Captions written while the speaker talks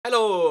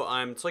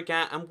I'm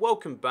Toycat, and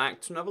welcome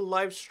back to another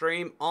live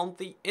stream on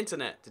the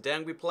internet. Today I'm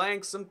going to be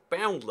playing some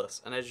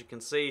Boundless, and as you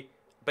can see,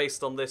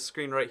 based on this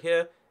screen right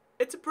here,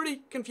 it's a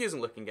pretty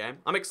confusing looking game.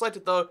 I'm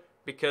excited though,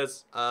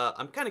 because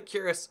I'm kind of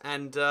curious,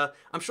 and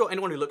I'm sure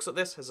anyone who looks at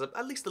this has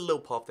at least a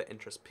little part of their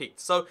interest piqued.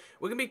 So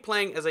we're going to be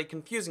playing as a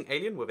confusing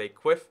alien with a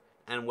quiff,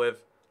 and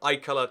with eye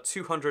color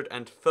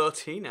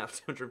 213 out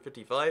of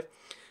 255.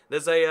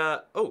 There's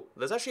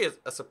there's actually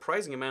a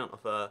surprising amount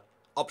of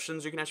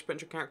options you can actually put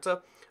into your character.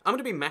 I'm going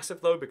to be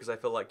massive though, because I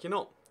feel like,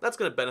 that's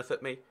going to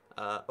benefit me.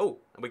 And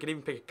we can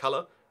even pick a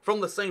color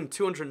from the same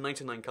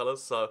 299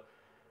 colors, so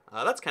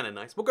that's kind of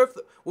nice.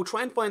 We'll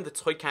try and find the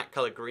Toycat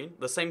color green,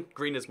 the same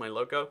green as my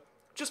logo,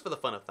 just for the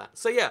fun of that.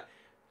 So yeah,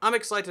 I'm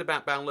excited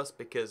about Boundless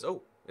because,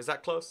 is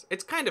that close?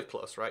 It's kind of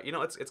close, right?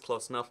 It's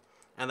close enough.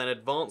 And then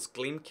advanced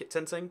gleam kit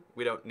tinting,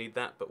 we don't need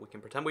that, but we can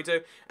pretend we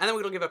do. And then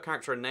we're going to give our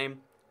character a name.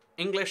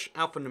 English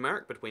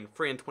alphanumeric, between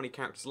 3 and 20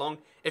 characters long.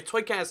 If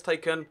Toycat is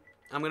taken,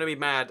 I'm going to be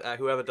mad at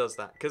whoever does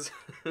that, because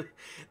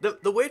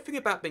the weird thing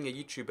about being a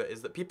YouTuber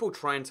is that people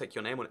try and take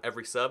your name on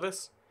every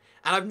service,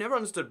 and I've never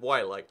understood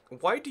why. Like,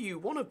 why do you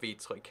want to be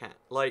Toycat?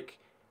 Like,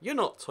 you're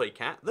not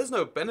Toycat. There's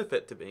no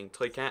benefit to being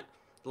Toycat.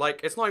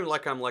 Like, it's not even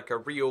like I'm like a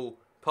real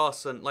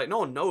person. Like, no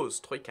one knows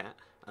Toycat.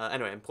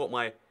 Anyway, import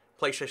my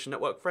PlayStation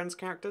Network Friends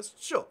characters.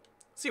 Sure,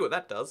 see what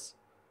that does.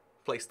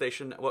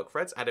 PlayStation Network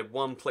Friends, added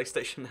one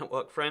PlayStation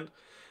Network friend,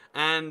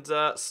 and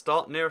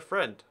start near a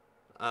friend.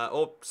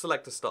 Or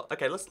select a start.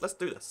 Okay, let's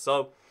do this.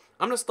 So,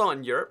 I'm going to start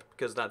in Europe,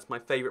 because that's my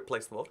favourite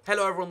place in the world.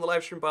 Hello everyone on the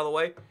live stream, by the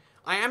way.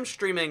 I am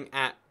streaming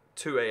at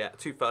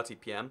 2:30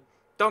 p.m.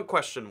 Don't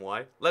question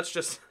why. Let's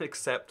just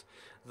accept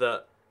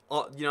that,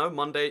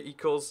 Monday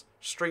equals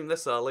stream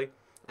this early,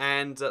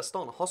 and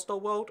start in a hostile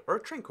world or a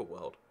tranquil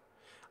world.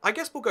 I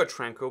guess we'll go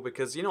tranquil,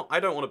 because, I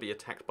don't want to be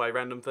attacked by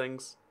random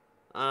things.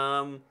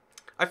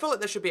 I feel like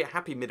there should be a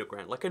happy middle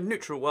ground, like a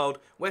neutral world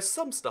where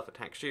some stuff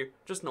attacks you,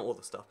 just not all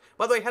the stuff.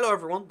 By the way, hello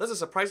everyone. There's a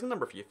surprising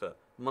number for you for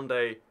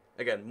Monday,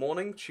 again,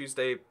 morning,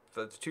 Tuesday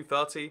for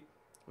 2:30.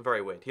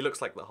 Very weird. He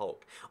looks like the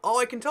Hulk. Oh,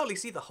 I can totally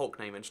see the Hulk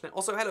name mentioned it.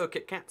 Also, hello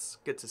Kit Kats.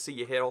 Good to see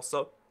you here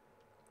also.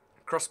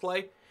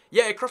 Crossplay?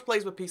 Yeah, it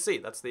crossplays with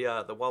PC. That's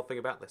the wild thing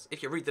about this.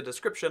 If you read the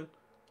description,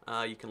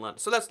 you can learn.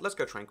 So let's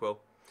go tranquil.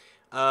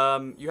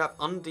 You have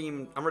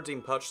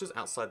unredeemed purchases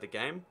outside the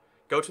game.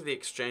 Go to the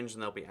exchange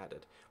and they'll be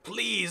added.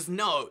 Please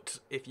note,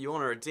 if you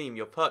want to redeem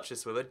your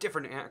purchase with a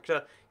different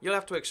character, you'll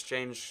have to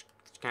exchange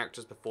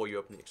characters before you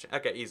open the exchange.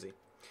 Okay, easy.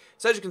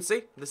 So as you can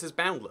see, this is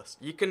Boundless.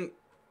 You can...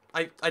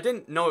 I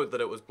didn't know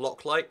that it was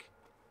block-like,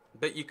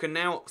 but you can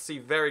now see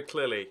very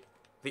clearly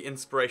the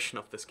inspiration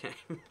of this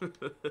game.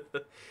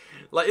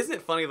 Like, isn't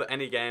it funny that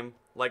any game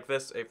like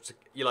this, if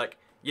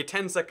you're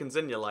 10 seconds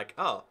in, you're like,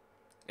 oh,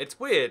 it's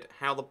weird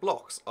how the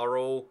blocks are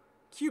all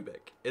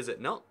cubic, is it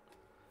not?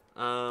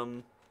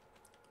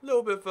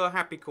 Little bit of a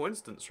happy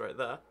coincidence right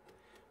there.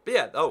 But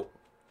yeah,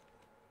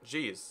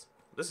 geez.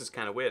 This is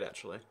kind of weird,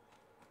 actually.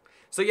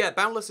 So yeah,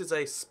 Boundless is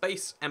a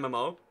space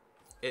MMO.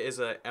 It is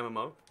a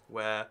MMO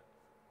where,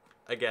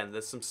 again,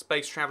 there's some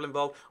space travel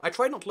involved. I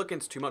tried not to look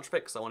into too much of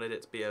it because I wanted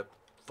it to be a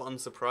fun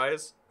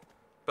surprise.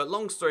 But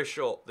long story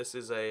short, this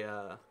is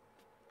a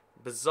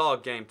bizarre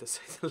game, to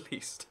say the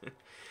least.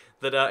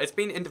 That it's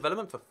been in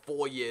development for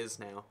 4 years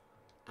now.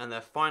 And they're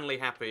finally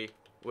happy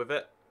with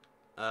it.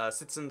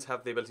 Citizens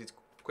have the ability to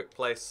quick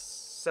place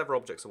several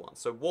objects at once.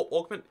 So warp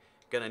augment,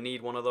 gonna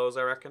need one of those,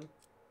 I reckon.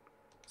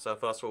 So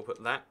first we'll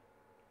put that.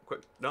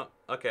 No,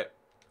 okay.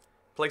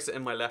 Place it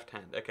in my left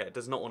hand. Okay, it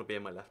does not want to be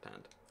in my left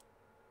hand.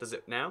 Does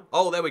it now?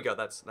 Oh, there we go.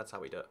 That's how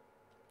we do it.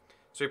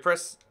 So we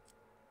press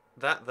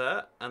that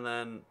there, and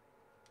then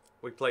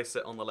we place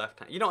it on the left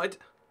hand.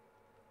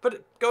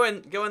 Go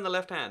in the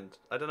left hand.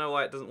 I don't know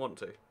why it doesn't want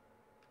to.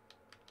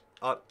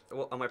 What,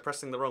 am I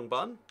pressing the wrong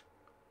button?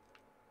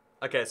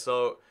 Okay,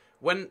 so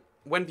when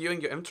viewing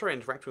your inventory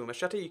and interacting with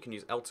Machete, you can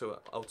use L2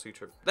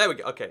 to... There we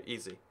go. Okay,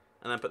 easy.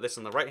 And then put this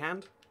in the right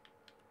hand.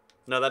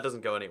 No, that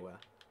doesn't go anywhere.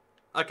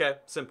 Okay,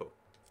 simple.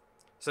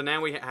 So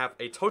now we have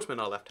a totem in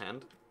our left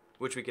hand,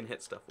 which we can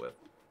hit stuff with.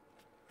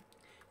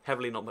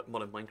 Heavily not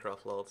modern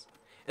Minecraft lords.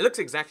 It looks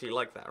exactly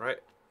like that, right?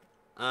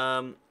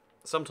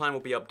 Sometime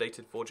will be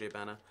updated 4G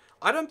banner.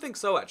 I don't think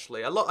so,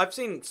 actually. I've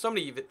seen so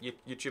many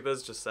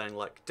YouTubers just saying,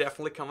 like,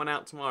 definitely coming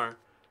out tomorrow.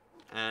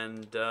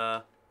 And,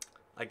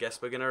 I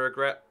guess we're gonna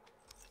regret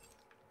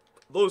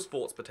those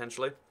thoughts,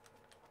 potentially.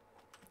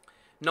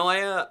 No,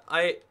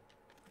 I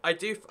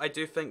do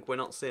think we're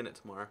not seeing it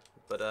tomorrow,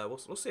 but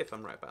we'll see if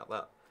I'm right about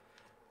that.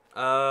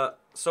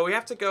 So we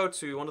have to go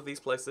to one of these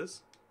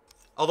places.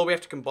 Although we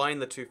have to combine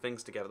the two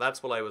things together.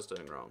 That's what I was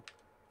doing wrong.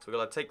 So we're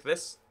gonna take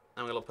this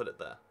and we're gonna put it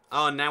there.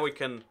 Oh, and now we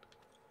can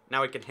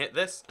hit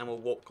this and we'll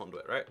warp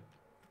conduit, right?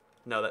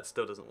 No, that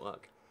still doesn't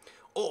work.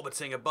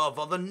 Orbiting above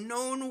other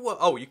known worlds.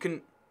 Oh, you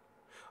can.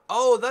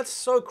 Oh, that's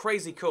so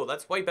crazy cool.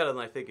 That's way better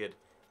than I figured.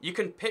 You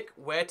can pick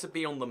where to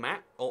be on the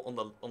map, or on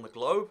the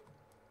globe,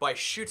 by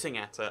shooting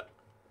at it.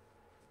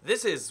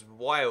 This is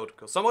wild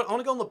cool. So I want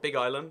to go on the big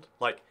island.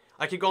 Like,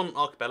 I could go on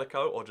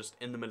Archipelago, or just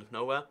in the middle of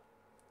nowhere.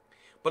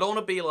 But I want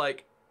to be,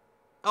 like,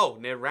 Oh,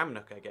 near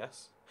Ramnuk, I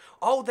guess.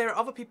 Oh, there are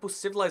other people's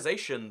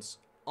civilizations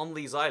on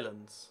these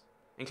islands,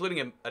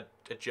 including a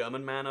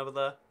German man over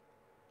there.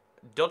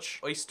 Dutch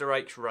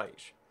Österreich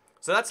Reich.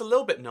 So that's a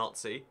little bit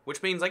Nazi,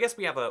 which means I guess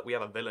we have a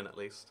villain at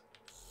least.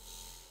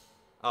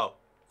 Oh.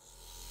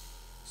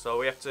 So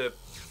we have to...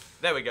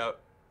 There we go.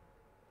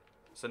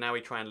 So now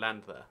we try and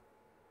land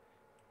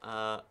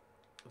there.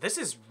 This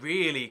is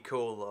really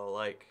cool though,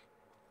 like...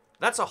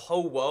 That's a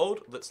whole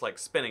world that's like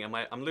spinning, and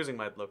I'm losing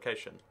my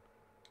location.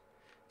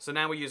 So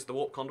now we use the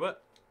warp conduit,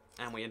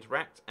 and we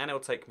interact, and it'll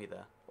take me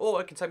there.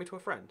 Or it can take me to a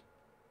friend.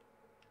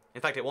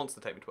 In fact, it wants to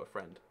take me to a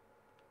friend.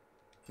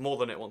 More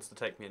than it wants to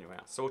take me anywhere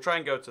else. So we'll try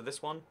and go to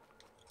this one.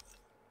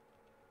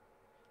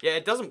 Yeah,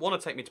 it doesn't want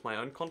to take me to my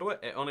own conduit,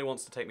 it only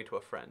wants to take me to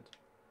a friend.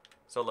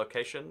 So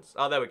locations.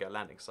 Oh, there we go,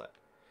 landing site.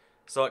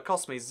 So it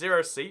costs me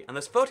 0C, and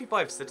there's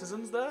 35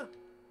 citizens there?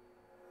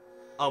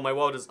 Oh, my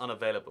world is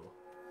unavailable.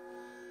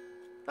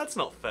 That's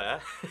not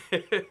fair.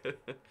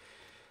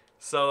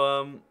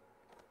 So,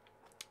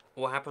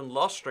 what happened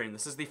last stream?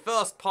 This is the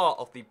first part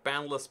of the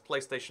Boundless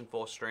PlayStation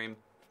 4 stream.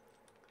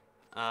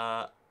 So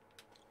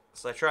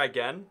I try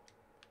again.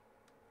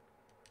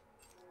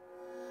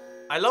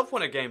 I love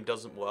when a game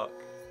doesn't work.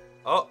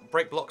 Oh,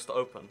 break blocks to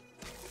open.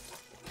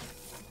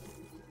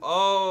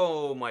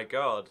 Oh my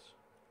god.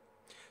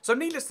 So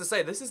needless to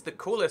say, this is the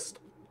coolest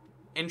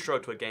intro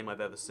to a game I've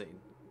ever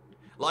seen.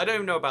 Like, I don't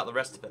even know about the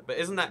rest of it, but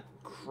isn't that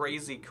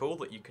crazy cool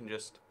that you can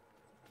just...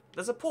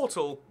 There's a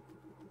portal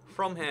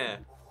from here.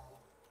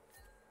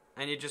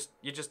 And you're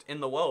just in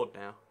the world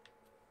now.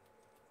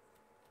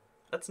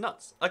 That's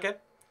nuts. Okay.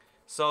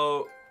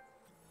 So,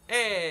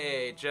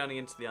 hey, journey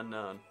into the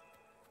unknown.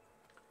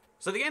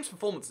 So the game's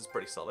performance is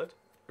pretty solid.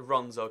 It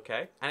runs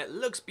okay, and it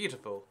looks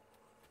beautiful.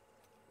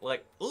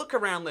 Like, look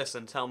around this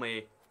and tell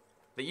me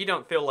that you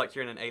don't feel like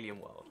you're in an alien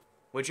world.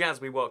 Which,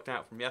 as we worked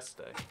out from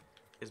yesterday,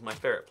 is my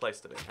favourite place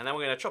to be. And then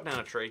we're going to chop down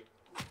a tree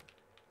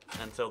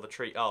until the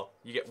tree... Oh,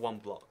 you get one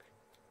block.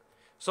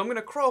 So I'm going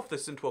to craft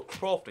this into a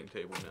crafting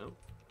table now.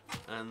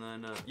 And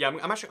then, yeah, I'm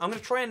going to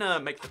try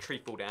and make the tree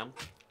fall down.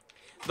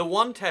 The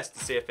one test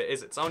to see if it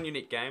is its own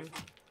unique game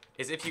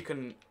is if you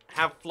can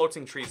have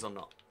floating trees or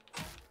not.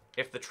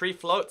 If the tree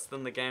floats,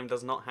 then the game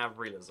does not have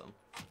realism.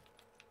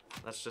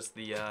 That's just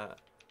the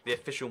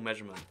official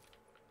measurement.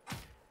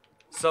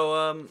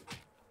 So,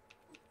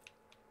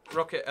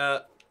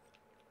 Rocket,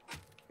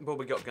 what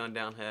we got going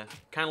down here?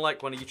 Kind of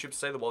like when YouTubers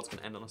say the world's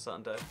gonna end on a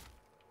certain day.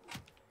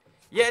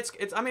 Yeah,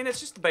 I mean, it's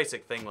just the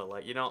basic thing where,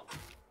 like, you know,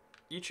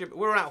 YouTube,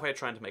 we're out here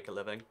trying to make a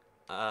living,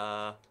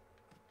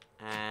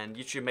 and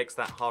YouTube makes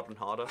that harder and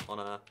harder on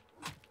a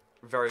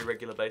very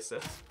regular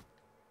basis.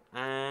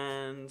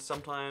 And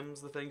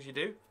sometimes the things you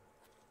do,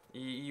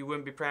 you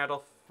wouldn't be proud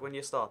of when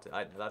you started.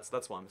 I know, that's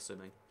what I'm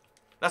assuming.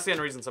 That's the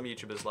only reason some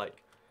YouTubers,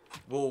 like,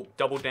 will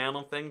double down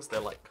on things they're,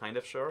 like, kind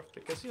of sure of,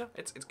 because, you know,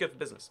 it's good for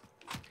business.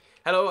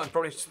 Hello, I'm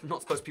probably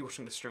not supposed to be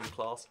watching this stream in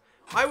class.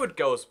 I would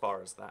go as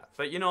far as that,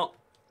 but, you know,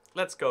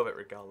 let's go with it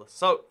regardless.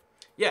 So,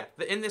 yeah,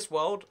 in this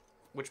world,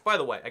 which, by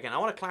the way, again, I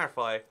want to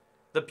clarify,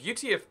 the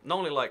beauty of not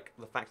only, like,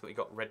 the fact that we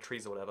got red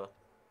trees or whatever,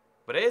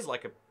 but it is,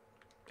 like,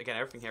 again,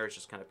 everything here is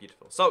just kind of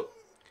beautiful. So,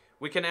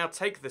 we can now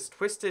take this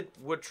twisted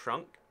wood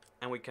trunk,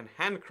 and we can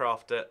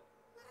handcraft it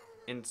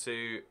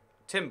into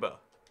timber.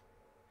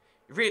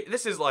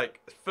 This is, like,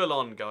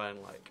 full-on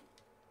going, like,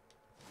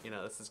 you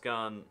know, this is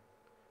going,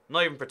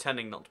 not even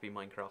pretending not to be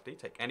Minecrafty.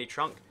 Take any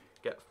trunk,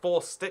 get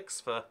 4 sticks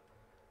for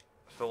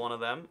one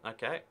of them,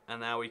 okay, and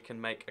now we can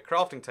make a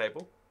crafting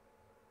table,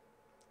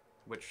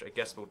 which I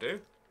guess we'll do.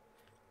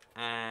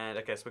 And,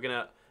 okay, so we're going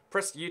to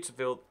press U to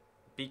build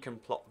beacon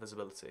plot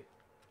visibility.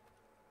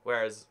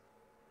 Where's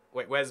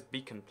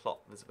beacon plot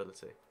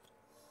visibility?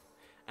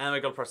 And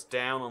we're going to press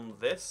down on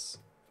this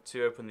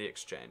to open the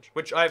exchange,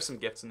 which I have some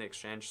gifts in the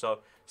exchange. So,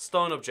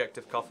 stone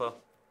objective coffer.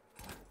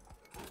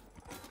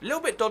 A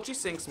little bit dodgy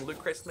seeing some loot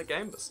crates in the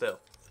game, but still.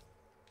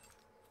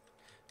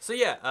 So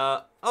yeah,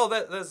 oh,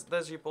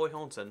 there's your boy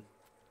Haunton.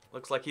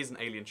 Looks like he's an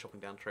alien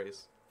chopping down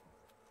trees.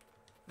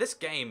 This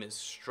game is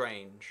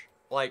strange.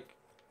 Like,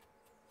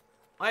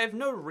 I have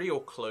no real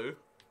clue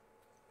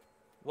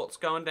what's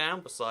going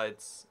down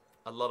besides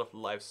a lot of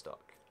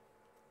livestock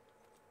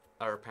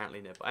are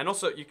apparently nearby. And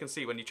also, you can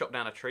see when you chop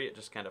down a tree, it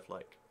just kind of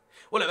like...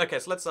 Well, okay,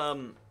 so let's,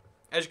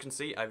 as you can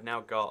see, I've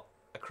now got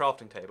a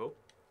crafting table.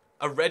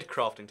 A red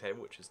crafting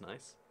table, which is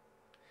nice.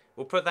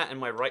 We'll put that in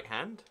my right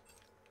hand.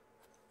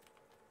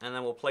 And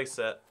then we'll place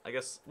it, I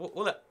guess, we'll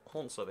let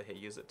Haunts over here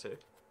use it too.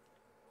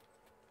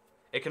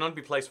 It can only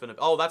be placed for...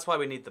 Oh, that's why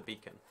we need the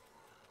beacon.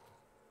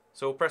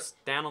 So we'll press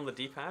down on the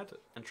D-pad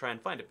and try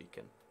and find a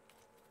beacon.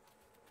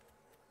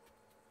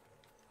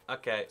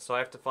 Okay, so I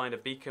have to find a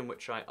beacon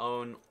which I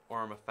own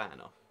or am a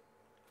fan of.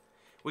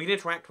 We can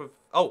interact with...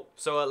 Oh,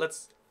 so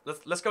let's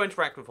go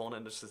interact with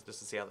Hornet just to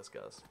see how this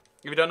goes.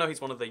 If you don't know,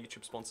 he's one of the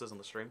YouTube sponsors on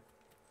the stream.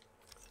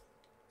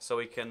 So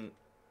we can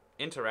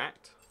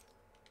interact.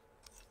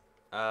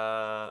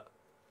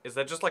 Is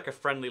there just like a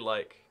friendly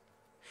like...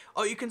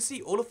 Oh, you can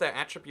see all of their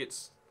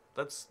attributes.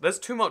 There's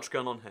too much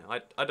going on here.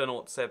 I don't know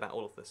what to say about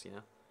all of this, you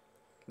know.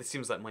 This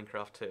seems like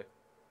Minecraft too.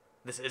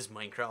 This is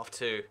Minecraft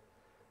 2.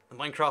 The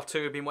Minecraft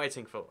 2 we've been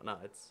waiting for. No,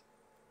 it's...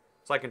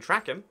 So I can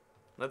track him.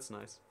 That's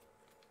nice.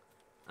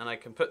 And I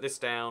can put this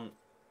down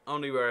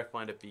only where I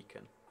find a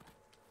beacon.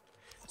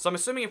 So I'm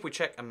assuming if we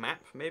check a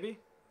map, maybe?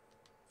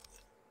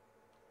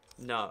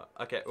 No.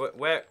 Okay,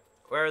 where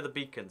are the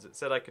beacons? It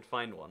said I could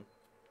find one.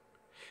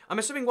 I'm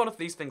assuming one of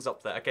these things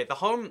up there. Okay, the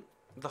home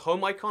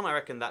icon, I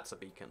reckon that's a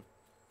beacon.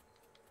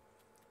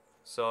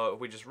 So if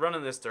we just run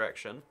in this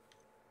direction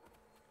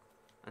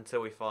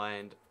until we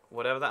find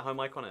whatever that home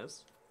icon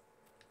is.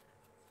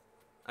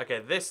 Okay,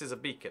 this is a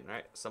beacon,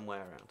 right?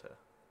 Somewhere around here.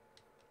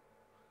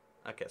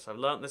 Okay, so I've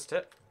learnt this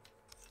tip.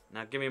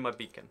 Now give me my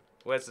beacon.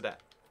 Where's it at?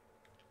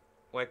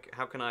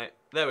 How can I...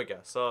 There we go.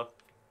 So,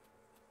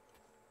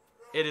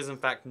 it is in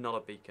fact not a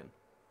beacon.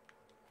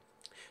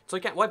 So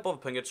again, why bother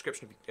putting a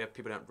description if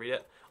people don't read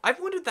it? I've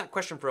wondered that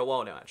question for a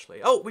while now,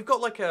 actually. Oh, we've got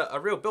like a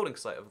real building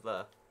site over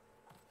there.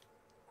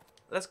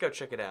 Let's go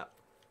check it out.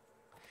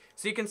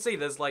 So you can see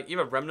there's like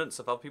either remnants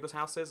of other people's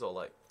houses or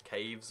like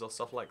caves or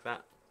stuff like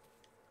that.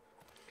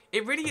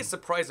 It really is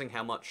surprising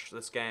how much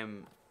this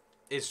game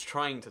is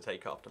trying to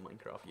take after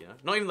Minecraft, you know?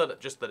 Not even that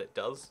just that it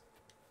does,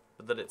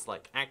 but that it's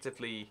like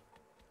actively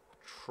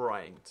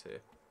trying to.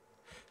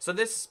 So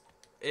this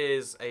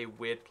is a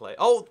weird place.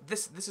 Oh,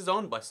 this is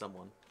owned by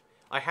someone.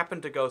 I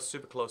happen to go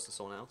super close to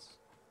someone else.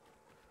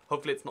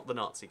 Hopefully it's not the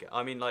Nazi guy.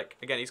 I mean, like,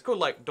 again, he's called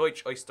like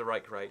Deutsch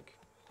Österreich Reich.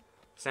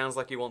 Sounds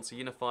like he wants a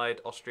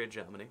unified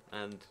Austria-Germany,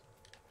 and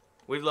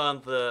we've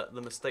learned the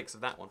mistakes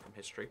of that one from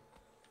history.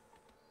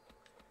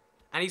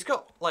 And he's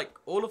got, like,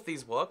 all of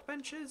these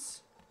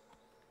workbenches.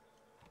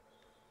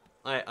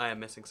 I am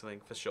missing something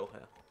for sure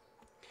here.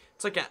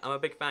 It's okay, I'm a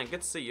big fan.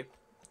 Good to see you.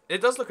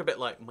 It does look a bit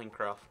like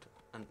Minecraft,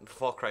 and the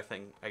Far Cry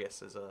thing, I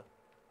guess, is a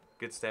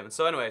good statement.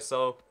 So anyway,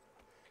 so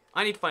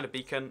I need to find a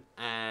beacon,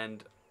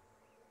 and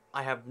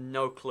I have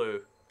no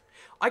clue.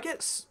 I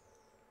guess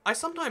I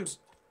sometimes,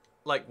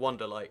 like,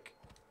 wonder, like,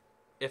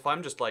 if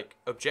I'm just, like,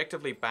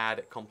 objectively bad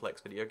at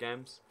complex video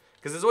games.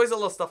 Because there's always a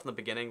lot of stuff in the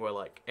beginning where,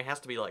 like, it has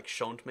to be, like,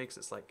 shown to me, because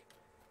it's like,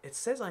 it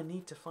says I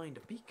need to find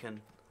a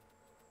beacon.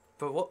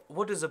 But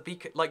what is a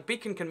beacon? Like,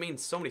 beacon can mean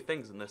so many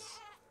things in this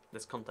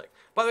context.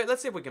 By the way,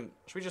 let's see if we can...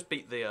 Should we just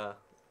beat the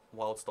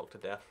wild stock to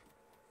death?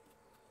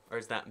 Or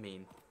is that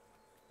mean?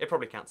 It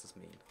probably counts as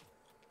mean.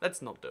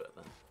 Let's not do it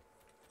then.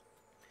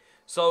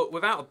 So,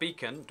 without a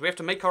beacon, do we have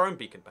to make our own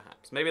beacon,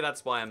 perhaps? Maybe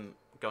that's why I'm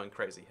going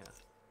crazy here.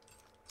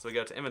 So we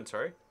go to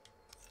inventory.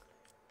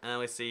 And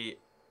we see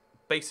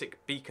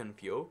basic beacon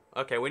fuel.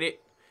 Okay, we need...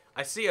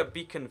 I see a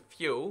beacon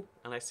fuel,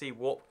 and I see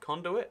warp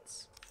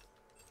conduits.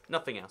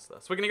 Nothing else, though.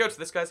 So we're going to go to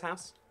this guy's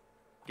house,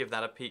 give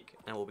that a peek,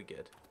 and we'll be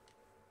good.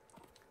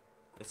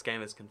 This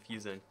game is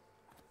confusing.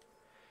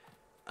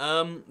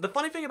 The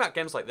funny thing about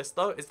games like this,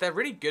 though, is they're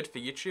really good for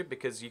YouTube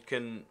because you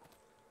can...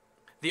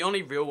 The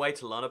only real way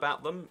to learn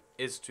about them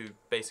is to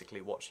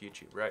basically watch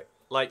YouTube, right?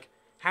 Like,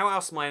 how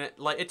else might...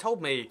 Like, it told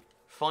me,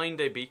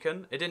 find a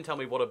beacon. It didn't tell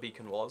me what a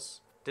beacon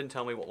was. Didn't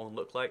tell me what one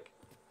looked like.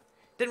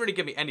 Didn't really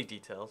give me any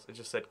details. It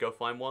just said, go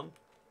find one.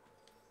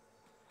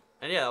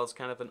 And yeah, that was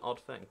kind of an odd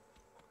thing.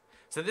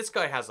 So this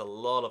guy has a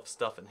lot of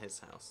stuff in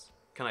his house.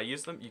 Can I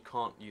use them? You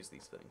can't use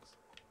these things.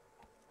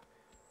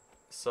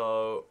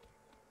 So,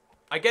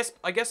 I guess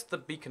the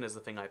beacon is the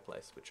thing I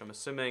placed, which I'm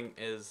assuming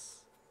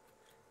is...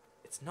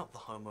 It's not the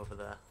home over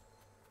there.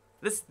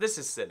 This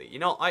is silly. You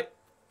know, I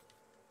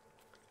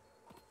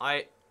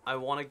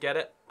want to get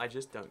it. I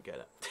just don't get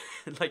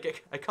it.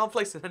 Like, I can't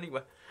place it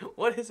anywhere.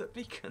 What is a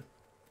beacon?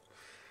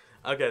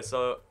 Okay,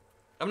 so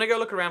I'm going to go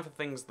look around for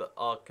things that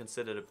are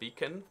considered a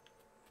beacon.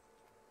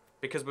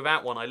 Because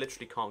without one, I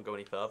literally can't go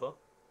any further.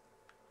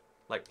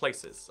 Like,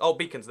 places. Oh,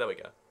 beacons, there we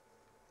go.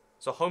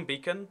 So, home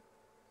beacon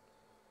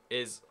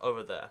is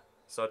over there.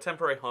 So, a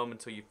temporary home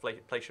until you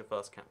place your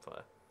first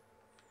campfire.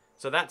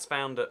 So, that's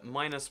found at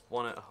 -1...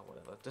 Oh,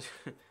 whatever.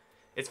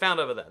 It's found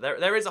over there.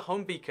 There is a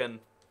home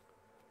beacon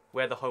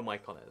where the home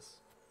icon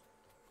is.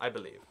 I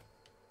believe.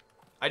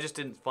 I just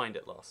didn't find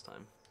it last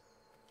time.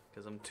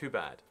 Because I'm too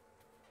bad.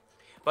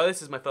 But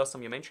this is my first time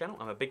on your main channel.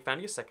 I'm a big fan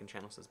of your second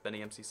channel, says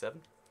BennyMC7.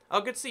 Oh,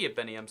 good to see you,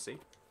 Benny MC.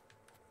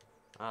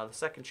 The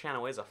second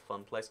channel is a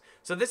fun place.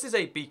 So this is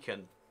a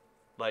beacon.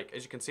 Like,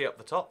 as you can see up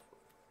the top.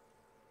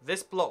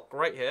 This block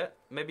right here.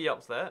 Maybe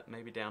up there.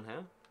 Maybe down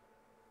here.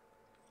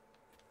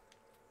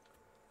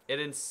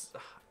 It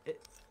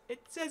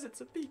says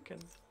it's a beacon.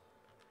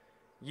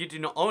 You do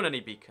not own any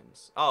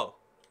beacons. Oh.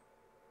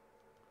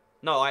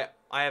 No, I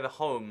have a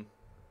home.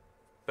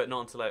 But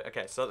not until I...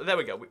 Okay, so there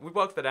we go. We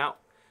worked that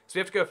out. So we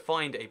have to go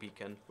find a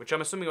beacon. Which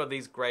I'm assuming are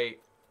these grey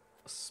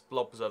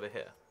blobs over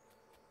here.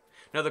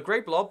 Now, the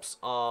grey blobs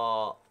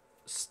are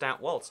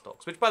stout wild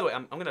stocks. Which, by the way,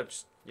 I'm going to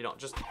just, you know,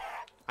 just...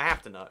 I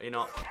have to know, you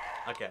know.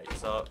 Okay,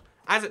 so,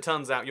 as it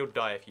turns out, you'll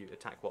die if you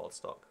attack wild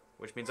stock.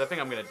 Which means I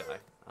think I'm going to die.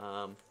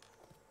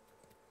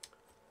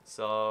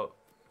 So,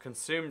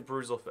 consume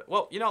bruisal fit.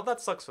 Well, you know,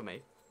 that sucks for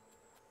me.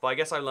 But I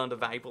guess I learned a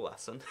valuable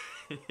lesson.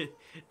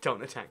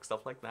 Don't attack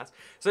stuff like that.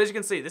 So, as you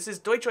can see, this is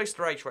Deutsch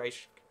Österreich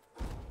Reich.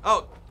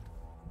 Oh!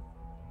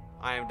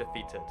 I am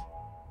defeated.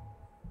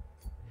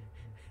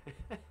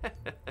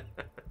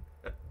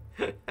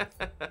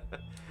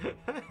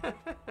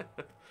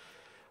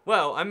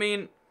 Well, I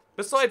mean,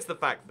 besides the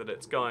fact that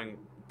it's going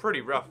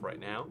pretty rough right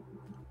now,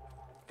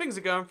 things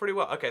are going pretty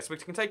well. Okay, so we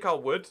can take our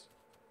wood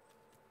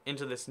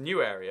into this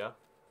new area,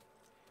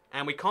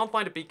 and we can't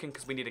find a beacon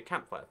because we need a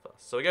campfire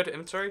first. So we go to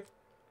inventory,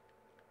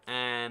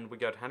 and we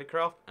go to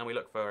handicraft, and we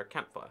look for a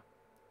campfire,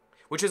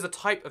 which is a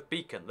type of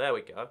beacon. There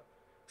we go.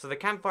 So the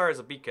campfire is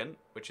a beacon,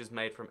 which is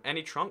made from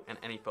any trunk and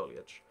any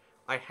foliage.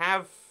 I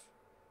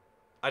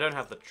don't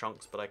have the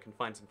trunks, but I can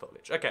find some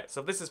foliage. Okay,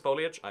 so this is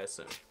foliage, I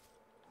assume.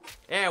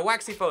 Yeah,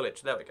 waxy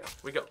foliage. There we go.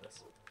 We got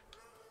this.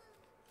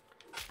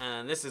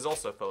 And this is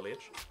also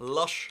foliage.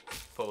 Lush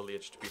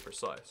foliage, to be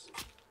precise.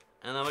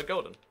 And then we're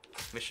golden.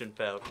 Mission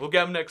failed. We'll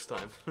get them next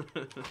time.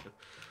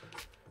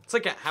 It's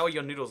like, how are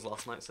your noodles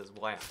last night, says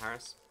Wyatt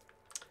Harris.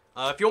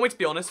 If you want me to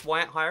be honest,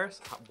 Wyatt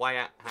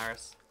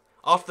Harris,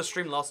 after the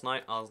stream last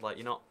night, I was like,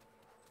 you know,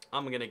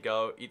 I'm going to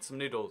go eat some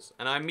noodles.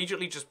 And I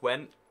immediately just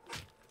went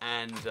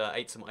and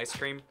ate some ice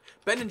cream.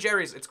 Ben &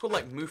 Jerry's, it's called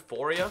like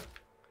Moophoria.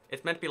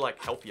 It's meant to be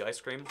like healthy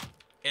ice cream.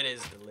 It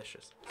is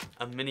delicious.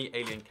 A mini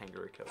alien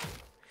kangaroo coat.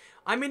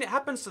 I mean, it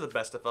happens to the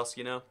best of us,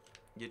 you know.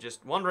 You're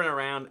just wandering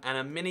around and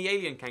a mini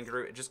alien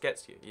kangaroo, it just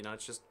gets you. You know,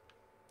 it just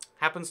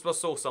happens to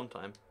us all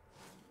sometime.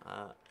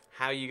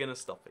 How are you going to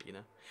stop it, you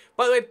know?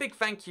 By the way, big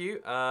thank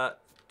you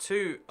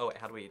to... Oh, wait,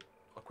 how do we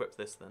equip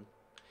this then?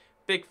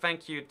 Big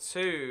thank you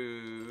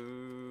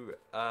to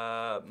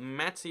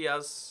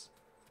Matthias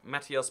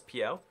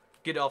PL.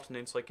 Good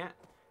afternoon, Soy Cat.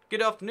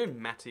 Good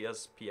afternoon,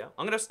 Matthias PL.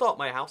 I'm going to start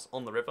my house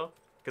on the river,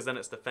 because then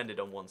it's defended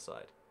on one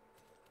side.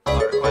 Oh,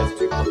 it requires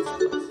 2 plots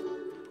in place.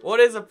 What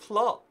is a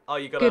plot? Oh,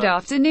 you got Good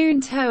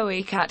afternoon,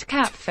 Toey Cat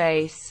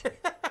Catface.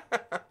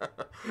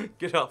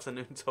 Good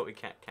afternoon, Toey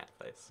Cat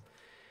Catface.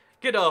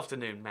 Good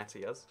afternoon,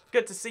 Matthias.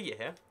 Good to see you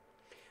here.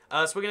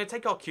 So we're going to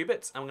take our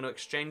cubits and we're going to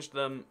exchange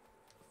them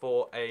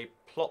for a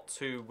plot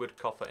 2 wood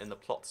coffer in the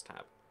plots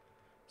tab.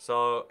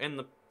 So in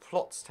the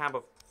plots tab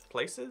of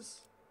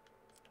places?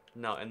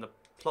 No, in the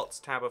plots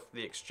tab of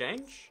the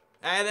exchange.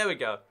 Ah, there we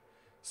go.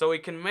 So we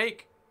can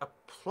make a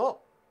plot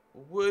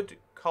wood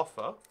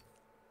coffer,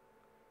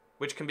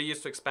 which can be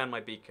used to expand my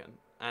beacon.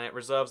 And it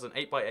reserves an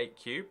 8x8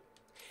 cube.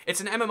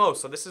 It's an MMO,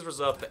 so this is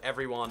reserved for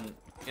everyone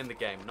in the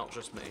game, not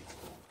just me.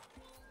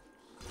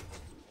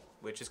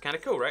 Which is kind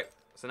of cool, right?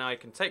 So now I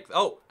can take...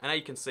 Oh, and now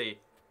you can see,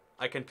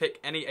 I can pick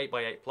any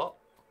 8x8 plot.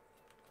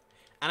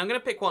 And I'm going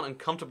to pick one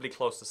uncomfortably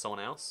close to someone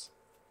else.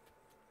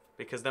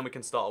 Because then we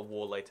can start a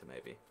war later,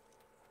 maybe.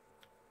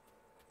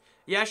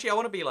 Yeah, actually, I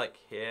want to be, like,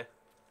 here.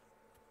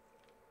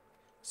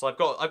 So I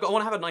want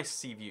to have a nice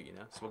sea view, you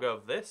know? So we'll go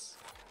with this.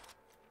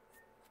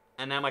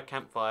 And now my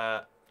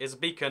campfire is a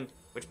beacon,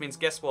 which means,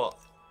 guess what?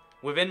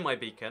 Within my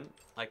beacon,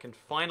 I can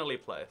finally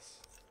place...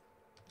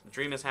 The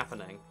dream is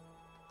happening.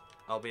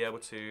 I'll be able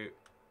to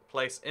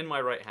place in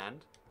my right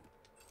hand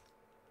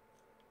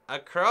a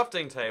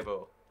crafting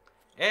table.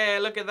 Hey,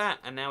 look at that.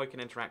 And now we can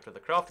interact with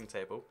the crafting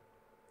table.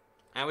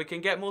 And we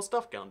can get more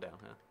stuff going down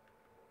here.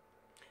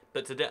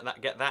 But to get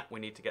that, we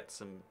need to get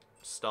some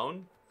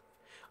stone.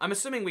 I'm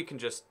assuming we can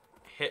just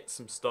hit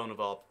some stone with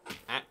our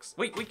axe.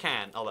 We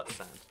can. Oh, that's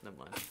sand. Never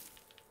mind.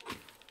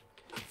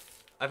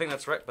 I think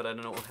that's right, but I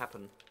don't know what will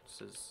happen.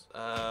 This is...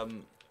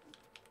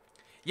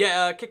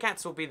 Yeah, Kit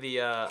Kats will be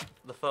the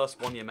first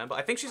 1-year member.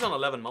 I think she's on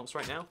 11 months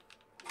right now.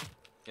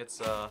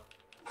 It's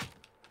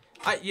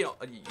you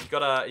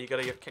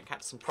gotta give Kit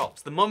Kat some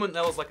props. The moment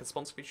there was like a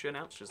sponsor feature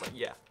announced, she was like,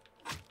 yeah,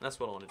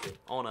 that's what I want to do.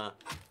 I wanna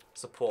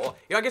support.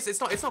 Yeah, I guess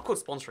it's not called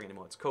sponsoring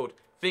anymore. It's called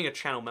being a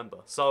channel member.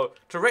 So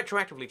to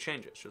retroactively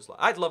change it, she was like,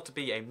 I'd love to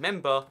be a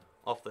member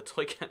of the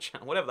Toy Cat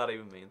channel, whatever that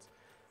even means.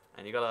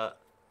 And you gotta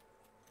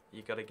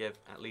give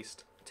at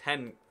least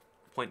 10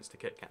 points to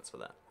Kit Kats for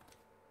that.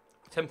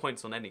 10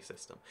 points on any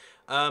system.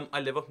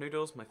 I live off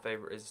noodles. My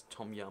favorite is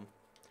Tom Yum.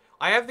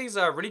 I have these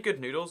really good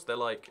noodles. They're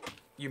like,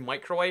 you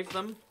microwave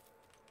them,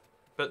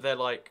 but they're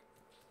like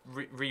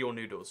real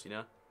noodles, you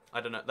know? I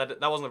don't know.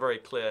 That wasn't a very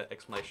clear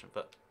explanation,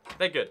 but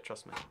they're good,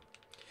 trust me.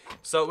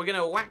 So we're going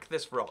to whack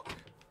this rock,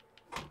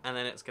 and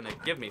then it's going to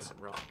give me some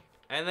rock.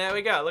 And there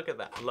we go. Look at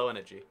that. Low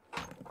energy.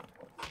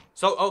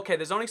 So, okay,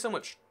 there's only so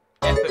much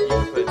effort you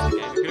can put into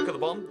the game. If you look at the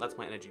bottom, that's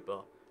my energy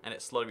bar. And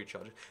it slowly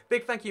recharges.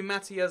 Big thank you,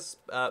 Matthias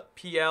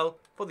PL,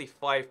 for the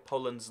 5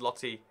 Poland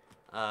Zloty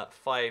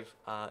 5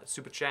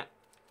 super chat.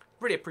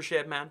 Really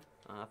appreciate it, man.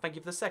 Thank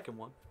you for the second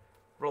one.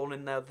 Rolling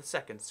in there the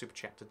second super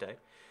chat today.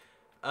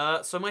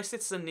 So my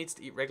citizen needs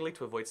to eat regularly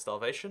to avoid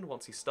starvation.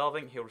 Once he's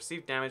starving, he'll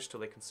receive damage till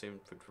they consume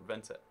food to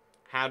prevent it.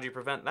 How do you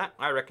prevent that?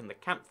 I reckon the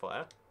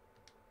campfire.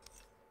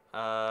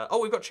 Oh,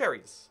 we've got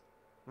cherries.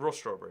 Raw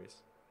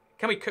strawberries.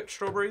 Can we cook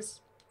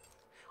strawberries?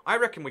 I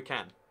reckon we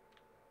can.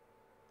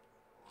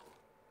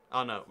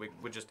 Oh no,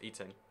 we're just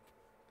eating.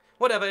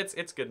 Whatever,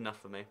 it's good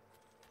enough for me.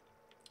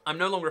 I'm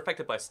no longer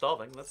affected by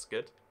starving, that's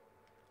good.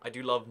 I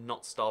do love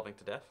not starving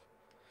to death.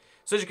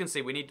 So as you can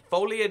see, we need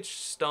foliage,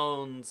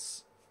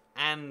 stones,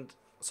 and...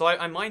 So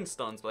I mined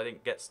stones, but I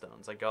didn't get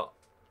stones. I got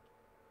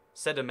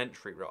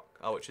sedimentary rock,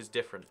 which is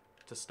different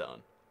to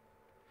stone.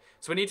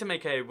 So we need to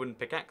make a wooden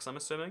pickaxe, I'm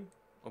assuming.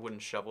 A wooden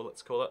shovel,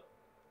 let's call it.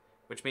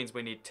 which means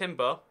we need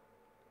timber,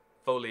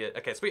 foliage.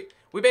 Okay, so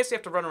we basically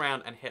have to run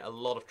around and hit a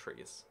lot of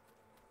trees.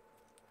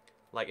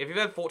 Like, if you've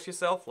ever thought to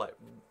yourself, like,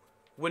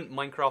 wouldn't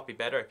Minecraft be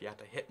better if you had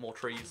to hit more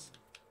trees?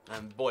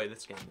 And boy,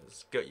 this game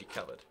has got you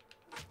covered.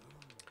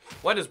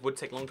 Why does wood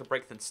take longer to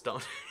break than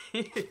stone?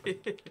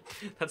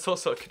 That's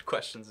also a good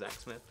question, Zach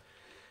Smith.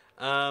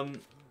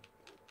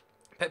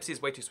 Pepsi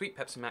is way too sweet.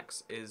 Pepsi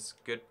Max is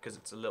good because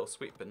it's a little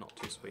sweet, but not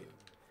too sweet.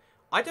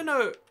 I don't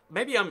know.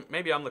 Maybe I'm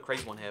the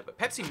crazy one here, but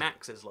Pepsi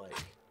Max is like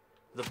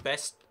the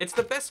best. It's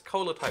the best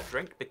cola type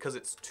drink because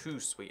it's too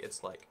sweet.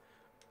 It's like,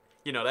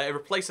 you know, it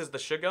replaces the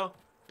sugar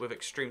with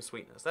extreme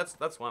sweetness.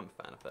 That's why I'm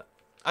a fan of it.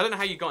 I don't know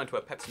how you got into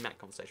a Pepsi Max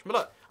conversation, but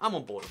look, I'm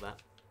on board with that.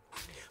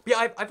 But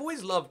yeah, I've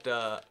always loved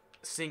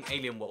seeing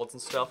alien worlds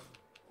and stuff.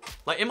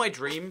 Like in my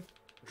dreams,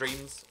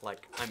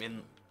 like I'm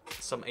in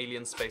some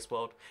alien space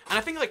world, and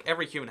I think like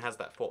every human has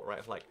that thought, right?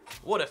 Of like,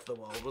 what if the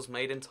world was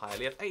made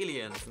entirely of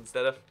aliens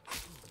instead of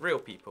real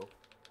people?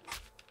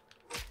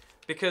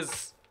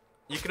 Because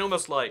you can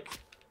almost like,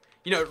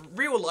 you know,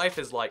 real life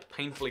is like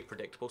painfully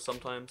predictable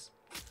sometimes.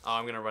 Oh,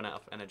 I'm gonna run out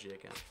of energy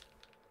again.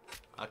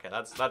 Okay,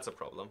 that's a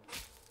problem.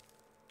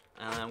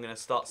 And I'm gonna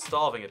start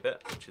starving a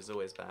bit, which is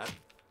always bad.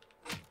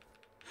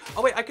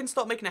 Oh wait, I can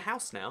start making a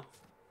house now.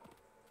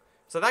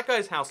 So that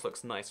guy's house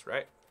looks nice,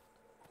 right?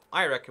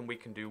 I reckon we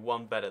can do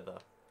one better though.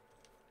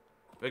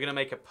 We're gonna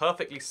make a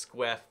perfectly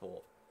square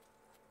fort.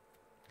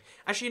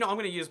 Actually, you know, I'm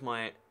gonna use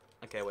my...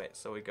 Okay, wait,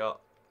 so we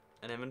got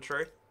an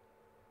inventory.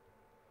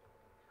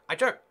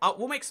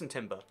 We'll make some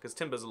timber, because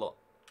timber's a lot.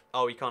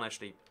 Oh, you can't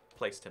actually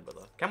place timber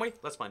though. Can we?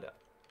 Let's find out.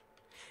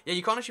 Yeah,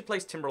 you can't actually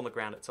place timber on the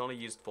ground. It's only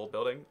used for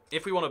building.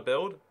 If we want to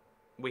build,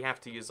 we have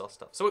to use our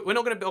stuff. So we're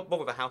not going to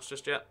build a house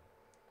just yet.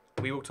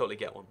 We will totally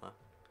get one though.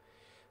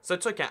 So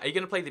Toycat, are you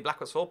going to play the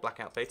Black Ops 4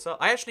 Blackout Beta?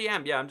 I actually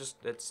am. Yeah, I'm just.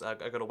 I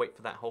got to wait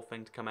for that whole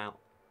thing to come out.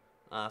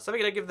 So we're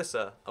going to give this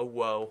a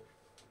whirl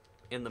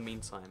in the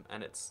meantime,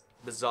 and it's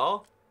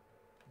bizarre,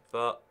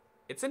 but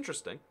it's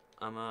interesting.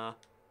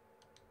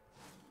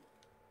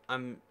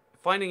 I'm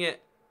finding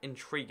it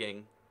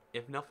intriguing,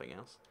 if nothing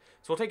else.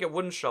 So we'll take a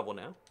wooden shovel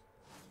now.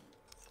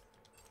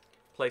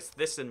 Place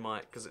this in my...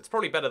 because it's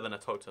probably better than a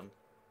totem.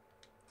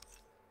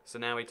 So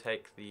now we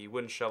take the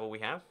wooden shovel we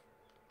have.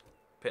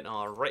 Put it in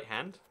our right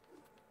hand.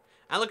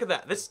 And look at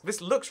that. This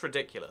looks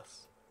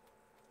ridiculous.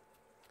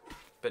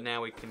 But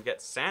now we can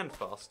get sand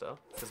faster.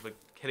 Because we're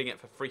hitting it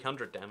for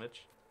 300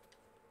 damage.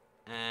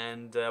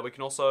 And we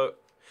can also...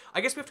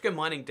 I guess we have to go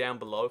mining down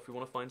below if we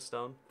want to find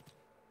stone.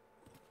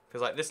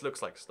 Because like this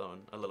looks like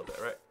stone a little bit,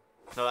 right?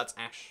 No, that's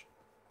ash.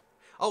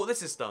 Oh,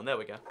 this is stone. There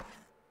we go.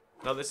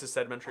 No, this is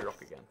sedimentary rock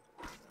again.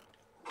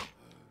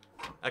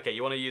 Okay,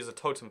 you want to use a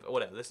totem...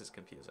 whatever, this is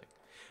confusing.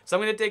 So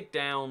I'm going to dig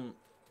down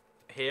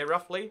here,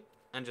 roughly,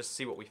 and just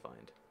see what we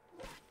find.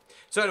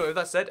 So anyway, with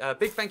that said,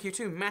 big thank you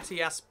to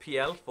Matthias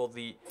PL for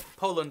the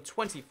Poland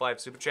 25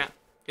 super chat.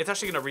 It's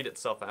actually going to read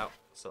itself out,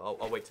 so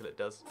I'll wait till it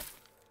does.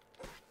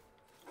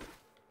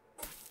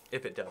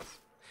 If it does.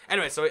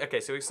 Anyway, so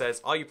so he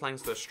says, are you planning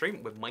to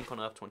stream with Minecraft on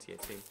Earth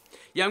 2018?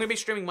 Yeah, I'm going to be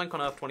streaming Minecraft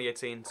on Earth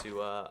 2018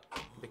 to,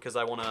 because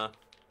I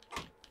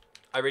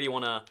really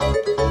want to,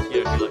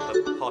 you know, do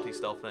like the party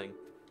style thing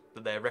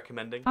that they're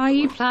recommending. Are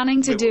you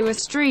planning to do a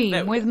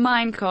stream with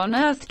Minecraft on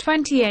Earth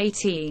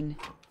 2018?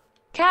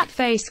 Cat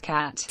face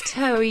cat,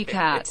 toey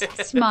cat,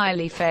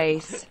 smiley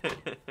face.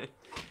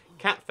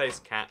 Cat face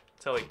cat,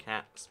 toey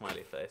cat,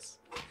 smiley face.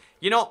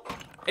 You know,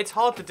 it's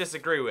hard to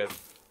disagree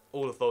with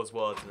all of those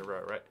words in a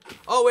row, right?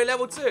 Oh, we're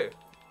level 2.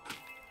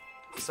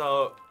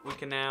 So we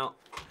can now...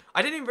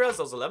 I didn't even realize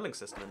there was a leveling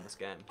system in this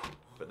game,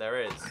 but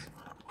there is.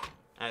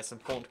 And it's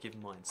important to keep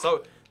in mind.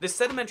 So this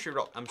sedimentary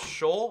rock, I'm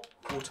sure,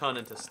 will turn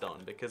into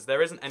stone because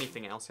there isn't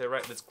anything else here,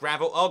 right? There's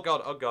gravel. Oh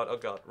god, oh god, oh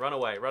god. Run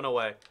away, run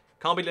away.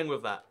 Can't be dealing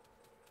with that.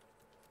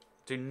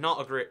 Do not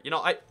agree. You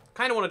know, I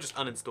kind of want to just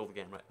uninstall the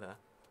game right there.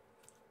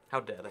 How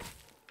dare they?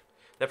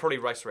 They're probably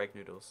rice or egg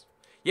noodles.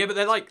 Yeah, but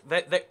they're like,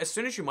 as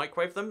soon as you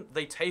microwave them,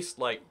 they taste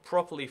like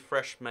properly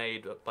fresh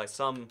made by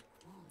some,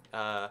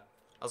 I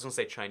was going to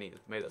say Chinese,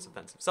 maybe that's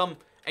offensive. Some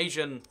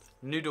Asian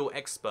noodle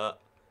expert,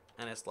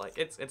 and it's like,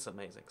 it's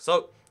amazing.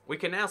 So, we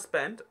can now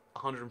spend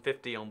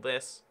 150 on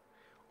this,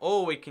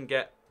 or we can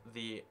get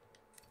the,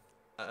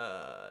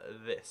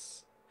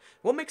 this.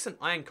 What makes an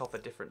iron coffer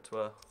different to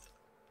a...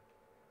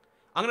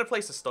 I'm going to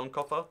place a stone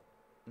coffer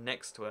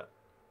next to it.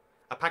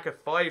 A pack of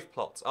 5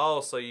 plots. Oh,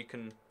 so you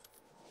can...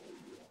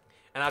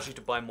 And actually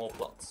to buy more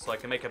plots. So I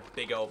can make a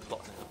big old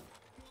plot now.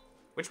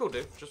 Which we'll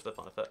do, just for the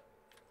fun of it.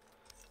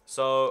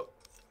 So,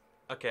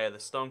 okay, the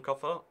stone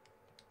coffer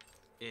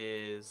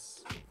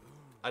is...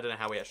 I don't know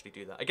how we actually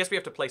do that. I guess we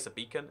have to place a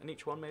beacon in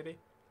each one, maybe?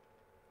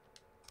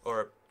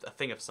 Or a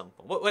thing of some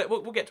form.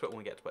 We'll get to it when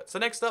we get to it. So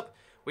next up,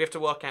 we have to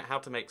work out how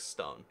to make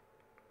stone.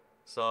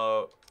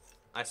 So,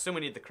 I assume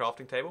we need the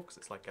crafting table, because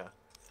it's like a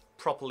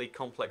properly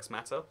complex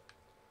matter.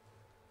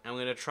 And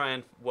we're going to try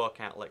and work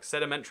out, like,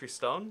 sedimentary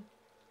stone.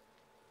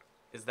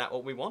 Is that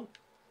what we want?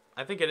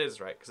 I think it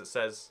is, right? Because it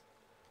says,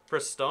 for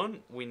a stone,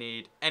 we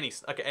need any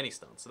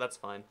stone, so that's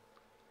fine.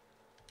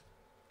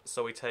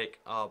 So we take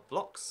our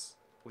blocks,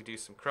 we do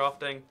some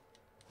crafting,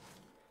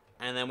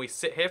 And then we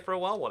sit here for a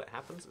while while it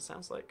happens, it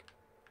sounds like.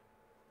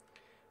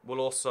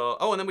 We'll also...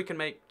 Oh, and then we can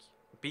make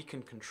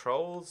beacon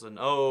controls. And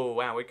oh,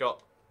 wow, we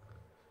got...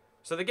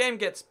 So the game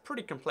gets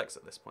pretty complex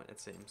at this point, it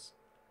seems.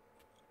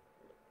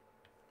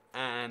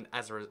 And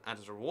as a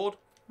reward,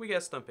 we get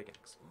a stone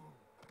pickaxe.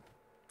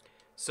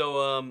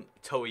 So,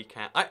 Toei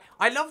Cat.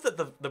 I love that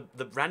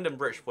the random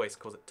British voice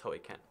calls it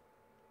Toei Cat.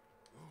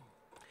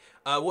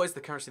 What is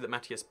the currency that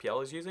Matthias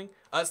PL is using?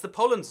 It's the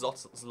Poland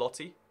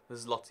zloty. The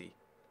zloty.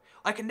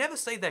 I can never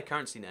say their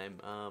currency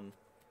name.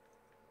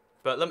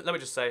 But let me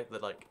just say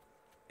that, like,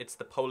 it's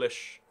the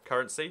Polish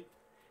currency.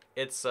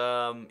 It's,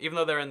 even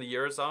though they're in the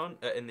Eurozone,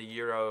 in the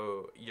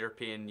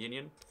European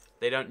Union,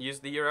 they don't use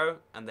the euro,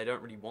 and they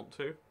don't really want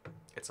to.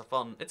 It's a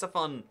fun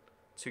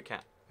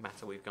 2-cat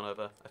matter we've gone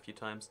over a few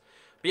times.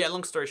 But yeah,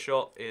 long story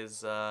short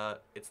is,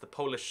 it's the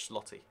Polish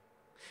zloty.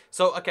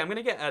 So, okay, I'm going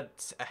to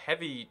get a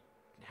heavy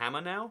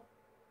hammer now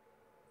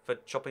for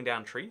chopping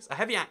down trees. A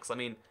heavy axe, I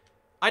mean,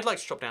 I'd like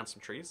to chop down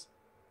some trees.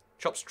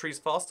 Chops trees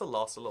faster,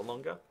 lasts a little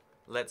longer.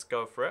 Let's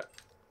go for it.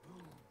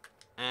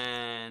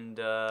 And,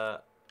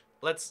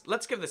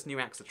 let's give this new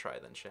axe a try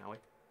then, shall we?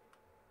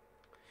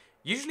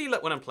 Usually,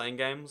 like, when I'm playing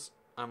games,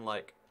 I'm,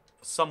 like,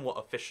 somewhat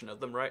efficient at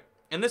them, right?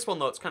 In this one,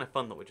 though, it's kind of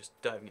fun that we're just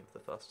diving in for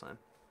the first time.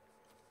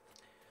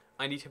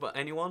 I need to help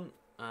anyone.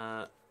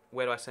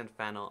 Where do I send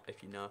fan art,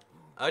 if you know?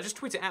 Just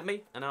tweet it at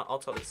me, and I'll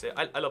totally see it.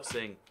 I love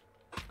seeing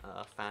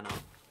fan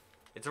art.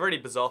 It's a really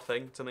bizarre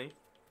thing to me,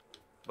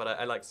 but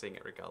I like seeing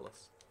it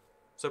regardless.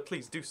 So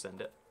please do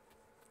send it.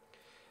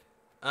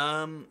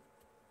 OMG,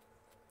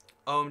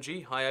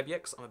 hi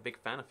IBX, I'm a big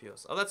fan of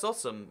yours. Oh, that's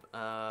awesome.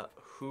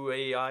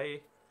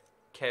 Huai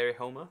Keri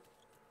Homer.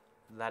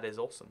 That is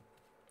awesome.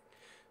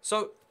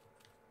 So,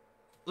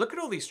 look at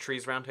all these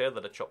trees around here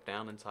that are chopped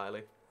down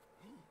entirely.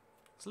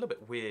 It's a little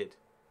bit weird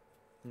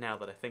now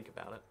that I think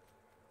about it.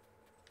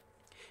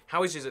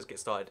 How easy does it get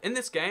started? In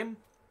this game,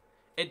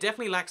 it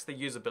definitely lacks the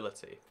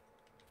usability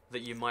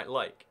that you might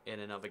like in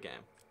another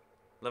game.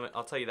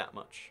 I'll tell you that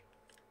much,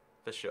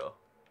 for sure.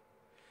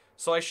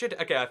 So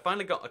okay, I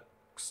finally got a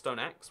stone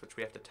axe, which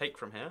we have to take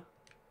from here,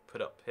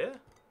 put up here,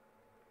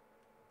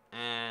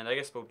 and I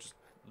guess we'll just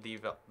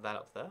leave that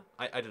up there.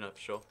 I don't know for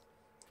sure,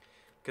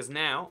 because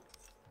now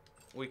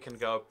we can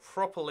go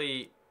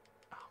properly.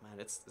 Oh man,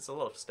 it's a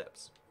lot of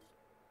steps.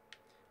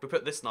 We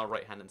put this in our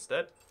right hand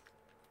instead.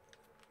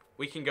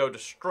 We can go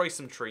destroy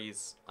some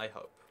trees, I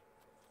hope.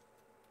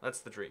 That's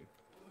the dream.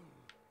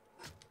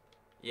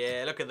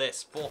 Yeah, look at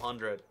this.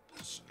 400.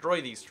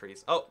 Destroy these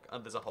trees. Oh,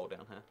 there's a hole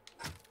down here.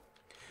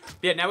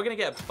 But yeah, now we're going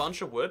to get a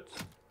bunch of wood.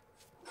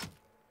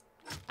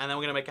 And then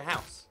we're going to make a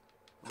house.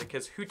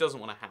 Because who doesn't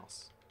want a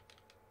house?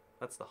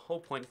 That's the whole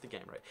point of the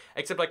game, right?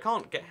 Except I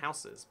can't get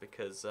houses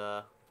because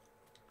I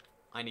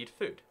need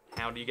food.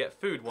 How do you get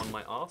food, one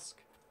might ask?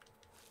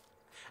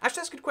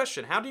 Actually, that's a good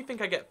question. How do you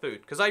think I get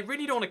food? Because I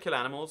really don't want to kill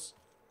animals.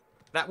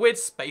 That weird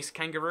space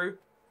kangaroo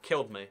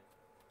killed me.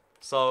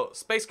 So,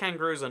 space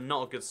kangaroos are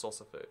not a good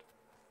source of food.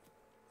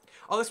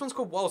 Oh, this one's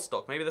called wild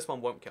stock. Maybe this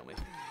one won't kill me.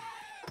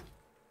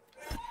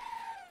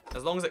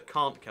 As long as it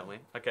can't kill me.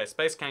 Okay,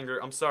 space kangaroo,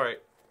 I'm sorry.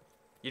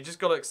 You just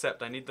got to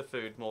accept I need the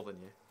food more than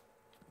you.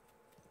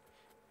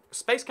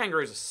 Space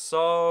kangaroos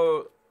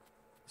are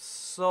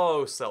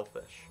so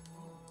selfish.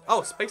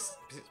 Oh,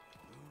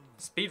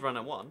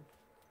 speedrunner 1.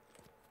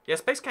 Yeah,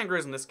 space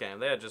kangaroos in this game,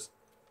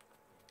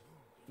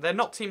 they're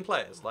not team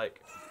players.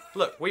 Like,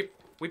 look, we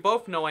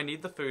both know I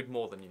need the food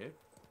more than you.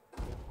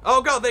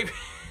 Oh god, they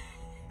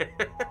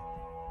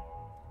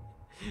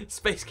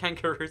Space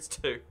kangaroos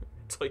 2.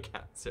 Toy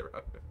cat 0.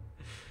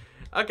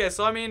 Okay,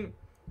 so I mean,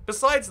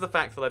 besides the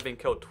fact that I've been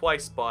killed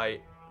twice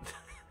by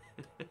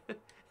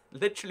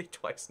literally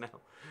twice now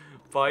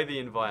by the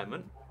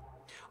environment.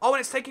 Oh, and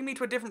it's taking me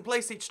to a different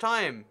place each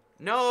time.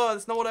 No,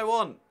 that's not what I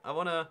want. I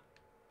want to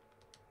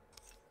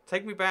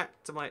take me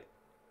back to my...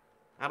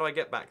 How do I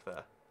get back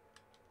there?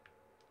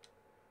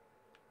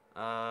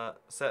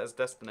 Set as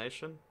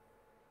destination.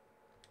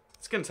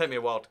 It's going to take me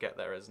a while to get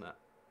there, isn't it?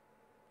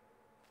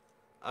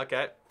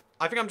 Okay.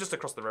 I think I'm just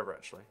across the river,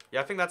 actually.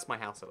 Yeah, I think that's my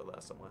house over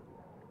there somewhere.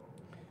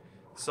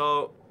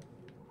 So,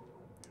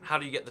 how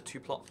do you get the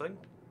 2-plot thing?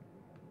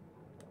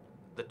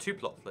 The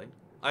 2-plot thing?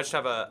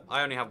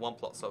 I only have 1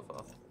 plot so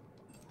far.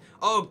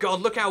 Oh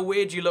god, look how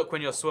weird you look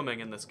when you're swimming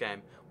in this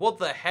game. What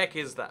the heck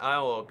is that?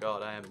 Oh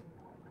god,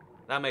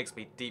 that makes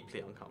me deeply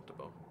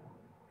uncomfortable.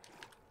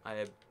 I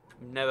have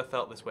never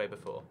felt this way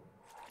before.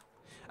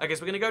 Okay,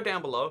 so we're gonna go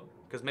down below,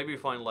 because maybe we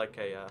find like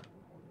maybe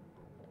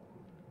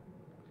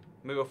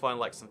we'll find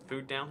like some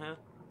food down here.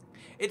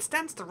 It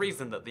stands to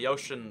reason that the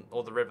ocean,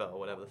 or the river, or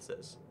whatever this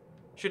is,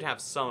 should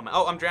have some...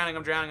 Oh, I'm drowning.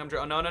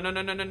 Oh, no,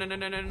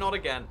 not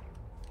again.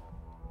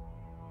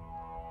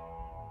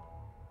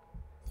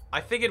 I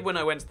figured when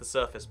I went to the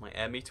surface, my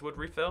air meter would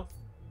refill.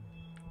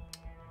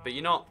 But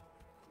you know,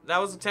 that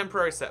was a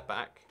temporary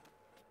setback.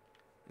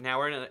 Now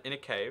we're in a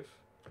cave.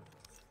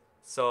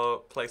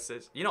 So,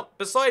 places... You know,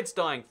 besides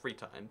dying 3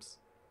 times,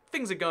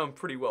 things are going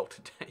pretty well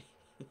today.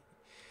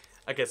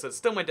 Okay, so it's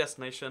still my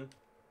destination.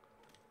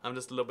 I'm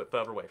just a little bit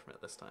further away from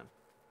it this time.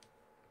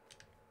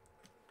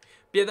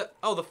 Yeah,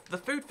 the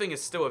food thing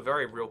is still a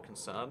very real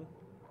concern.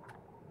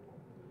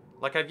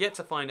 Like, I've yet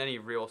to find any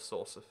real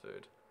source of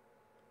food.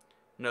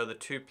 No, the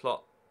two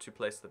plot to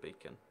place the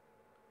beacon.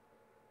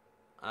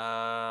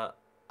 I'm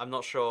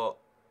not sure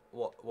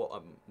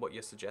what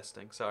you're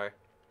suggesting. Sorry.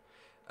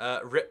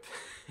 Rip.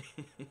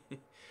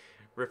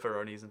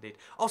 Ripperonis indeed.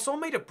 Oh,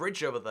 someone made a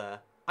bridge over there.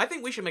 I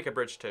think we should make a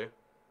bridge too.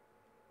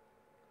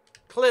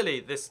 Clearly,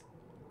 this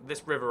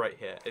river right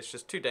here, it's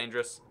just too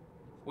dangerous.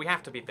 We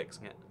have to be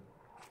fixing it.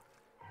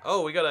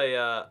 Oh, we got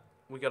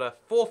a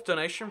fourth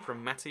donation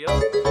from Matthias.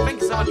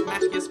 Thank you so much,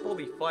 Matthias, for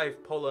the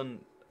 5 Poland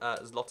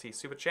zloty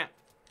super chat.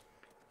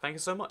 Thank you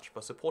so much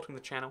for supporting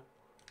the channel,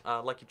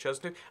 like you chose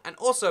to. And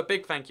also a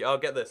big thank you. Oh,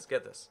 get this.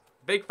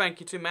 Big thank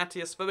you to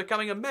Matthias for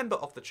becoming a member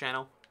of the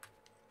channel.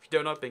 If you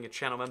don't know, being a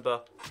channel member,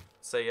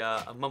 it's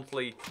a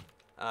monthly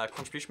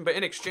contribution. But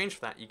in exchange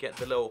for that, you get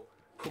the little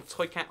cool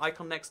toy cat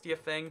icon next to your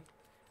thing,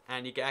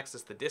 and you get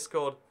access to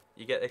Discord.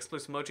 You get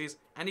exclusive emojis,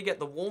 and you get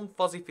the warm,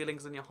 fuzzy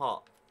feelings in your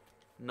heart,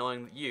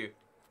 knowing that you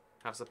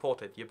have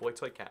supported your boy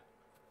Toy Cat.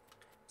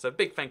 So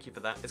big thank you for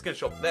that. It's going to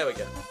show up. There we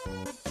go.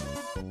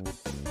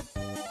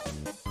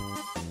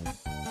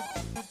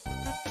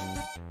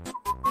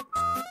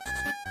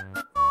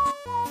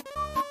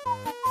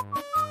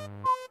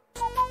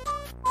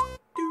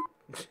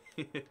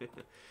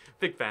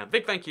 Big fan.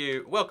 Big thank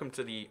you. Welcome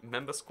to the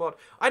member squad.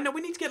 I know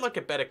we need to get like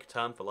a better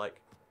term for like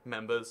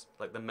members,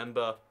 like the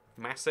member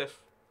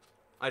massive.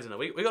 I don't know.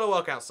 We got to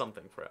work out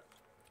something for it.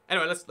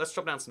 Anyway, let's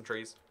chop down some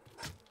trees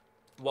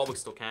while we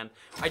still can.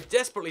 I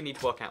desperately need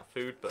to work out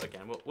food, but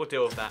again, we'll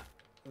deal with that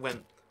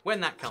when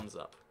that comes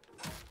up.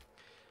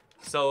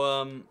 So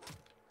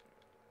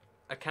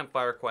a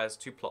campfire requires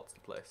 2 plots to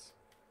place.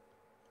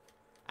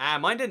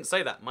 Mine didn't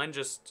say that. Mine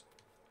just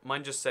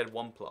said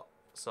 1 plot.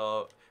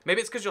 So maybe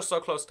it's because you're so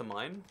close to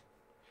mine.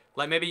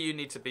 Like maybe you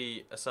need to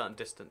be a certain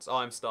distance. Oh,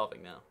 I'm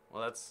starving now.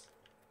 Well,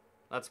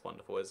 that's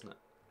wonderful, isn't it?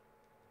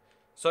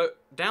 So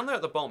down there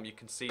at the bottom, you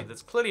can see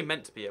there's clearly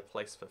meant to be a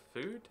place for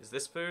food. Is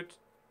this food?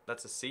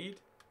 That's a seed.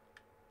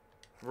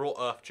 Raw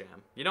earth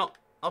jam. You know,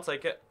 I'll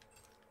take it.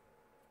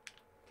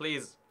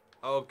 Please.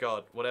 Oh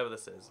god, whatever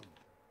this is.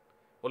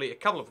 We'll eat a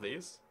couple of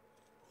these.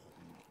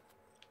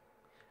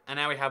 And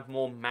now we have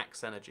more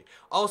max energy.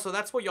 Oh, so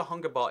that's what your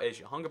hunger bar is.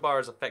 Your hunger bar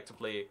is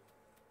effectively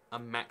a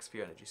max for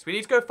your energy. So we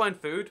need to go find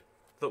food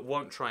that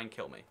won't try and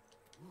kill me.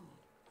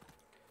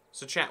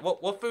 So chat,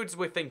 what foods are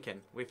we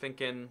thinking? We're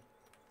thinking,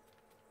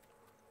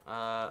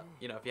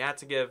 you know, if you had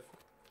to give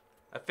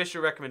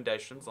official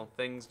recommendations on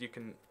things you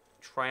can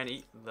try and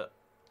eat that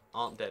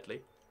aren't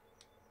deadly.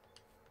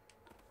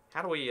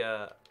 How do we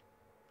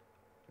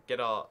get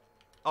our...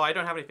 Oh, I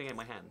don't have anything in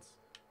my hands.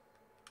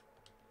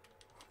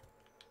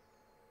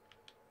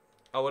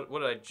 Oh, what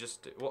did I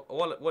just do?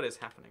 What is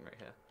happening right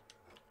here?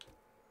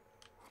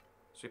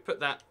 So we put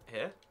that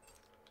here.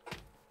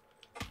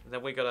 And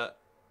then we gotta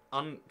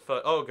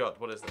oh god,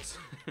 what is this?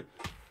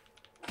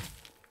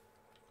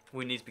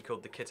 We need to be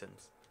called the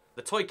kittens.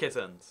 The toy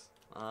kittens.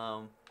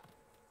 But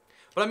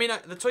I mean,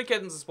 the toy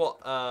kittens is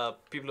what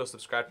people who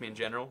subscribe to me in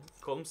general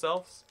call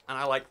themselves. And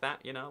I like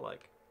that, you know,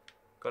 like,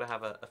 gotta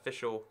have an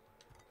official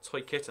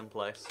toy kitten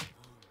place.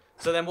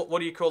 So then what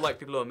do you call, like,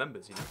 people who are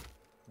members, you know?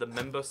 The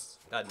members?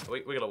 No,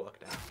 we gotta work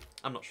it out.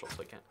 I'm not sure,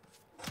 so I can't.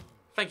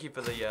 Thank you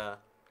for the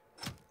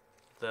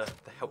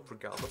help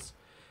regardless.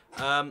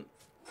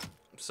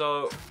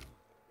 So,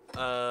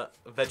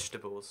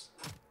 vegetables.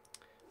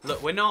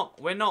 Look, we're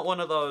not one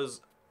of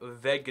those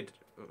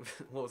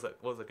what was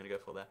I gonna go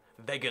for there?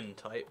 Vegan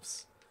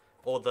types.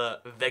 Or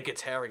the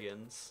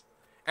vegetarians.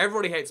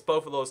 Everybody hates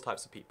both of those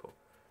types of people.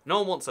 No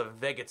one wants a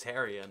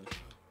vegetarian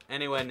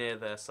anywhere near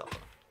their supper.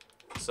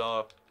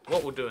 So,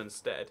 what we'll do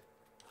instead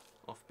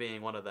of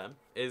being one of them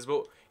is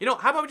you know,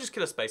 how about we just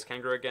kill a space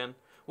kangaroo again?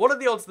 What are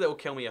the odds that it will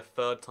kill me a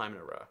 3rd time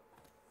in a row?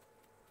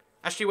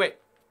 Actually, wait.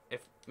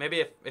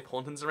 Maybe if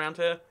Haunton's around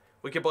here,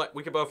 we could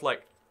both,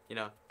 like, you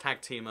know,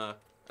 tag team a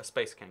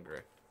space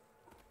kangaroo.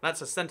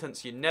 That's a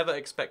sentence you never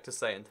expect to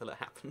say until it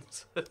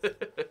happens.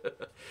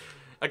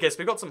 Okay, so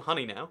we've got some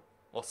honey now,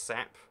 or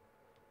sap.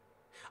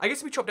 I guess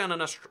if we chop down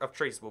enough of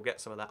trees, we'll get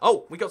some of that.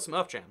 Oh, we got some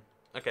earth jam.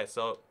 Okay,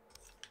 so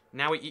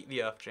now we eat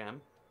the earth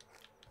jam.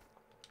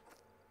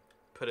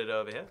 Put it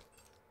over here.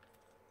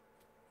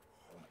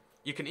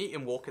 You can eat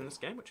and walk in this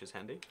game, which is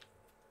handy.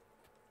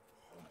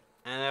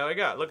 And there we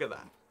go. Look at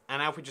that.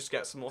 And now if we just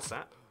get some more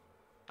sap.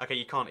 Okay,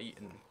 you can't eat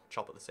and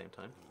chop at the same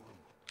time.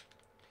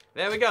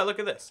 There we go. Look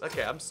at this.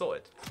 Okay, I'm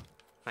sorted.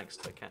 Thanks,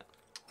 Toy Cat.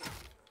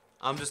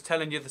 I'm just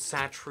telling you the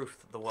sad truth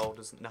that the world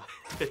doesn't know.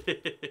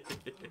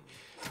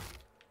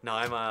 No,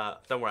 I'm,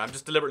 don't worry. I'm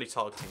just deliberately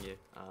targeting you,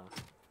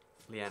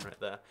 Leanne, right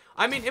there.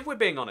 I mean, if we're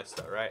being honest,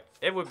 though, right?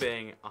 If we're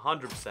being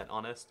 100%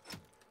 honest,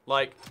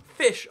 like,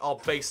 fish are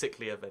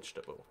basically a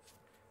vegetable.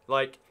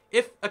 Like,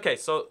 okay,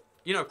 so,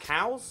 you know,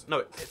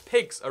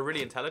 pigs are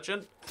really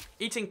intelligent.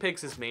 Eating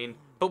pigs is mean,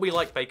 but we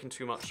like bacon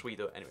too much, so we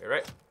do it anyway,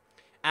 right?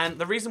 And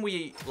the reason we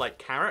eat, like,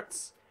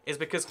 carrots is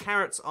because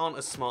carrots aren't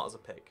as smart as a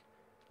pig.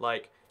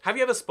 Like, have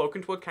you ever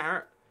spoken to a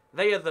carrot?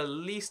 They are the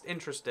least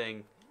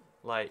interesting,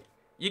 like,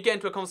 you get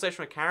into a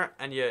conversation with Carrot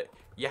and you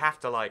have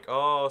to like,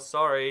 oh,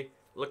 sorry,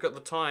 look at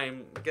the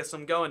time, guess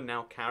I'm going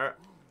now, Carrot.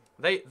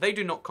 They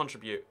do not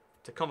contribute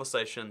to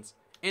conversations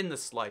in the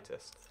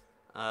slightest,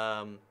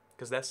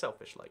 because they're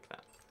selfish like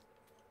that.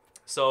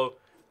 So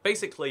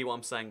basically what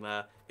I'm saying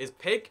there is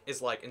Pig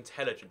is like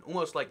intelligent,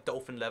 almost like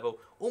dolphin level,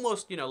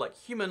 almost, you know, like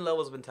human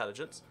levels of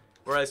intelligence,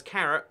 whereas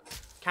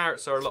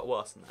carrots are a lot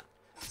worse than that.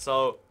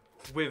 So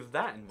with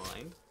that in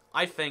mind,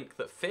 I think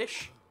that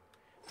fish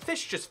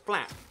just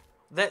flap.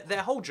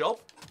 Their whole job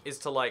is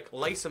to like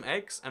lay some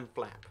eggs and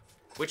flap,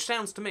 which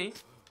sounds to me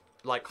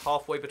like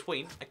halfway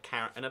between a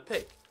carrot and a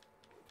pig.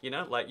 You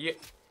know, like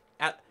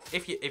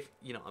if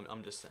you know,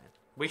 I'm just saying,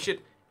 we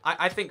should.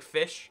 I think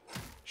fish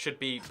should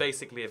be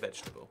basically a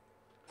vegetable,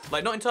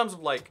 like not in terms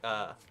of like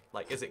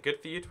is it good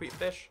for you to eat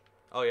fish?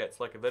 Oh yeah, it's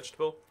like a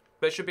vegetable,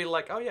 but it should be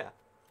like, oh yeah,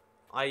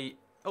 we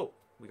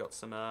got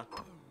some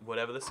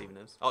whatever this even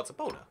is. Oh, it's a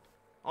boulder.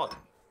 Odd.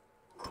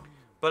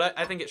 But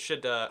I think it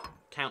should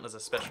count as a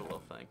special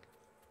little thing.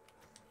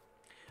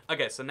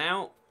 Okay, so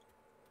now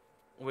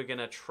we're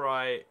gonna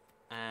try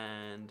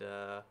and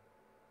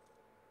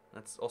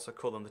let's also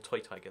call them the toy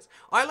tigers.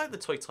 I like the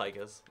toy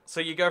tigers.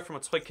 So you go from a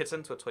toy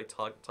kitten to a toy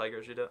tiger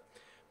as you do it.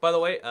 By the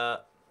way,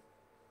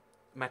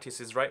 Matthias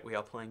is right. We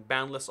are playing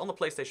Boundless on the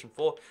PlayStation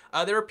 4.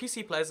 There are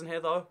PC players in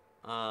here though.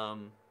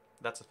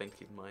 That's a thing to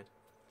keep in mind.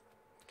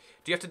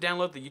 Do you have to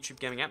download the YouTube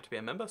gaming app to be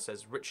a member?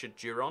 Says Richard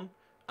Duron.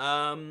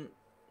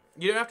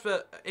 You don't have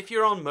to. If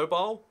you're on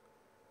mobile,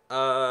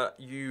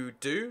 you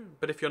do.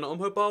 But if you're not on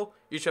mobile,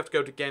 you just have to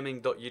go to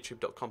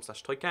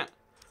gaming.youtube.com/toycat.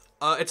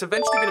 It's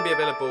eventually going to be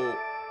available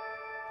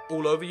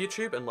all over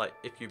YouTube, and like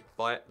if you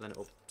buy it, then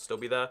it'll still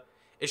be there.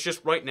 It's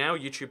just right now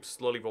YouTube's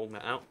slowly rolling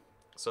that out,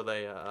 so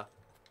they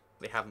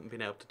haven't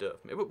been able to do it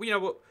for me. But you know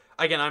what?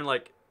 Again, I'm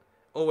like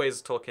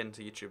always talking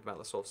to YouTube about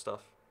this sort of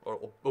stuff,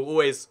 or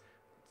always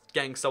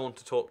getting someone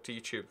to talk to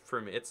YouTube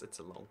through me. It's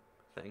a long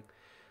thing.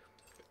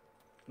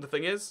 The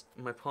thing is,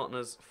 my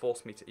partners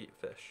force me to eat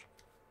fish.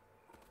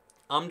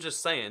 I'm just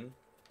saying,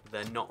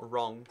 they're not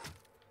wrong.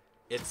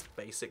 It's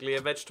basically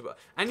a vegetable.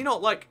 And you know,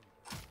 like,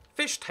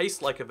 fish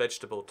tastes like a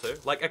vegetable too.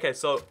 Like, okay,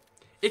 so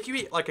if you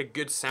eat like a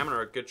good salmon or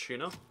a good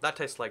tuna, that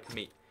tastes like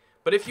meat.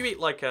 But if you eat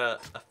like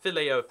a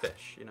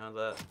Filet-O-Fish, you know,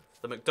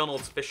 the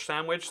McDonald's fish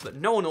sandwich that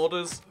no one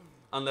orders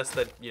unless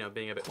they're, you know,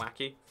 being a bit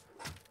wacky.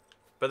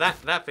 But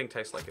that thing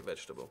tastes like a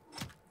vegetable.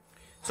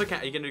 So,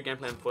 Kat, are you going to do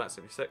gameplay on Fallout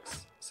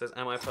 76? Says,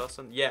 am I a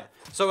person? Yeah.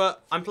 So,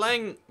 I'm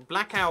playing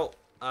Blackout,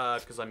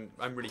 because I'm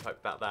really hyped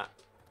about that.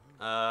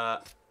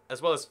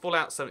 As well as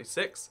Fallout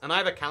 76. And I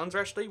have a calendar,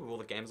 actually, with all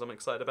the games I'm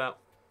excited about.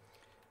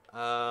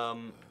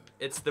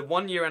 It's the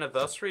 1 year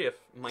anniversary of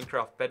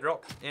Minecraft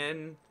Bedrock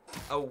in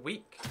a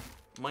week.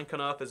 Minecraft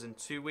on Earth is in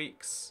 2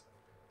 weeks.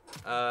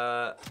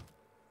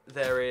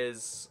 There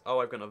is... Oh,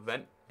 I've got an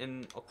event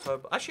in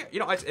October. Actually, you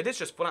know, it is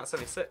just Fallout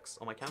 76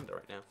 on my calendar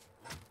right now.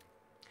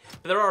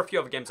 But there are a few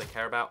other games I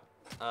care about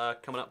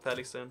coming up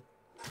fairly soon.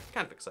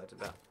 Kind of excited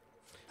about.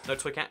 No,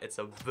 Toy Cat, it's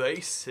a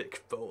basic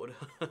folder.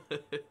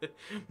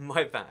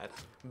 My bad.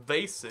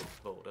 Basic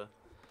folder.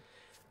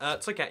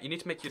 Toy Cat, you need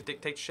to make your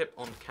dictatorship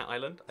on Cat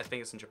Island. I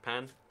think it's in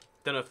Japan.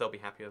 Don't know if they'll be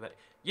happy with it.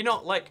 You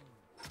know, like,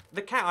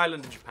 the Cat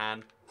Island in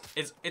Japan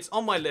it's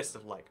on my list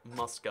of like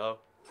must go.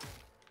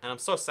 And I'm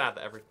so sad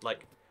that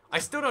I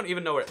still don't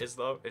even know where it is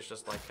though. It's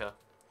just like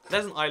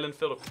there's an island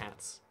filled with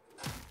cats.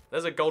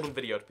 There's a golden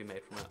video to be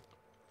made from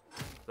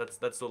that.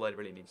 That's all I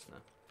really need to know.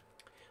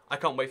 I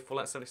can't wait for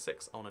Fallout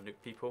 76. I want to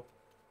nuke people.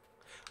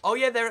 Oh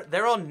yeah,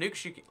 there are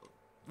nukes you can,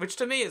 which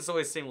to me has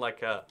always seemed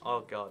like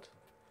oh god.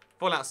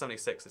 Fallout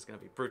 76 is going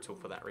to be brutal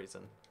for that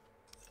reason.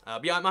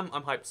 But yeah, I'm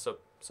hyped so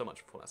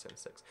much for Fallout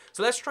 76.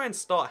 So let's try and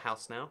start a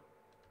house now.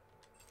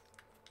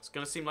 It's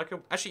going to seem like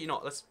a... Actually, you know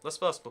what? Let's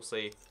first we'll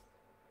see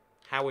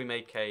how we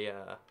make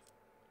a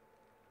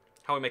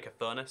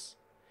furnace.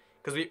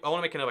 Because I want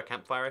to make another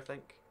campfire, I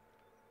think.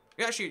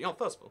 Yeah, actually, you know,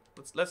 first of all,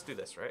 let's do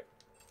this, right?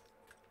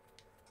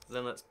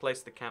 Then let's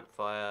place the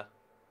campfire.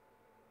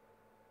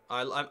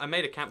 I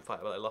made a campfire,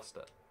 but I lost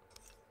it.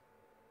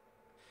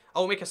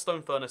 I'll make a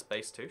stone furnace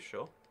base too,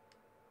 sure.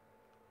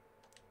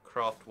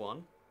 Craft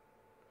one.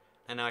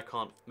 And now I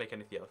can't make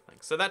any of the other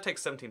things. So that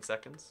takes 17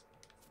 seconds.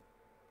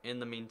 In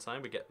the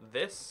meantime, we get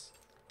this.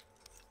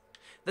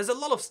 There's a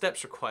lot of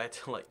steps required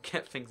to like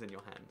get things in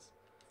your hands.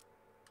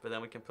 But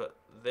then we can put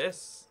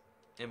this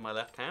in my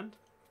left hand.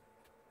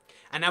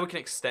 And now we can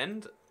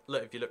extend.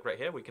 Look, if you look right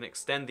here, we can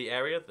extend the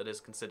area that is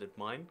considered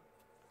mine.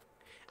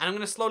 And I'm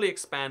going to slowly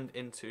expand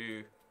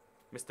into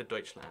Mr.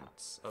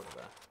 Deutschland's over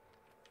there.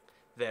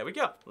 There we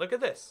go. Look at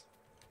this.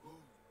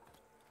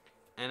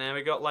 And then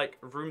we got like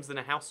rooms in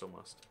a house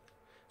almost.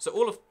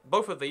 So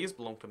both of these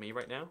belong to me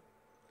right now.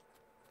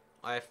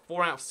 I have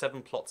 4 out of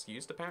 7 plots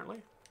used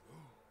apparently.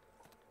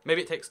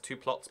 Maybe it takes 2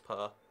 plots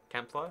per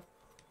campfire.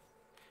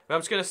 But I'm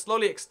just going to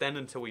slowly extend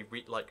until we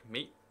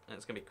meet, and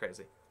it's going to be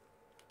crazy.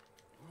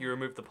 You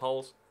remove the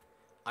poles.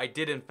 I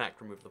did in fact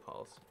remove the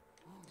poles.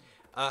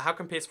 How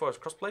come PS4 is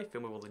crossplay?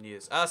 Film with all the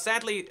news.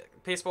 Sadly,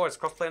 PS4 is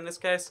crossplay in this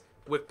case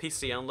with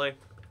PC only,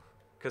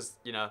 because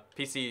you know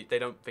PC they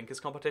don't think is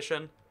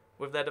competition,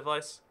 with their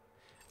device,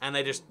 and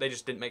they just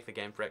didn't make the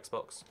game for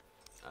Xbox,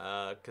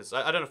 because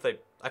I don't know if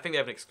I think they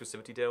have an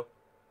exclusivity deal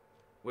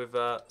with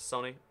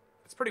Sony.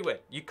 It's pretty weird.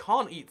 You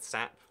can't eat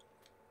sap,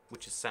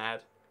 which is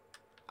sad.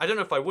 I don't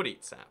know if I would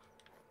eat sap,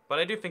 but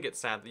I do think it's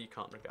sad that you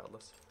can't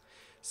regardless.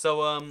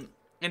 So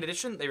in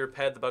addition, they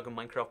repaired the bug on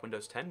Minecraft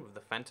Windows 10 with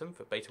the Phantom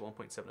for beta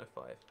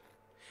 1.705.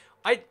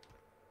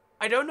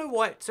 I don't know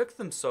why it took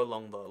them so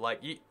long though.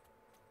 Like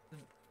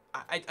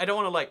I don't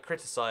want to like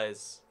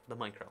criticize the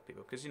Minecraft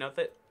people because you know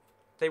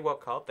they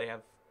work hard. They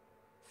have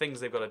things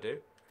they've got to do,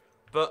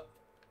 but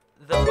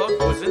the bug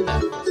was in there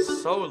for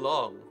so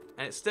long,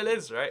 and it still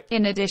is, right?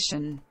 In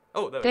addition,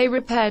 they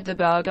repaired the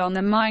bug on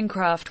the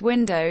Minecraft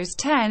Windows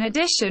 10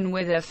 edition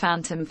with a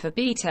Phantom for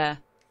beta.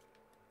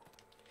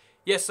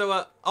 Yeah.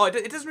 So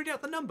it doesn't read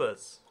out the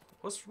numbers.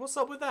 What's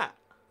up with that?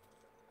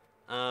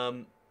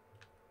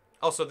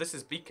 Also, this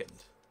is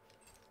beaconed.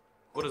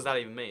 What does that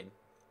even mean?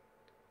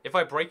 If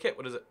I break it,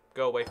 what does it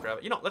go away forever?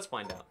 You know, let's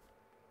find out.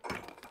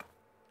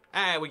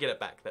 Ah, we get it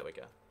back. There we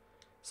go.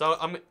 So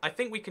I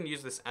think we can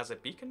use this as a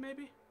beacon,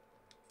 maybe.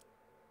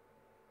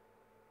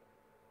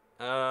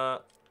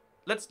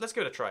 Let's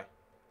give it a try.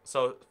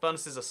 So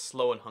furnaces are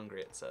slow and hungry,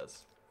 it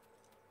says.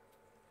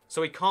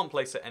 So we can't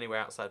place it anywhere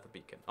outside the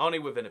beacon. Only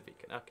within a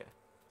beacon. Okay.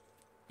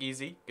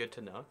 Easy. Good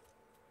to know.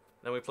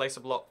 Then we place a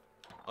block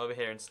over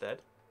here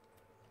instead.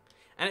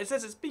 And it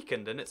says it's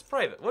beaconed and it's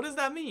private. What does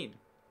that mean?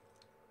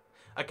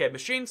 Okay,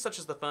 machines such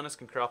as the furnace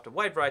can craft a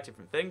wide variety of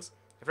different things.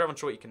 If you're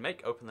unsure what you can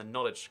make, open the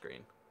knowledge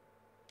screen.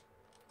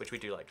 Which we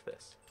do like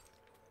this.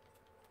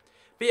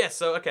 But yeah,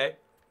 so, okay.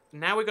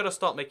 Now we've got to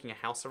start making a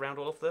house around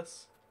all of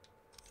this.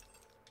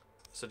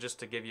 So just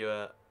to give you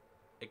an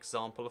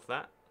example of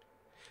that.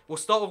 We'll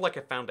start with like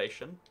a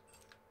foundation.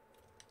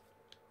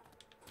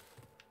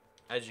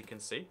 As you can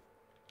see.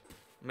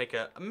 Make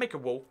a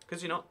wall.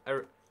 Because, you know,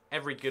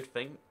 every good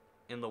thing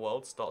in the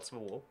world starts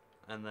with a wall.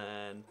 And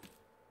then...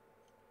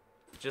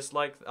 just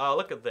like... oh,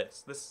 look at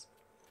this.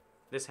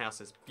 This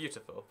house is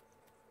beautiful.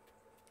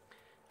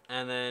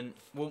 And then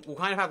we'll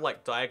kind of have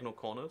like diagonal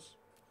corners.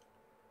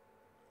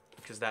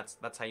 Because that's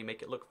how you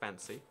make it look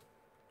fancy.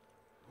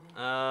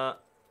 And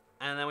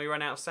then we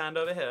run out of sand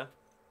over here.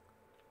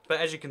 But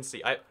as you can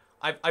see,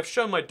 I've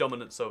shown my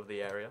dominance over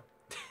the area.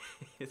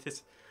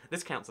 This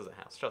counts as a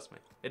house, trust me.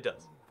 It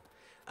does.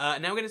 Now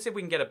we're going to see if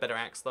we can get a better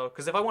axe though.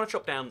 Because if I want to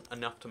chop down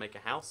enough to make a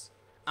house,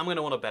 I'm going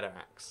to want a better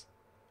axe.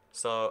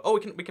 So, oh, we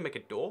can make a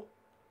door.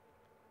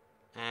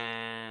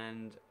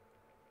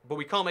 But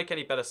we can't make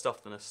any better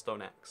stuff than a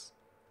stone axe.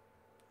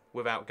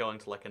 Without going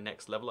to like a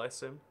next level, I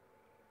assume.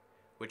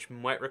 Which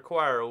might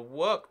require a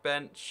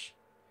workbench.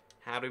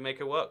 How do we make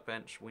a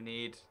workbench? We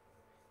need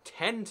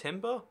 10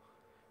 timber,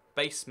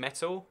 base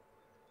metal,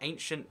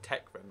 ancient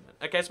tech remnant.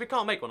 Okay, so we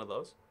can't make one of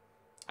those.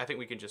 I think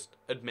we can just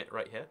admit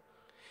right here.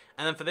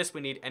 And then for this,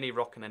 we need any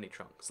rock and any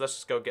trunk. So let's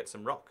just go get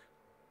some rock.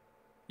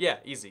 Yeah,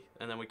 easy.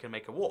 And then we can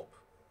make a warp.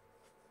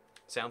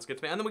 Sounds good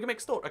to me. And then we can make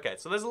a store. Okay,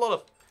 so there's a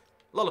lot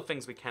of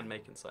things we can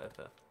make inside of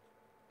here.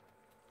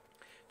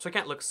 So I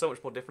can't look so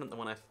much more different than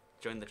when I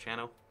joined the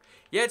channel.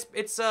 Yeah,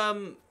 it's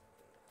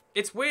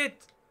weird.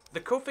 The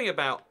cool thing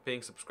about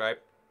being subscribed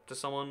to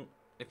someone,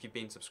 if you've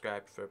been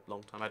subscribed for a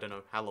long time, I don't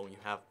know how long you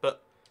have,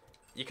 but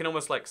you can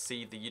almost like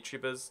see the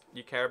YouTubers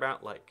you care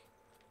about like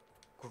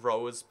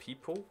grow as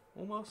people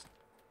almost.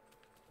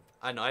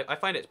 I know, I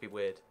find it to be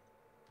weird.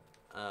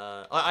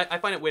 I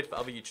find it weird for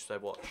other YouTubers I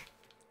watch,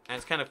 and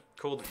it's kind of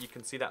cool that you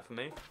can see that for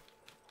me.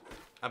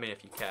 I mean,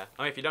 if you care.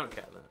 I mean, if you don't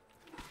care, then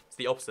it's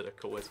the opposite of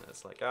cool, isn't it?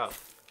 It's like, oh,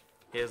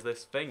 here's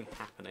this thing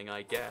happening,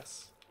 I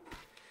guess.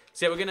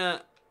 So yeah, we're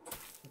gonna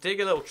dig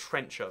a little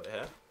trench over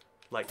here,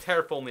 like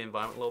terraform the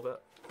environment a little bit,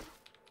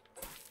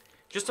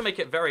 just to make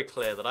it very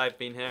clear that I've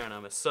been here and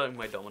I'm asserting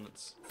my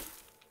dominance.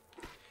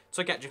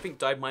 So, Kat, do you think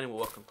dive mining will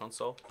work on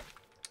console?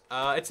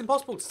 It's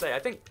impossible to say. I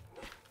think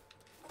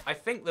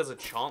there's a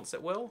chance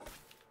it will,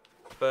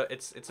 but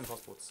it's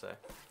impossible to say.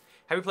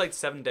 Have you played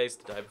 7 Days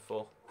to Die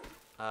before?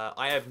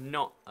 I have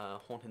not.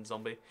 Haunted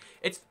Zombie.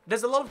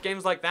 There's a lot of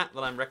games like that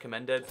I'm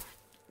recommended,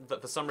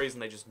 that for some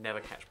reason they just never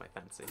catch my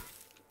fancy.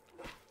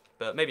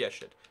 But maybe I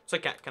should. So,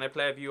 Kat, can I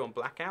play with you on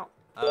Blackout?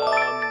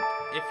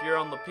 If you're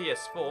on the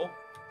PS4,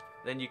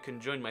 then you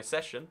can join my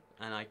session,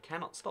 and I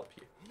cannot stop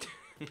you.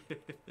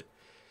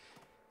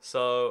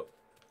 So,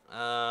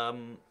 yeah,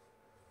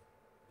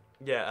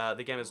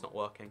 the game is not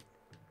working.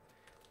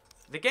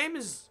 The game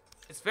it's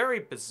very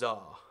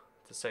bizarre,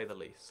 to say the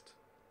least.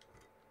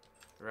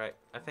 Right,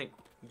 I think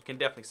you can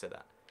definitely say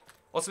that.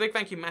 Also, big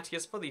thank you,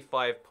 Matthias, for the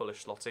 5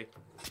 Polish zloty.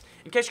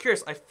 In case you're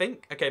curious, I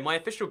think, okay, my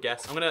official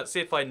guess, I'm going to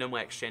see if I know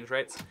my exchange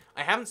rates.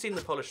 I haven't seen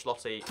the Polish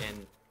zloty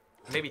in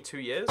maybe 2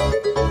 years.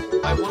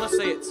 I want to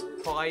say it's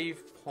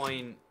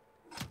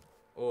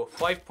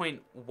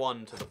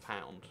 5.1 to the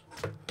pound.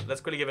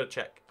 Let's quickly give it a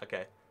check.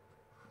 Okay.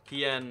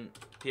 PON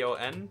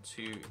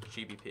to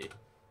GBP.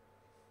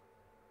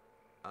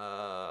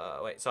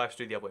 Wait, so I have to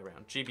do the other way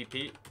around.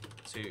 GBP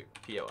to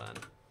PON.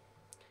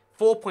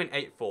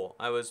 4.84.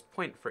 I was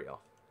 0.3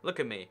 off. Look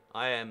at me.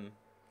 I am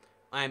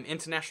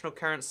international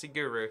currency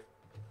guru.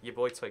 Your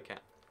boy Toy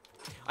Cat.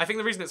 I think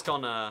the reason it's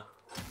gone, oh,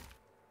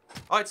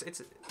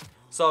 it's,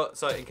 so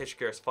in case you're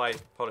curious,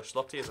 5 Polish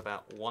zloty is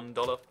about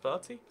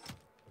 $1.30.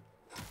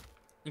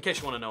 In case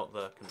you want to know what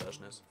the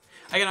conversion is.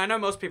 Again, I know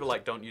most people,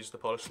 like, don't use the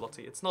Polish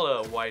zloty. It's not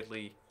a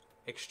widely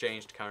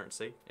exchanged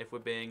currency, if we're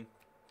being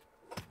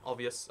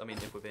obvious. I mean,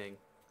 if we're being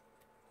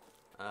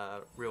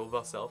real with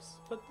ourselves.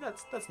 But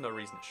that's no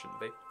reason it shouldn't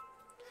be.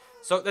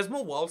 So there's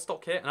more wild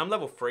stock here, and I'm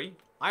level 3.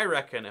 I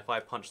reckon if I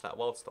punch that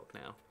wild stock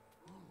now,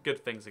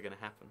 good things are going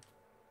to happen.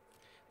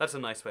 That's a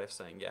nice way of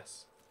saying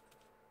yes.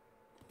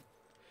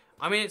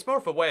 I mean, it's more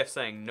of a way of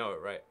saying no,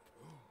 right?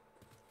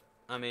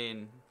 I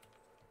mean,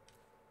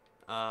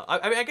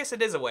 I guess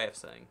it is a way of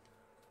saying.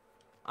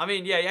 I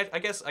mean, yeah, I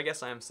guess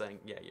I am saying,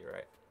 yeah, you're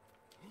right.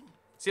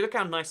 See, look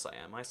how nice I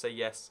am. I say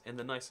yes in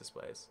the nicest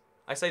ways.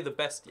 I say the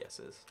best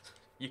yeses,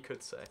 you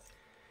could say.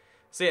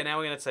 So yeah, now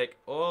we're going to take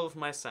all of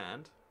my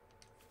sand.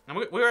 And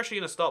we're actually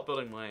going to start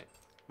building my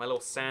little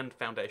sand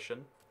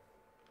foundation.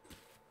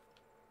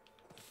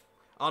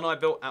 Oh no, I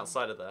built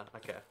outside of there.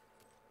 Okay.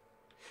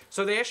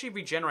 So they actually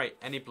regenerate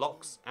any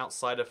blocks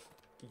outside of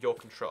your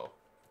control.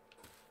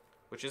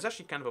 Which is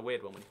actually kind of a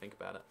weird one when you think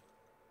about it.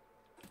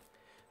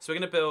 So we're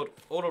going to build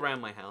all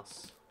around my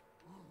house.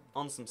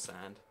 On some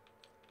sand.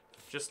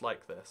 Just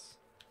like this.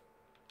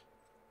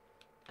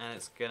 And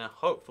it's going to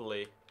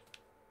hopefully,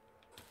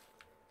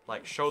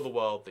 like, show the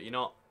world that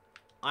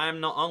I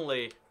am not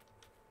only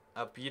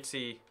a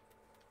beauty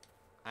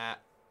at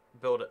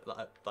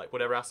like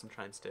whatever else I'm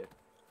trying to do,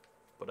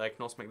 but I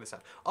can also make this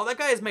happen. Oh, that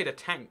guy has made a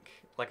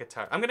tank, like a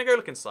tower. I'm gonna go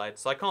look inside,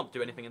 so I can't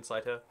do anything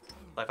inside here.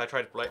 Like, if I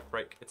try to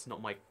break, it's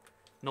not my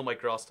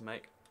grass to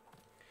make.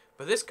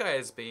 But this guy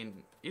he's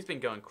been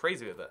going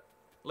crazy with it.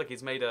 Look,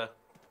 he's made a.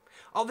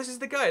 Oh, this is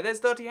the guy. There's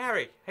Dirty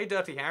Harry. Hey,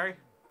 Dirty Harry.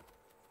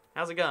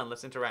 How's it going?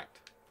 Let's interact.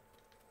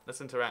 Let's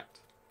interact.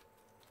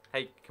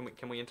 Hey,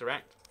 can we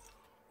interact?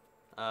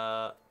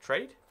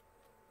 Trade?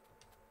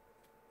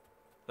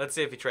 Let's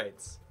see if he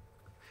trades.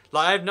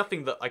 Like, I have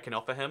nothing that I can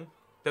offer him,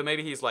 but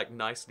maybe he's, like,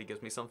 nice and he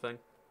gives me something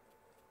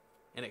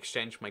in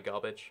exchange for my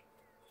garbage.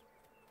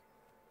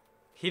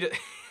 He's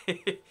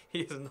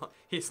not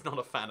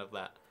a fan of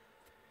that.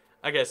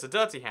 Okay, so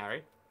Dirty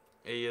Harry,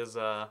 he is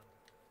not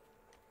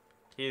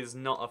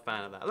a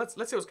fan of that. Let's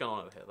see what's going on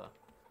over here, though.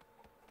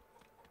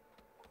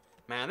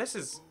 Man,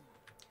 it's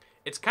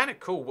kind of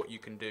cool what you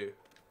can do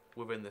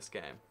within this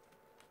game.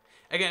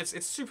 Again,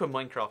 it's super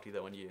Minecrafty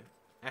though when you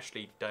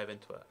actually dive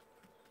into it.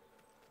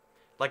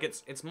 Like,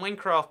 it's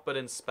Minecraft but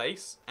in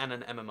space and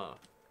an MMO.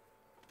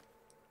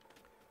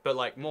 But,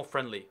 like, more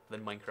friendly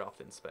than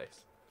Minecraft in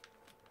space.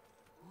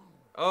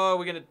 Oh,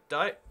 we're gonna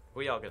die?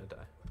 We are gonna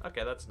die.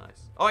 Okay, that's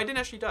nice. Oh, I didn't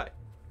actually die.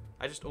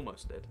 I just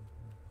almost did.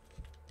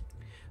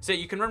 So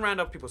you can run around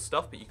other people's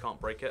stuff, but you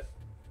can't break it.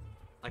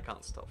 I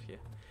can't stop you.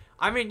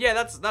 I mean, yeah,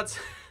 that's that's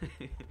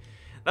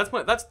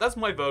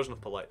my version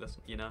of politeness,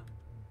 you know?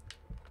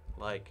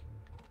 Like,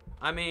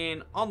 I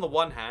mean, on the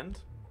one hand,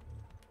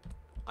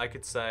 I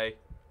could say,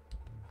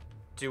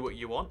 do what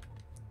you want.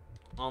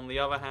 On the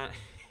other hand,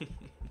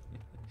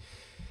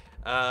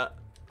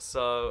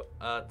 so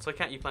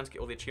can't you plan to get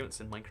all the achievements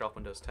in Minecraft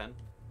Windows 10?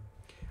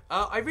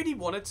 I really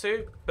wanted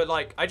to, but,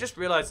 like, I just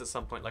realized at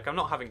some point, like, I'm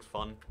not having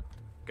fun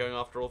going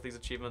after all these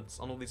achievements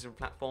on all these different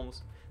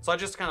platforms. So I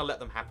just kind of let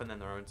them happen in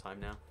their own time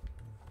now.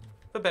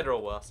 For better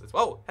or worse.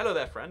 Oh, hello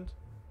there, friend.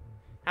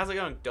 How's it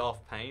going,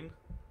 Darth Payne?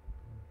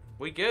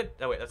 We good?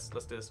 Oh wait, let's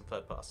do this in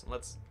third person.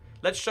 Let's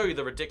show you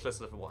the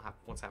ridiculousness of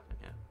what's happening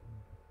here.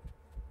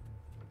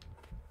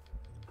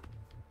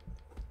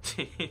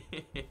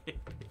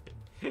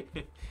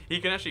 He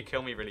can actually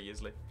kill me really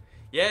easily.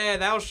 Yeah,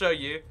 that'll show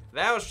you.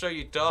 That'll show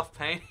you, Darth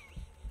Payne.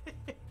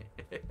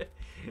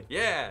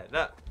 Yeah,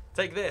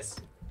 take this.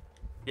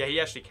 Yeah,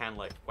 he actually can,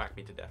 like, whack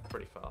me to death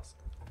pretty fast.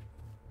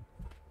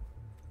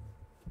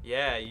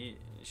 Yeah,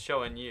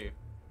 showing you.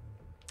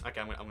 Okay,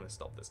 I'm gonna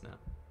stop this now.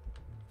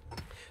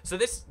 So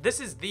this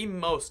is the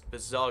most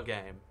bizarre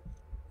game.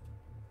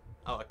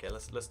 Oh, okay,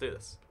 let's do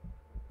this.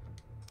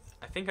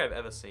 I think I've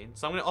ever seen.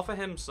 So I'm gonna offer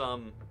him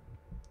some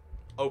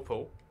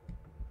opal,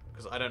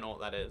 because I don't know what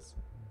that is.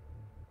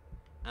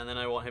 And then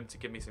I want him to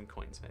give me some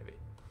coins, maybe.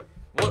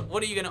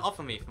 What are you gonna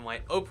offer me for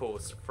my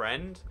opals,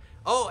 friend?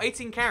 Oh,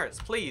 18 carrots,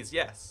 please.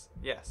 Yes,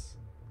 yes.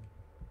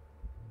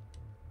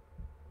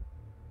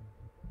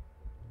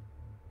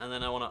 And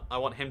then I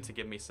want him to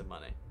give me some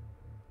money.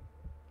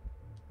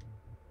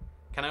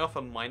 Can I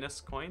offer minus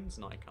coins?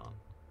 No, I can't.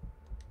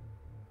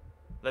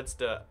 Let's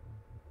do it.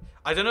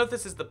 I don't know if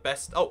this is the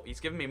best. Oh, he's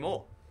giving me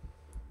more.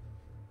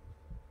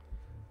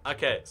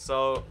 Okay,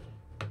 so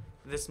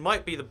this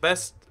might be the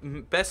best.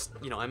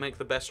 You know, I make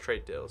the best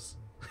trade deals.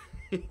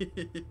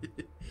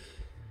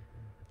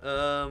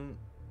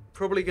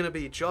 Probably gonna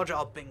be Jar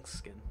Jar Binks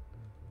skin.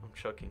 I'm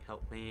choking.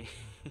 Help me.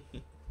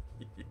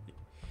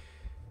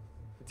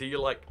 Do you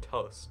like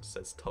toast?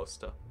 Says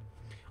Toaster.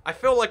 I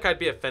feel like I'd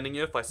be offending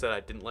you if I said I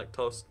didn't like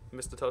toast,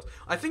 Mr. Toast.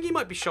 I think he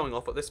might be showing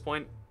off at this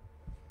point.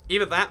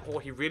 Either that,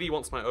 or he really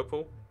wants my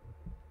opal.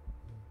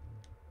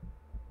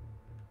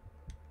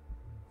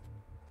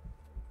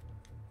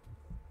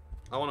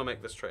 I want to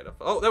make this trade-off.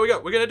 Oh, there we go.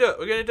 We're going to do it.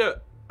 We're going to do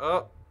it.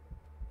 Oh.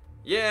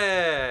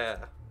 Yeah.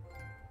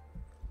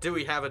 Do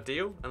we have a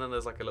deal? And then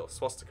there's like a little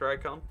swastika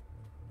icon.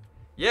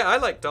 Yeah, I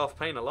like Darth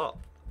Payne a lot.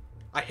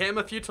 I hit him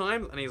a few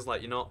times, and he's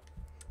like, you know,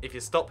 if you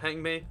stop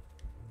paying me,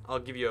 I'll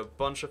give you a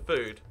bunch of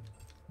food.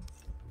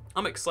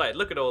 I'm excited.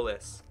 Look at all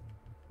this.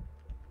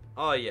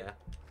 Oh, yeah.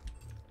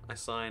 I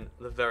sign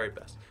the very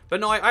best. But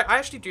no, I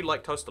actually do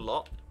like toast a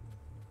lot.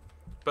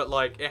 But,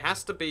 like, it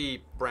has to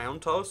be brown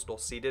toast or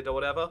seeded or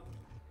whatever.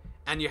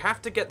 And you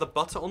have to get the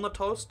butter on the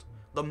toast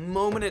the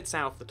moment it's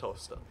out of the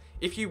toaster.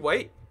 If you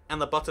wait and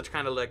the butter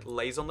kind of, like,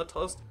 lays on the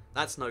toast,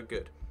 that's no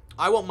good.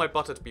 I want my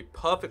butter to be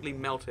perfectly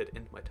melted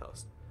into my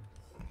toast.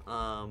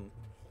 Fun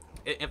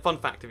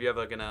fact, if you're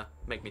ever gonna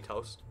make me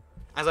toast,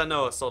 as I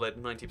know a solid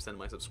 90% of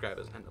my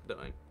subscribers end up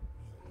doing,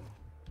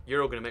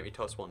 you're all gonna make me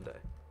toast one day.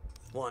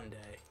 One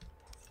day.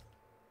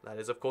 That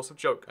is, of course, a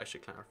joke, I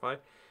should clarify.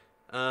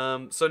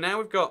 So now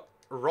we've got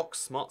rock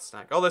smart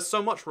stack. Oh, there's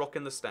so much rock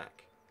in the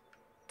stack.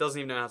 Doesn't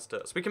even know how to do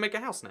it. So we can make a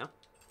house now.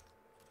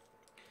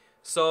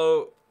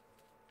 So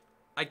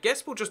I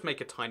guess we'll just make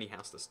a tiny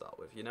house to start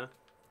with, you know?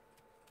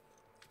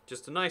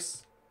 Just a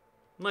nice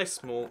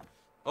small...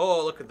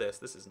 Oh, look at this.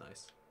 This is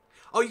nice.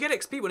 Oh, you get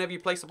XP whenever you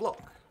place a block.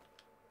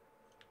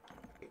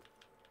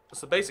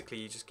 So basically,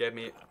 you just gave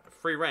me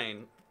free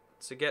reign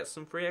to get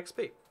some free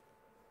XP.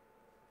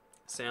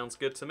 Sounds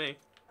good to me.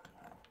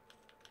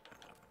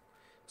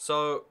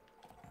 So,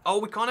 oh,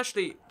 we can't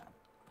actually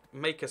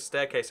make a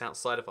staircase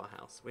outside of our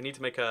house. We need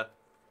to make a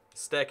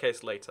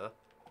staircase later.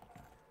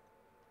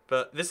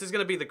 But this is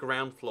going to be the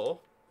ground floor.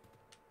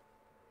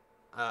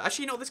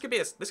 Actually, you know, this could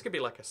be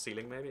like a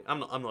ceiling, maybe. I'm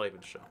not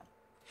even sure.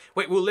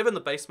 Wait, we'll live in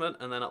the basement,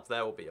 and then up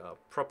there will be a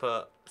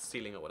proper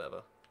ceiling or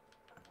whatever.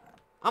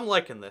 I'm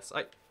liking this.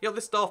 You know,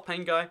 this Darth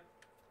Payne guy,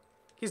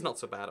 he's not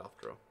so bad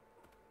after all.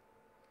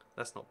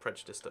 That's not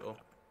prejudiced at all.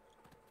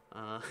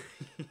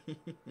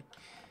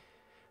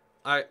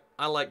 I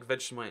like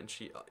Vegemite and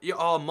cheese.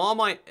 Oh,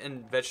 Marmite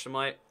and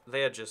Vegemite,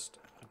 they are just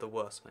the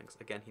worst things.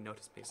 Again, he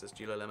noticed me, says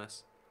Julo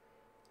Lemis.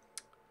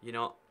 You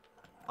know,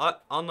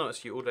 I'll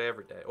notice you all day,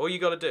 every day. All you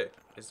gotta do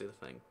is do the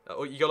thing.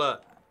 Or you gotta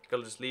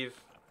just leave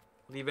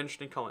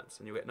interesting comments,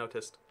 and you'll get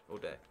noticed all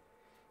day.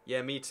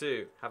 Yeah, me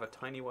too. Have a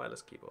tiny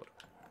wireless keyboard.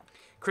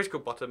 Critical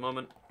butter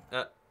moment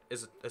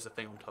is a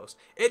thing on toast.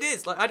 It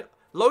is like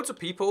loads of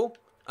people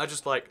are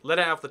just like, let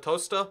it out of the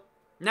toaster.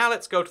 Now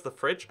let's go to the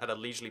fridge at a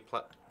leisurely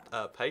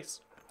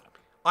pace.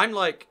 I'm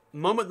like,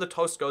 moment the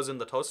toast goes in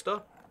the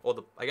toaster,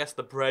 or I guess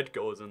the bread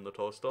goes in the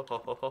toaster.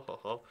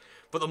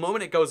 But the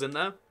moment it goes in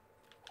there,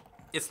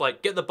 it's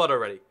like, get the butter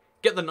ready,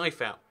 get the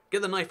knife out,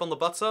 get the knife on the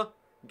butter,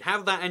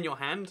 have that in your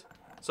hand.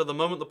 So the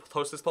moment the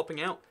toast is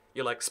popping out,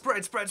 you're like,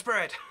 spread, spread,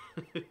 spread.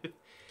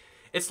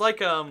 It's like,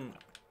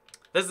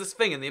 there's this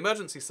thing in the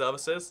emergency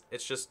services.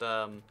 It's just,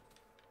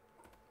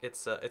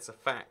 it's a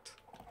fact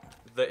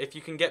that if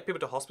you can get people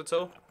to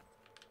hospital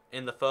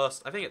in the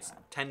first, I think it's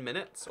 10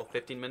 minutes or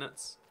 15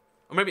 minutes,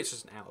 or maybe it's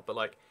just an hour, but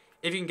like,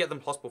 if you can get them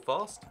to hospital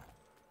fast,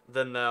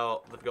 then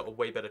they've got a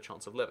way better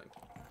chance of living.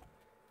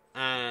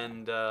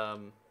 And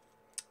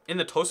in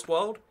the toast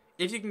world,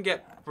 if you can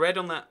get butter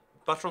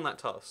on that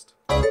toast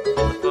in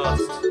the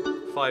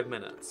first 5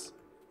 minutes,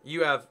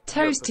 you have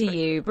toast to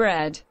you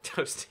bread.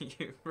 Toast to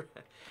you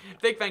bread.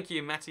 Big thank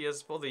you,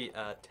 Matthias, for the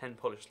 10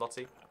 Polish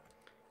zloty.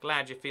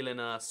 Glad you're feeling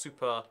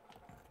super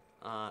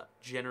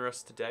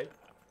generous today.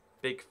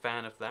 Big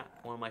fan of that.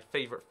 One of my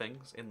favourite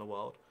things in the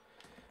world.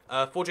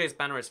 4J's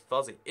banner is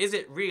fuzzy. Is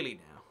it really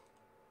now?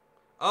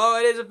 Oh,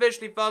 it is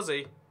officially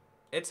fuzzy.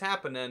 It's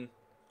happening.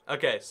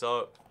 Okay,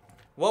 so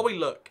while we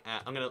look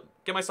at... I'm going to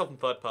get myself in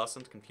third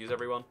person to confuse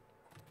everyone.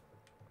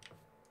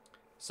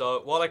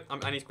 So while I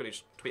need to quickly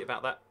just tweet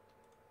about that.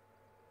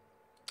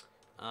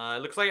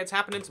 It looks like it's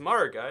happening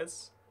tomorrow,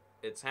 guys.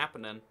 It's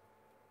happening.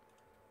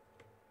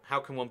 How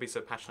can one be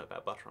so passionate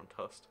about butter on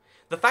toast?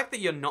 The fact that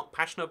you're not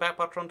passionate about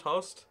butter on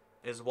toast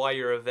is why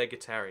you're a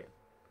vegetarian.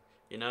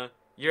 You know?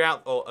 You're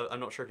out, or I'm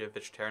not sure if you're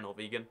vegetarian or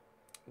vegan.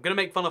 I'm going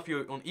to make fun of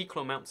you on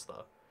equal amounts,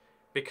 though.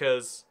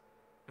 Because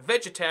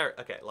vegetarian...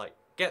 Okay, like,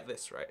 get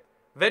this, right?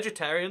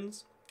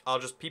 Vegetarians are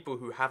just people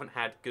who haven't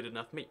had good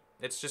enough meat.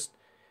 It's just...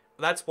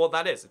 That's what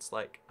that is. It's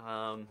like,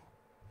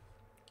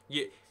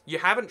 you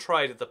haven't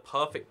tried the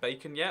perfect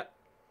bacon yet,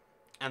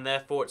 and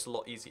therefore it's a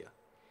lot easier.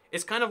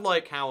 It's kind of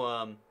like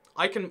how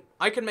I can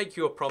make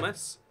you a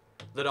promise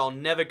that I'll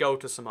never go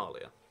to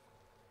Somalia,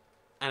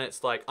 and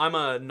it's like I'm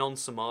a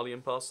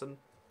non-Somalian person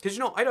because you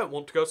know I don't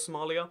want to go to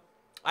Somalia.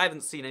 I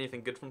haven't seen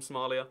anything good from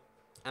Somalia,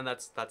 and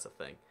that's a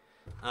thing.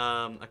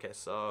 Okay,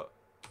 so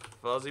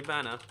fuzzy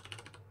banner,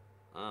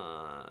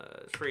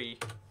 tree.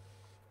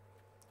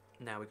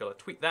 Now we gotta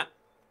tweet that.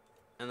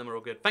 And then we're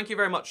all good. Thank you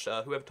very much,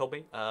 whoever told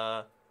me.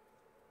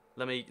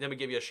 Let me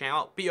give you a shout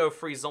out.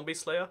 BO3 Zombie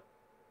Slayer.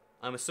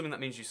 I'm assuming that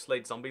means you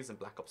slayed zombies in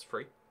Black Ops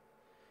 3.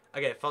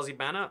 Okay, fuzzy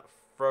banner.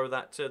 Throw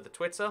that to the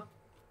Twitter.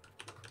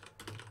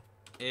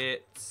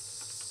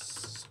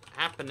 It's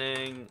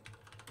happening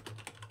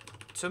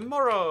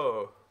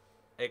tomorrow.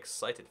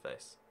 Excited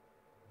face.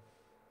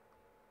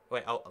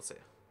 Wait, I'll see.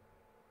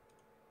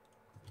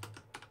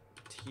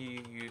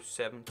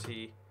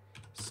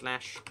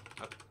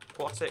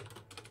 TU70/aquatic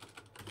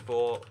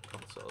for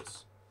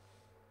consoles.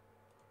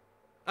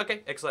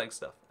 Okay, exciting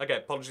stuff. Okay,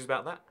 apologies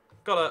about that.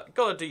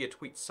 Gotta do your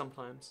tweets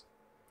sometimes.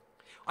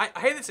 I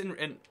hate this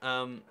in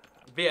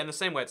the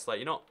same way. It's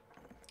like,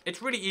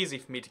 it's really easy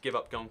for me to give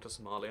up going to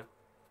Somalia,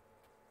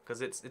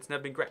 because it's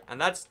never been great, and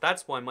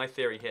that's why my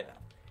theory here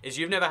is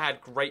you've never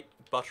had great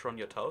butter on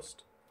your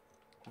toast.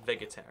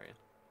 Vegetarian.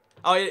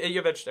 Oh,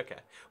 you're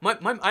vegetarian.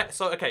 Okay.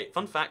 Okay.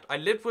 Fun fact: I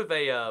lived with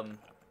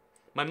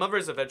my mother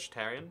is a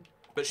vegetarian,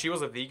 but she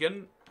was a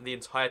vegan the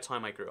entire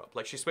time I grew up.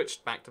 Like, she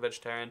switched back to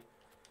vegetarian,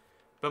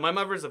 but my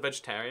mother is a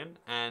vegetarian,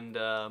 and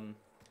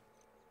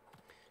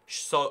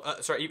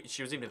sorry,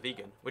 she was even a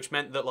vegan, which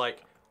meant that,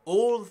 like,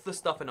 all of the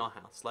stuff in our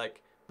house,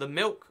 like, the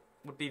milk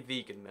would be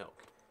vegan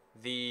milk,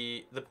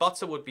 the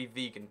butter would be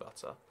vegan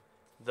butter,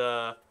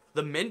 the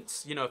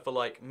mince, for,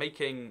 like,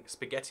 making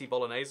spaghetti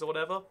bolognese or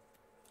whatever,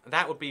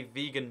 that would be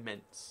vegan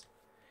mince.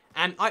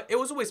 And it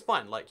was always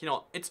fine, like,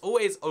 it's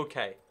always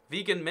okay.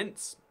 Vegan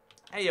mince,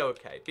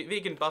 okay.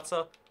 Vegan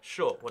butter,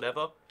 sure,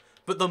 whatever.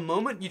 But the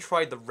moment you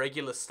tried the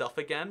regular stuff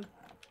again,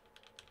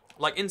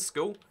 like in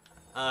school,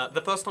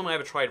 the first time I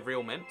ever tried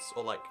real mince,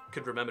 or, like,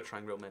 could remember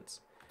trying real mince,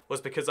 was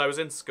because I was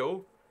in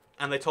school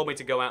and they told me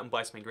to go out and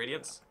buy some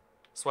ingredients.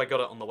 So I got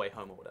it on the way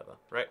home or whatever,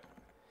 right?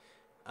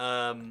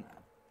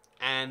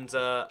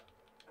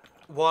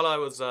 While I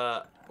was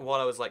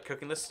like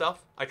cooking this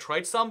stuff, I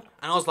tried some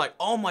and I was like,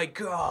 oh my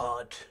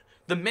god,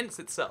 the mince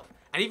itself.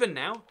 And even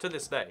now, to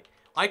this day,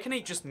 I can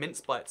eat just mince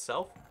by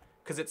itself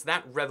because it's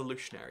that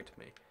revolutionary to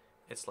me.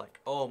 It's like,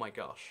 oh my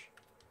gosh,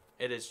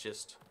 it's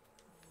just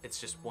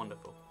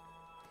wonderful.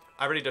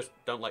 I really just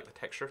don't like the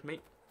texture of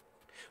meat.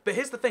 But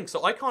here's the thing,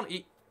 so I can't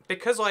eat,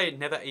 because I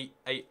never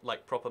ate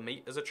like proper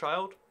meat as a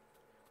child,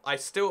 I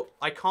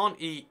can't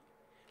eat,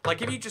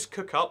 like, if you just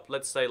cook up,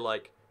 let's say,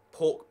 like,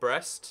 pork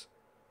breast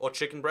or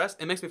chicken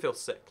breast, it makes me feel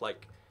sick.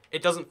 Like,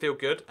 it doesn't feel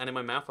good, and in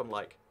my mouth I'm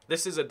like,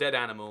 this is a dead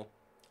animal.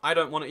 I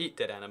don't want to eat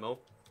dead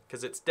animal,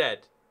 because it's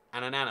dead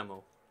and an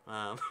animal.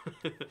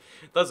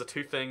 Those are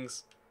two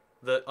things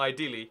that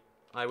ideally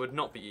I would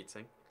not be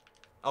eating.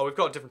 Oh, we've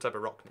got a different type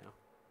of rock now.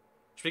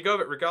 Should we go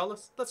with it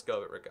regardless? Let's go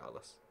with it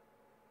regardless.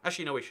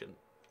 Actually, no, we shouldn't.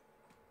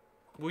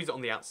 We'll use it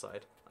on the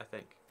outside, I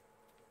think.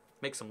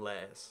 Make some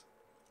layers.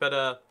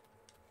 But,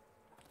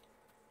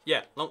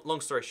 yeah,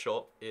 long story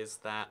short is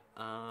that,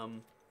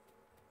 long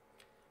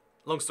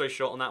story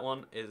short on that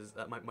one is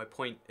that my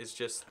point is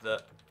just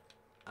that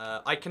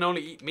I can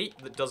only eat meat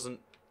that doesn't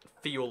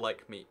feel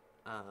like meat.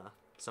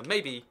 So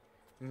maybe,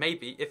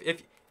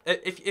 if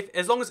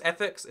as long as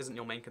ethics isn't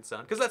your main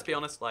concern, because let's be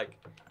honest, like,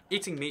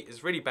 eating meat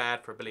is really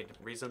bad for a billion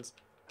different reasons.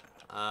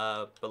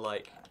 But,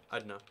 like, I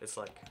don't know, it's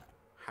like,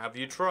 have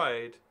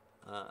I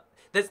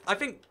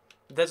think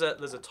there's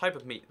a type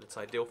of meat that's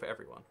ideal for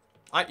everyone.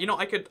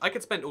 I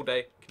could spend all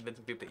day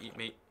convincing people to eat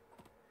meat.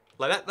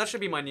 Like, that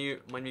should be my new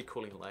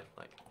calling in life.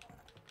 Like,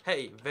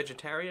 hey,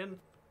 vegetarian,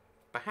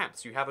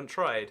 perhaps you haven't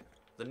tried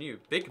the new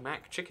Big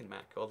Mac Chicken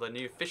Mac or the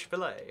new fish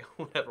fillet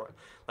or whatever.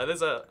 Like,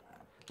 there's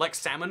like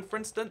salmon, for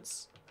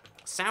instance.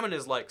 Salmon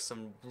is like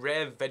some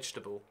rare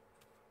vegetable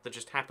that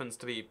just happens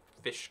to be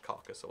fish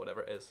carcass or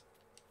whatever it is.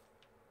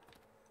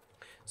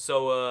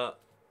 So,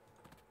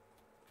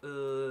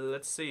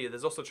 let's see.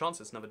 There's also a chance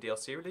it's another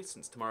DLC release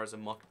since tomorrow's a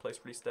marketplace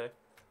release day.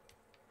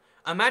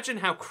 Imagine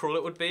how cruel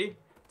it would be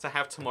to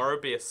have tomorrow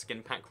be a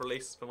skin pack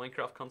release for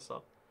Minecraft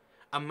console.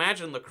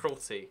 Imagine the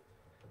cruelty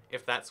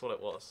if that's what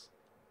it was.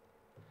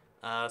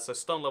 So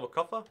stone level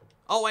copper.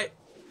 Oh wait,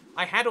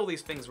 I had all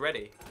these things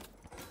ready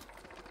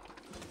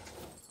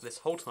this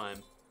whole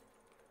time.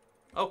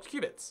 Oh,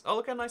 qubits. Oh,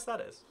 look how nice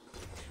that is.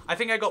 I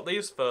think I got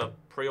these for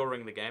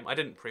pre-ordering the game. I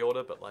didn't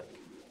pre-order, but, like,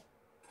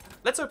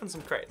 let's open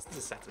some crates. This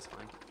is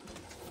satisfying.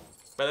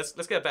 But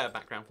let's get a better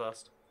background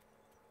first.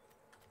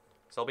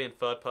 So I'll be in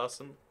third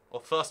person, or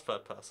first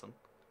third person,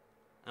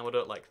 and we'll do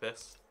it like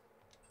this.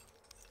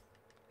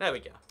 There we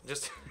go.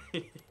 Just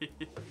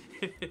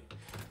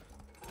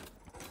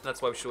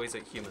that's why we should always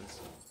eat humans.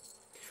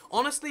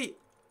 Honestly,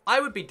 I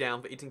would be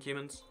down for eating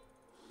humans.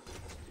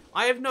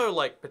 I have no,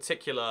 like,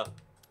 particular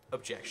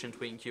objection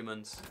to eating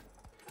humans.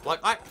 Like,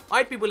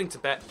 I'd be willing to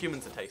bet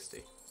humans are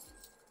tasty.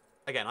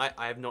 Again,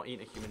 I have not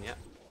eaten a human yet.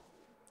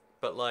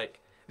 But, like,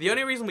 the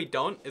only reason we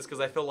don't is because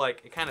I feel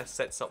like it kind of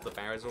sets up the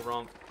barriers all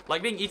wrong.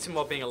 Like, being eaten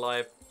while being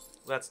alive,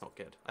 that's not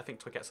good. I think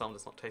Twig salmon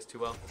does not taste too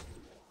well.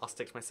 I'll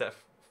stick to my set of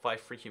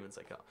 5 free humans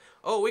I got.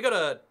 Oh, we got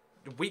a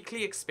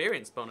weekly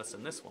experience bonus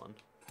in this one.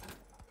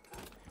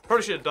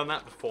 Probably should have done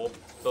that before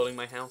building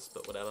my house,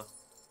 but whatever.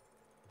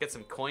 Get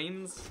some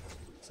coins,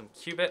 some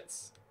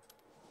qubits.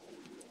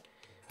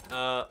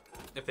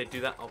 If they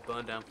do that, I'll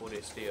burn down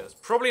 48 studios.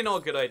 Probably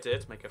not a good idea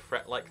to make a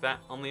threat like that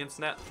on the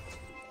internet,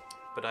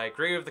 but I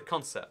agree with the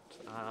concept.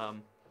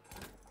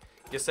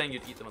 You're saying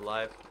you'd eat them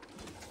alive.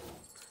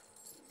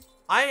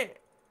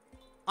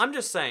 I'm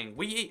just saying,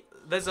 we eat,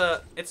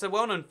 it's a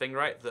well-known thing,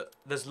 right, that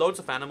there's loads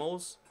of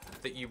animals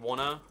that you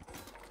wanna,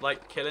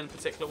 like, kill in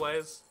particular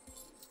ways.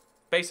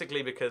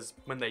 Basically because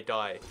when they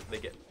die, they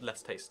get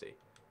less tasty.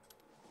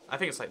 I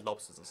think it's like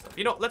lobsters and stuff.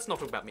 You know, let's not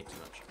talk about meat too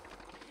much.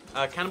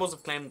 Cannibals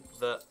have claimed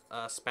that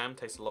spam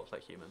tastes a lot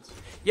like humans.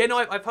 Yeah, no,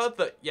 I've heard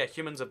that, yeah,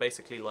 humans are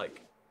basically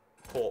like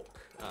pork.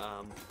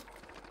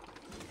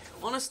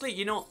 Honestly,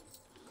 you know,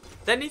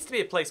 there needs to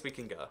be a place we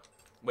can go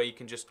where you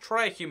can just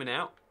try a human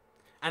out,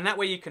 and that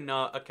way you can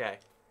know, okay.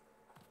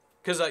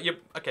 Because,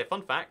 okay,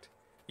 fun fact,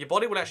 your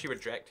body would actually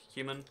reject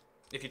human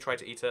if you try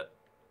to eat it.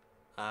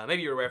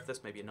 Maybe you're aware of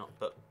this, maybe you're not,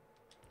 but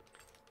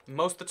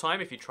most of the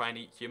time, if you try and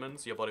eat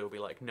humans, your body will be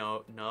like,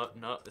 no, no,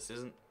 no, this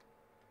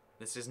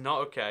is not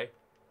okay.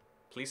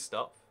 Please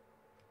stop.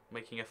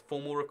 Making a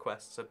formal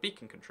request. So,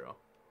 beacon control.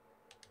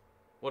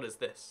 What is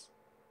this?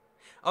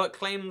 Oh, it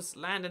claims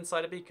land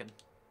inside a beacon.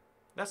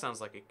 That sounds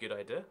like a good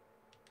idea.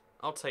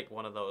 I'll take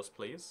one of those,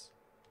 please.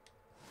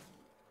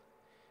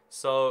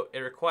 So, it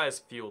requires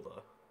fuel,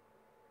 though.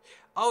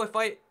 Oh,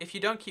 if you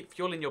don't keep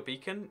fuel in your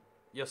beacon,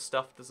 your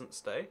stuff doesn't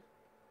stay.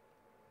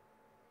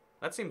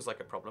 That seems like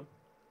a problem.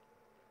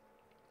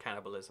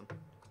 Cannibalism.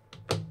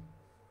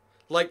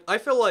 Like, I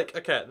feel like,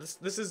 okay,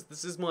 this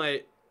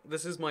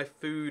is my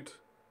food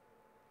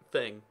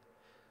thing.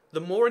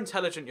 The more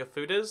intelligent your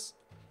food is,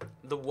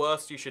 the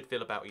worse you should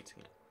feel about eating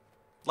it.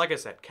 Like I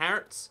said,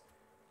 carrots,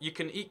 you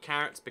can eat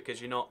carrots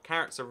because, you know,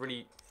 carrots are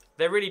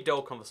they're really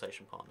dull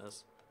conversation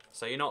partners.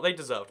 So, you know, they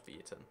deserve to be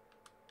eaten.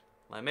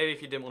 Like, maybe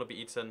if you didn't want to be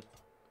eaten,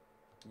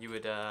 you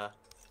would,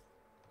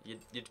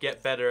 you'd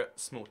get better at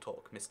small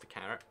talk, Mr.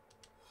 Carrot.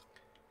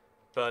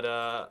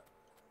 But,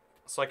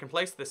 so I can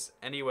place this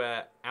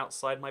anywhere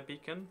outside my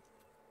beacon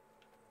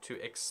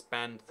to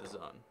expand the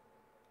zone.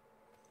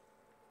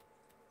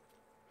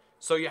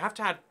 So you have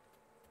to add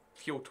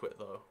fuel to it,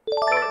 though,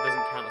 or it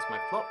doesn't count as my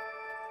plot.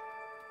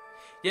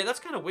 Yeah, that's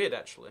kind of weird,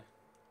 actually.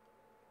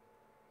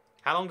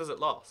 How long does it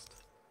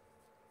last?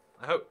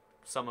 I hope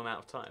some amount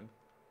of time.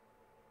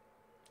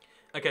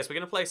 Okay, so we're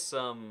going to place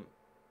some...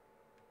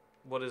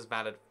 what is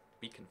valid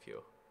beacon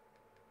fuel?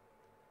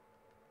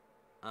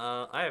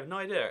 I have no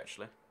idea,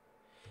 actually.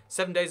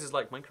 7 Days is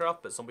like Minecraft,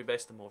 but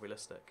zombie-based and more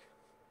realistic.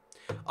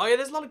 Oh yeah,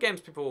 there's a lot of games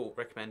people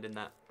recommend in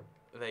that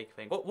vague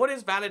thing. What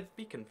is valid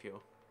beacon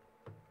fuel?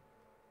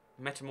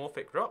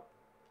 Metamorphic drop?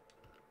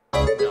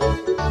 No.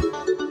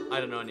 I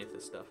don't know any of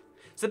this stuff.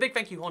 So big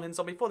thank you, Hornhin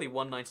Zombie, for the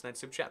 1.99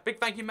 super chat. Big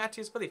thank you,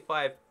 Matthias, for the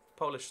 5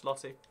 Polish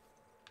zloty.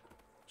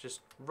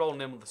 Just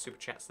rolling in with the super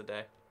chats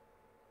today.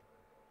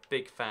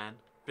 Big fan,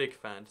 to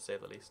say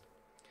the least.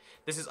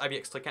 This is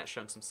IBX Toycat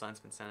showing some signs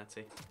of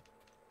insanity.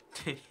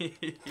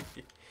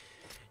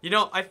 You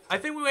know, I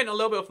think we went a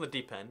little bit off on the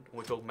deep end when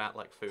we're talking about,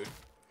 like, food.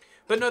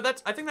 But no,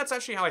 I think that's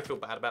actually how I feel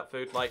bad about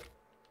food. Like,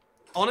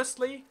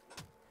 honestly,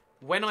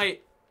 when I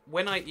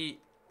eat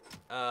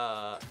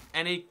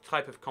any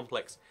type of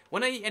complex,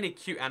 when I eat any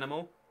cute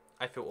animal,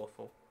 I feel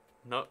awful.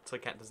 No,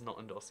 Toycat does not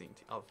endorse eating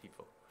other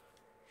people.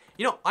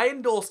 You know, I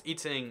endorse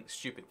eating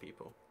stupid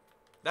people.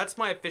 That's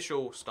my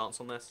official stance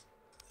on this.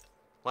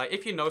 Like,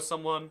 if you know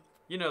someone,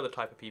 you know the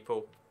type of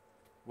people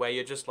where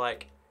you're just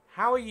like,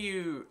 how are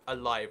you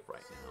alive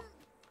right now?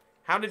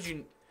 How did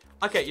you...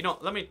 Okay, you know,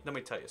 let me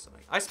tell you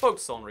something. I spoke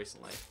to someone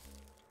recently,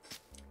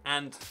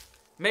 and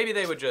maybe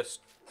they were drunk.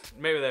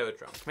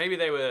 Maybe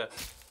they were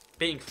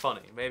being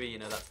funny. Maybe, you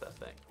know, that's their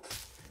thing.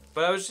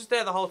 But I was just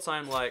there the whole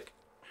time like,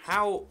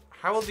 how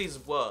are these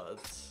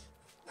words?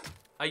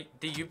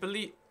 Do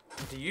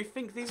you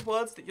think these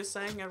words that you're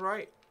saying are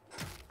right?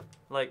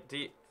 Like,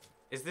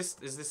 is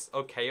this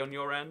okay on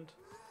your end?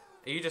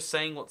 Are you just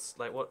saying what's,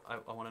 like, what, I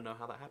want to know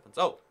how that happens.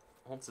 Oh,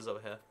 Haunts is over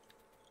here.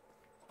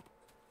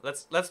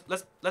 Let's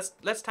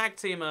tag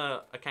team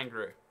a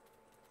kangaroo.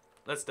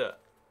 Let's do it.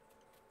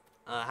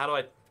 How do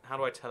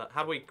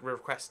we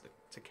request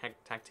to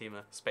tag team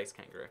a space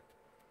kangaroo?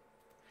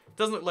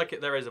 Doesn't look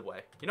like there is a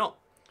way. You know,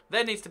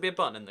 there needs to be a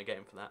button in the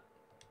game for that.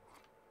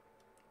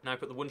 Now I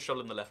put the wooden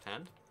shovel in the left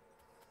hand,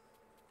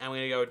 and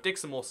we're gonna go dig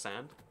some more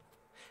sand.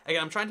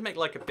 Again, I'm trying to make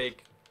like a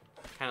big,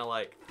 kind of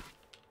like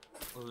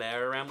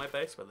layer around my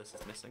base, but this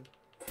is missing.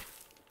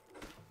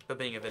 But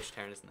being a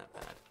vegetarian isn't that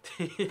bad.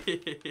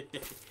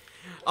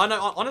 Oh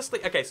no, honestly,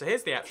 okay, so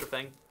here's the actual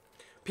thing.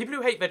 People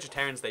who hate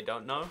vegetarians they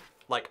don't know,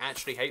 like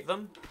actually hate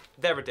them,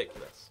 they're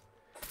ridiculous.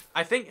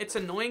 I think it's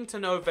annoying to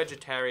know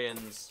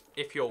vegetarians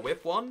if you're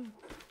with one,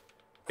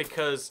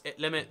 because it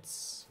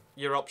limits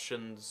your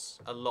options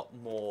a lot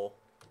more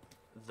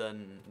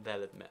than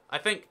they'll admit. I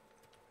think,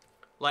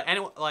 like,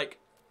 anyone, like,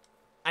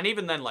 and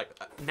even then, like,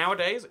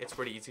 nowadays, it's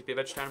really easy to be a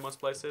vegetarian in most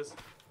places.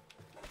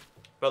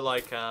 But,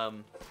 like,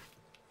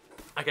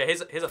 okay,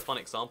 here's a fun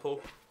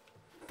example.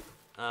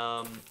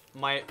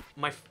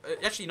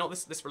 Actually, no,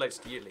 this relates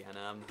to you,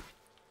 Leanne,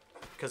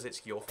 because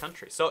it's your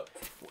country. So,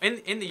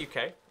 in the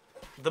UK,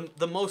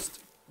 the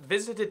most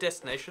visited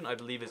destination, I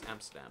believe, is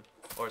Amsterdam,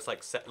 or it's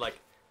like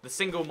the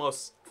single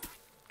most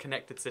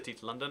connected city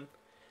to London.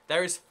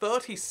 There is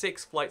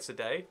 36 flights a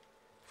day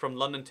from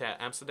London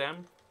to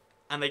Amsterdam,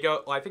 and they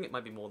go. Oh, I think it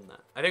might be more than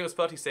that. I think it was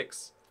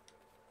 36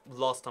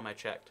 last time I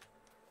checked.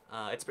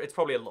 It's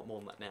probably a lot more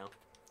than that now,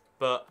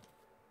 but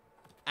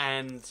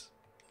and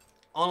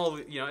on all,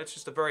 you know, it's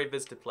just a very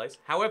visited place.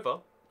 However,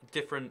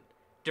 different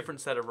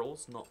set of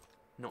rules, not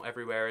not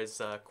everywhere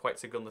is quite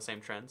so good on the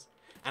same trends.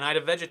 And I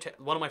had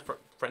one of my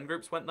friend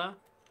groups went there,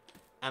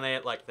 and they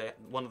had like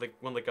one of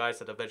the guys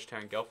had a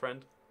vegetarian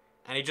girlfriend,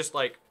 and he just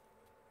like,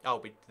 oh,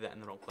 we did that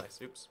in the wrong place.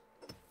 Oops.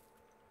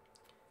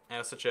 And it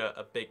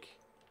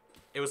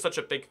was such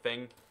a big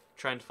thing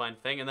trying to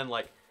find thing, and then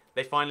like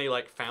they finally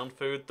like found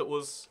food that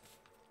was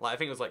like, I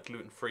think it was like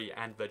gluten-free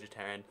and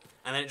vegetarian,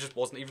 and then it just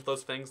wasn't even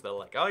those things. They're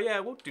like, oh yeah,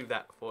 we'll do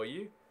that for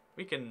you.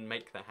 We can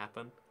make that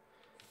happen.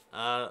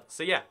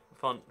 So yeah,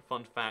 fun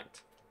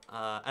fact.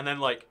 And then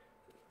like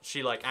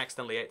she like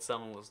accidentally ate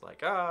some and was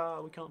like,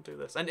 we can't do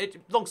this. And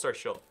long story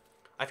short,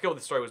 I forget what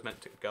the story was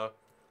meant to go,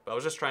 but I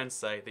was just trying to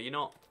say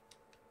that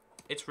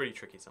it's really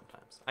tricky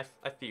sometimes. I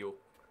feel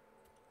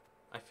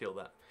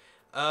that.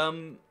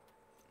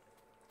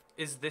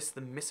 Is this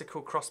the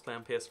mystical crossplay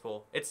on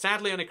PS4? It's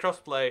sadly only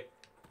crossplay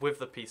with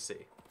the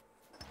PC.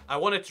 I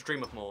wanted to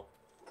dream of more.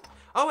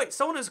 Oh wait,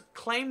 someone has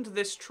claimed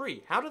this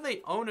tree. How do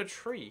they own a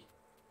tree?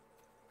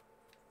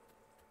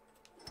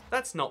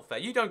 That's not fair.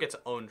 You don't get to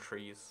own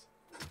trees.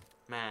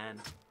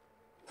 Man.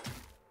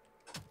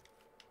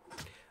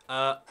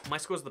 My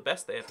school's the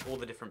best. They have all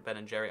the different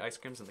Ben & Jerry ice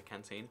creams in the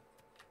canteen.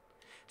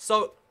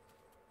 So,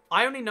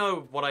 I only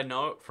know what I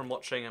know from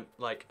watching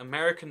like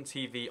American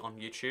TV on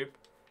YouTube.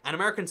 And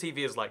American TV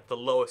is like the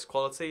lowest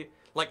quality.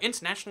 Like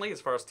internationally,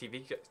 as far as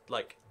TV,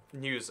 like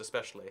news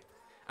especially,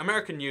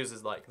 American news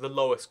is like the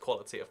lowest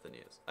quality of the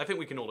news. I think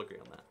we can all agree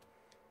on that.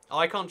 Oh,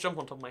 I can't jump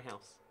on top of my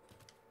house.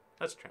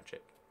 That's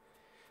tragic.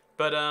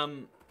 But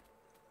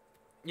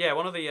yeah,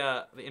 one of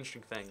the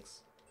interesting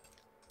things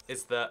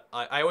is that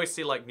I always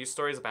see like news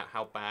stories about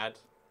how bad,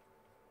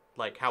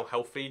 like how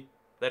healthy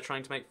they're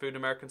trying to make food in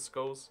American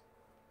schools.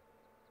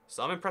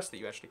 So I'm impressed that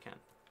you actually can.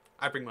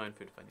 I bring my own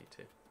food if I need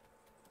to.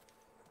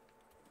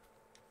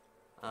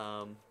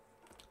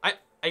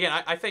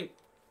 I think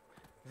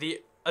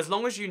as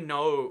long as you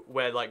know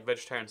where like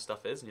vegetarian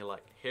stuff is and you're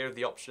like, here are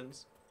the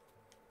options,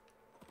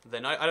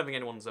 then I don't think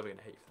anyone's ever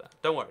gonna hate you for that.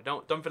 Don't worry,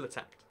 don't feel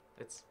attacked.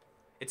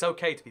 It's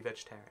okay to be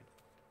vegetarian.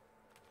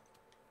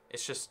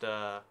 It's just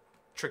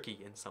tricky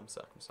in some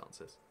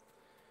circumstances.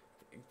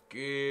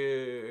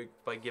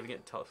 By giving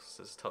it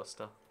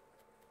toaster.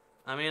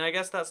 I mean, I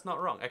guess that's not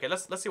wrong. Okay,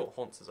 let's see what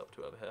Haunts is up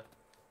to over here.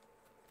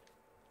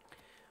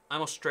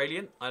 I'm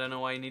Australian. I don't know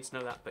why you need to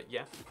know that, but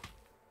yeah.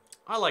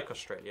 I like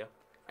Australia.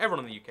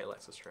 Everyone in the UK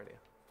likes Australia.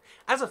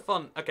 As a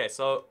fun... Okay,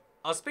 so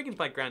I was speaking to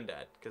my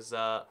granddad, because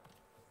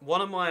one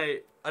of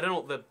my... I don't know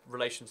what the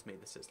relation to me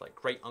this is. Like,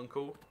 great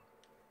uncle.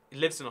 He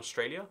lives in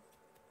Australia.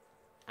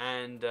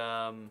 And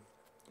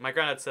my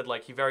granddad said,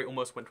 like, he very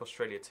almost went to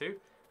Australia too.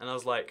 And I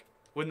was like,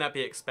 wouldn't that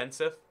be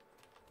expensive?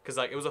 Because,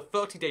 like, it was a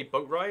 30-day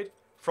boat ride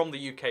from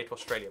the UK to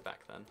Australia back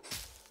then.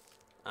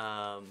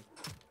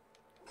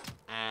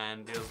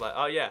 And he was like,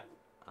 oh yeah,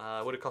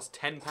 would have cost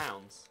 £10.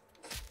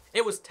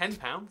 It was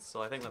 £10,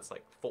 so I think that's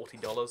like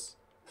 $40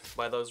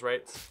 by those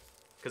rates.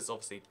 Because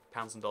obviously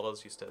pounds and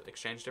dollars used to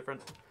exchange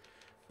different.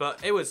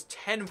 But it was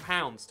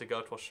 £10 to go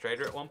to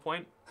Australia at one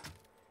point.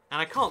 And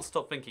I can't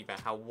stop thinking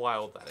about how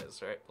wild that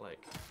is, right?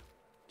 Like,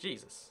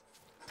 Jesus.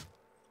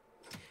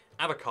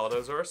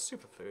 Avocados are a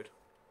superfood.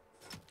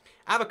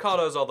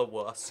 Avocados are the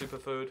worst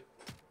superfood.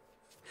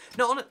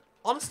 No,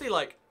 honestly,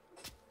 like,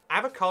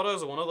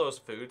 avocados are one of those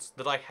foods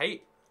that I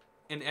hate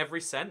in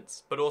every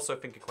sense, but also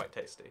think are quite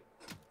tasty.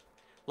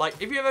 Like,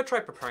 if you ever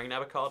try preparing an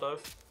avocado,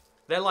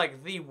 they're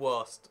like the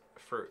worst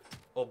fruit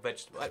or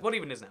vegetable. Like, what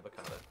even is an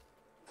avocado?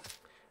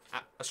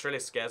 Australia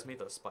scares me,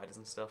 those spiders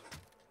and stuff.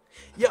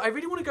 Yeah, I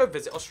really want to go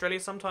visit Australia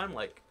sometime,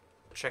 like,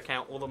 check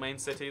out all the main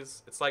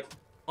cities. It's like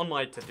on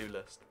my to-do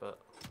list, but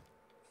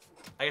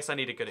I guess I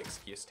need a good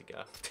excuse to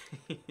go.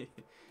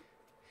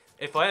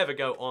 If I ever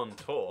go on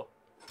tour,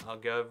 I'll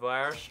go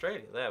via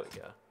Australia. There we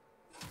go.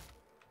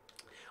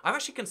 I've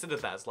actually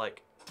considered that as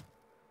like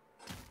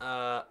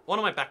one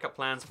of my backup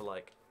plans for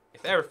like,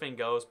 if everything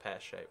goes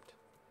pear-shaped.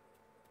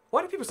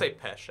 Why do people say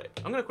pear-shaped?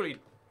 I'm gonna quickly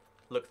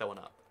look that one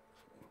up.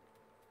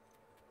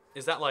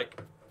 Is that like,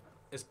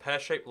 is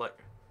pear-shaped like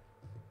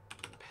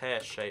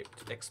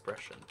pear-shaped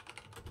expression?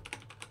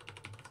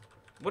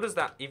 What does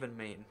that even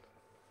mean?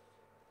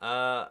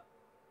 Go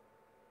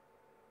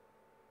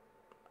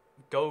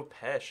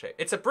pear-shaped.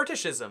 It's a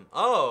Britishism.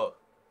 Oh,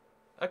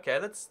 okay,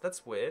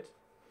 that's weird.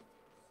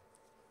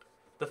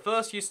 The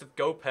first use of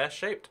go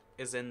pear-shaped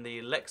is in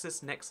the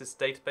LexisNexis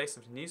database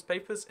of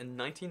newspapers in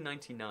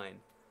 1999.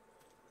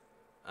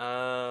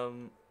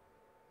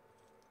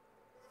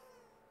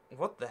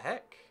 What the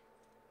heck?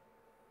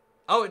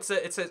 Oh, it's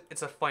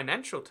a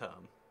financial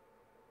term.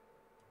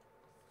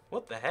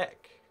 What the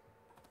heck?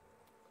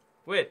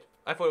 Weird.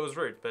 I thought it was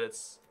rude, but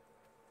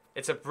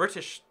it's a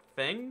British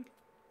thing.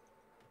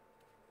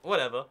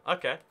 Whatever.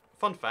 Okay.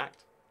 Fun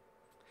fact.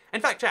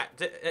 In fact, chat,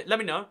 let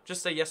me know.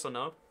 Just say yes or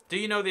no. Do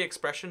you know the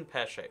expression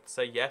pear-shaped?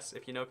 Say yes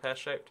if you know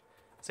pear-shaped.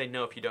 Say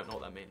no if you don't know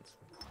what that means.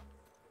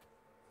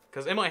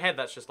 Because in my head,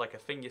 that's just like a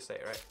thing you say,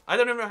 right? I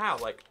don't even know how.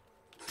 Like,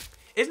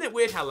 isn't it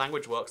weird how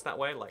language works that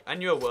way? Like, I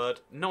knew a word.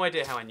 No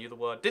idea how I knew the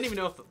word. Didn't even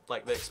know if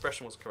the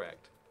expression was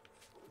correct.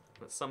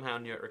 But somehow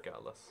knew it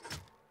regardless.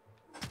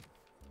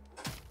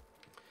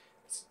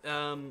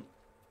 I'm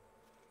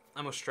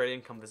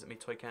Australian. Come visit me,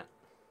 Toy Cat.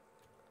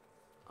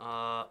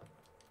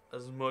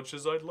 As much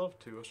as I'd love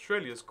to.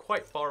 Australia's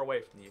quite far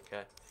away from the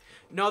UK.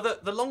 No,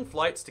 the long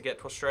flights to get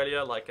to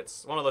Australia, like,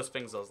 it's one of those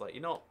things I was like,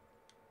 you know,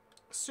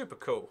 super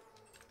cool.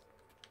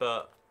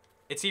 But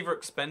it's either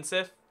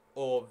expensive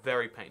or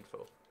very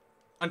painful.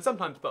 And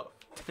sometimes both.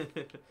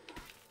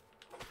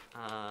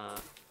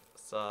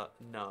 So,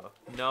 no.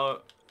 No.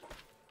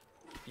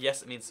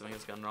 Yes, it means something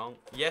has gone wrong.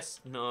 Yes,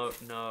 no,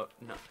 no,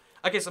 no.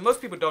 Okay, so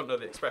most people don't know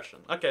the expression.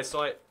 Okay,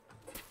 so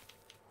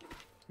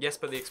yes,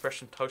 but the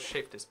expression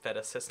toast-shaped is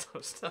better, says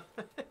Toaster.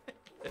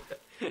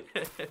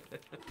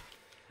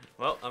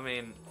 Well, I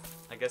mean,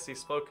 I guess he's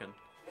spoken.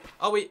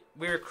 Oh, we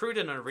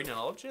recruited an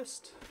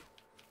arenologist?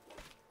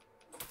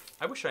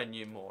 I wish I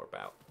knew more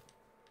about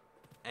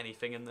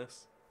anything in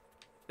this.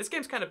 This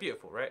game's kind of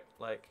beautiful, right?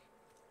 Like,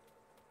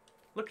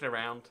 looking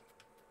around.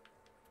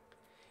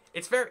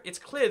 It's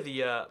clear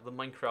the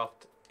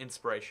Minecraft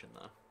inspiration,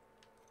 though.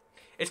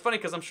 It's funny,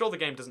 because I'm sure the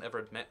game doesn't ever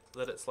admit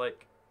that it's,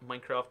 like,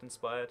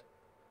 Minecraft-inspired.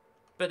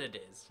 But it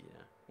is,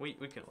 yeah. We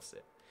can all see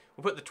it.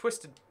 We'll put the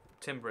twisted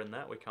timber in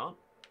there. We can't.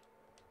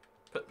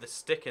 Put the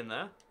stick in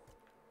there.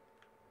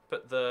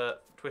 Put the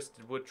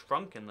twisted wood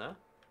trunk in there.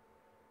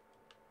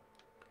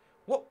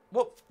 What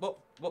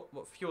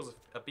fuels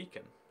a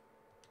beacon?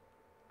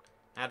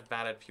 Add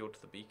valid fuel to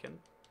the beacon.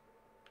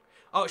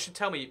 Oh, it should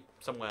tell me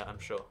somewhere, I'm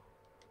sure.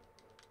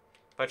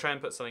 If I try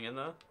and put something in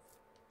there.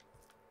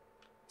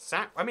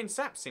 Sap? I mean,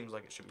 sap seems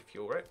like it should be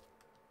fuel, right?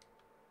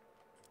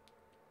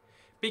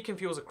 Beacon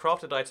fuels are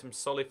crafted items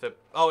solely for...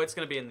 Oh, it's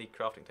going to be in the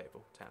crafting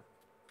table tab.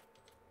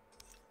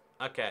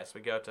 Okay, so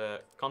we go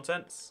to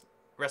contents.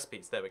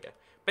 Recipes, there we go.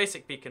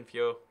 Basic beacon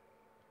fuel.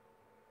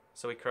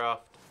 So we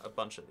craft a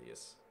bunch of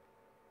these.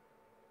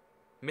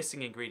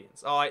 Missing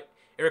ingredients. Oh, it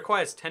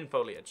requires 10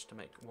 foliage to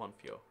make 1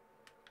 fuel.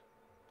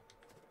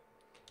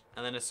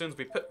 And then as soon as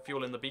we put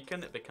fuel in the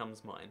beacon, it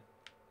becomes mine.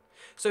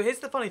 So here's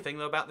the funny thing,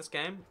 though, about this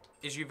game,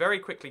 is you very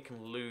quickly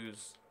can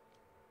lose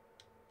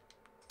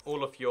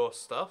all of your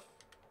stuff.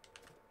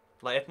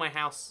 Like, if my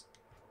house...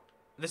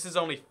 This is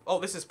only... Oh,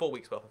 this is 4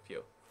 weeks worth of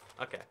fuel.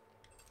 Okay.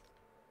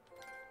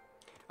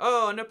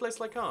 Oh, no place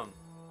like home.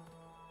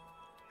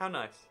 How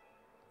nice.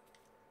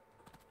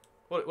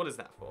 What is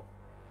that for?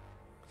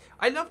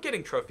 I love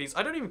getting trophies.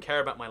 I don't even care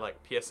about my,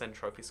 like, PSN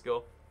trophy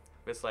score.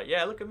 It's like,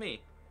 yeah, look at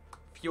me.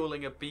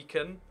 Fueling a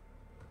beacon.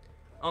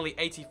 Only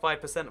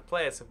 85% of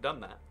players have done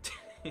that.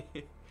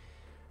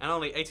 And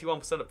only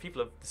 81% of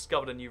people have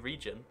discovered a new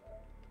region.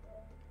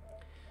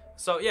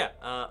 So, yeah.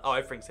 Oh,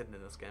 everything's hidden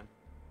in this game.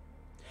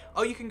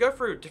 Oh, you can go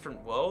through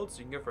different worlds.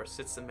 You can go for a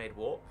citizen-made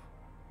warp.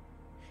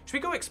 Should we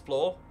go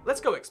explore?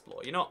 Let's go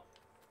explore. You know,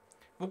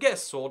 we'll get a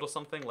sword or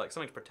something, like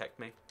something to protect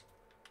me.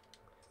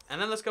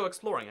 And then let's go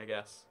exploring, I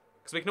guess.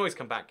 Because we can always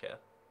come back here.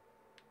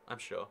 I'm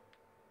sure.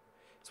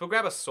 So we'll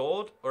grab a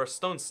sword or a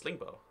stone sling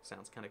bow.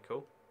 Sounds kind of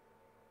cool.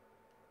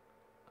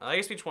 I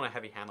guess we just want a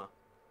heavy hammer.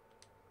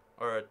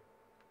 Or a...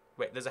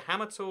 Wait, there's a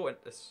hammer tool and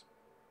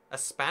a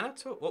spanner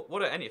tool?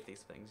 What are any of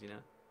these things, you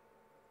know?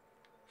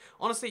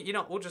 Honestly, you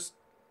know, we'll just...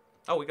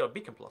 Oh, we got a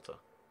beacon plotter.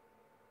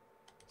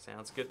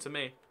 Sounds good to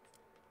me.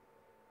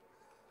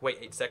 Wait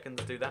 8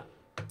 seconds to do that.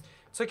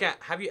 Toycat,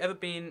 have you ever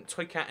been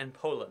Toycat in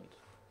Poland?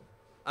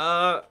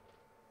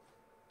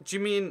 Do you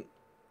mean...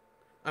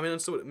 I mean, I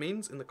understand what it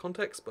means in the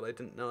context, but I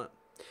didn't know it.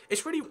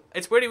 It's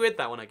really weird,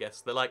 that one, I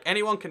guess. That, like,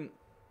 anyone can...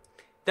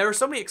 There are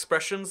so many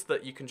expressions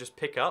that you can just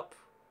pick up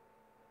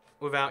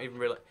without even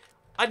really...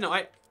 I don't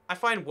know, I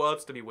find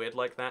words to be weird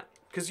like that.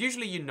 Because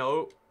usually you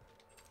know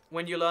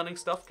when you're learning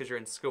stuff because you're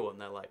in school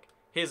and they're like,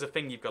 here's a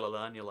thing you've got to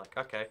learn. You're like,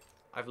 okay,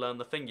 I've learned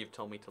the thing you've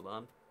told me to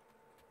learn.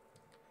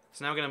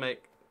 So now we're going to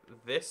make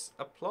this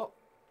a plot.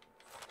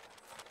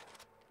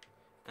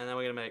 And then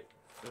we're going to make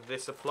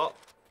this a plot.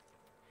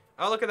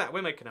 Oh, look at that.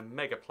 We're making a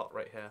mega plot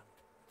right here.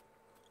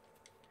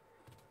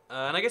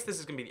 And I guess this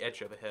is going to be the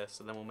edge over here.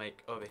 So then we'll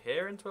make over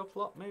here into a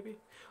plot, maybe?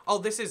 Oh,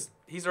 this is...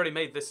 He's already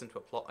made this into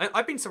a plot.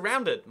 I've been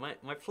surrounded.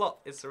 My plot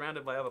is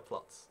surrounded by other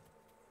plots.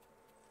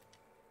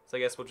 So I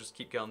guess we'll just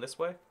keep going this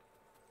way.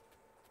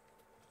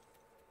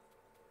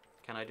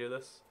 Can I do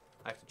this?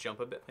 I have to jump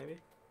a bit, maybe?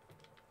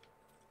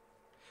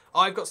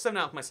 Oh, I've got 7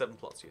 out of my 7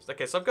 plots used.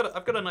 Okay, so I've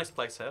got a nice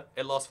place here.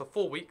 It lasts for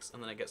 4 weeks,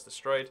 and then it gets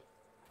destroyed.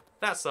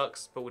 That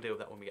sucks, but we'll deal with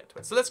that when we get to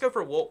it. So let's go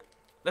for a walk.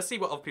 Let's see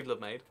what other people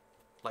have made.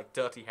 Like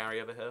Dirty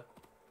Harry over here.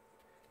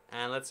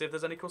 And let's see if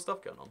there's any cool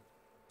stuff going on.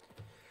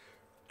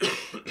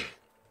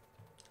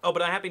 Oh,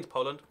 but I have been to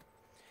Poland.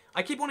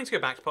 I keep wanting to go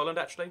back to Poland,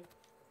 actually.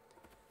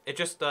 It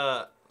just,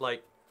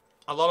 like,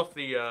 a lot of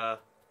the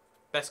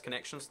best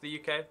connections to the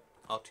UK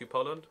are to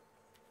Poland.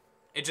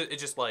 It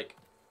just like,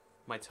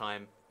 my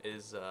time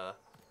is, I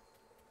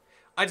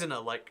don't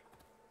know, like,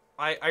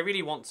 I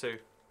really want to,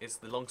 is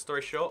the long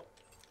story short.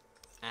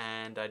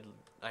 And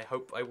I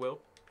hope I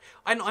will.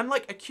 I'm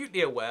like,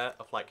 acutely aware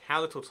of, like,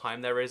 how little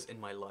time there is in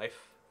my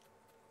life.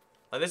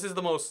 Like, this is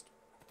the most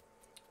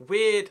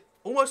weird,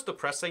 almost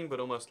depressing, but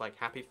almost, like,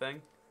 happy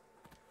thing.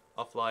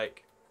 Of,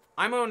 like,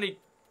 you know,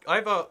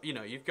 I've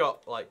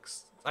got,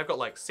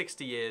 like,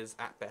 60 years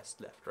at best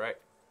left, right?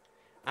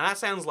 And that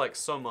sounds like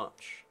so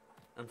much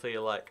until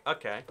you're like,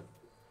 okay,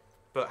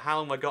 but how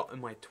long have I got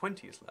in my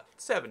 20s left?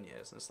 7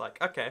 years. And it's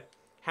like, okay,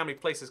 how many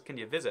places can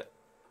you visit?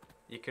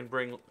 You can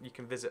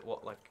visit,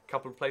 what, like a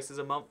couple of places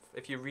a month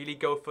if you really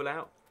go full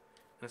out?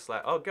 And it's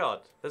like, oh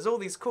god, there's all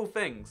these cool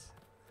things.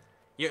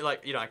 You're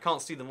like, I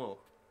can't see them all.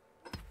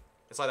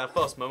 It's like that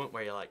first moment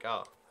where you're like,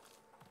 oh.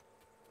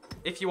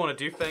 If you want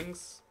to do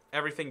things,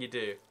 everything you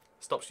do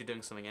stops you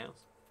doing something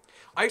else.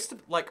 I used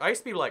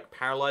to be like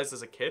paralyzed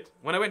as a kid.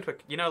 When I went to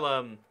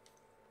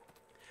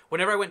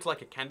whenever I went to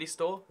like a candy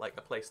store, like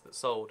a place that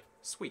sold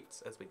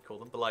sweets, as we'd call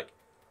them, but like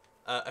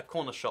a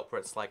corner shop where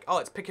it's like, oh,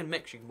 it's pick and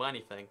mix, you can buy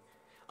anything.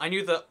 I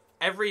knew that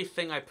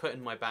everything I put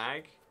in my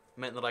bag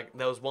meant that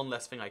there was one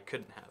less thing I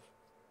couldn't have.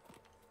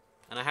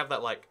 And I have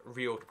that like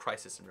real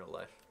crisis in real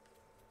life.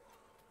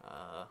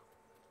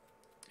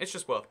 It's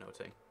just worth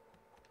noting.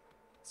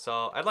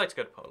 So I'd like to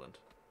go to Poland.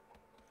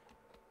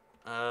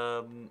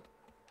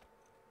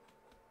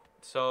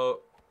 So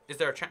is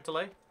there a chat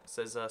delay? It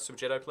says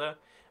Subjetto player.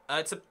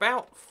 It's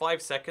about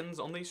 5 seconds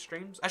on these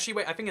streams. Actually,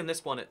 wait, I think in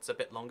this one it's a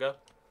bit longer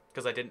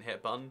because I didn't hit a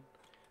button.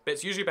 But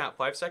it's usually about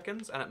 5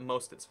 seconds, and at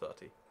most it's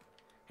 30.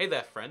 Hey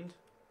there, friend.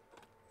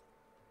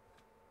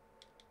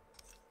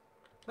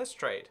 Let's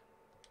trade.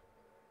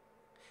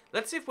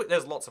 Let's see if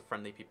there's lots of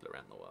friendly people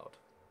around the world.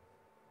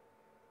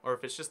 Or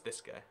if it's just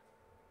this guy.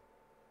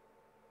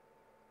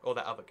 Or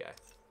that other guy.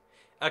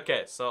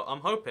 Okay, so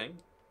I'm hoping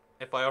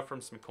if I offer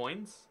him some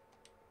coins,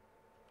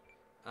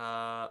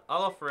 I'll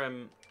offer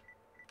him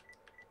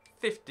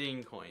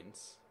 15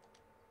 coins.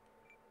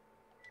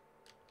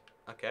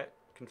 Okay,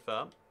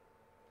 confirm.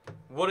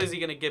 What is he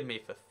going to give me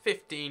for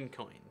 15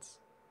 coins?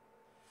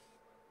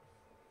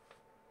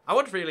 I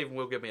wonder if he even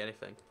will give me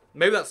anything.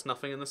 Maybe that's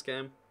nothing in this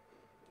game.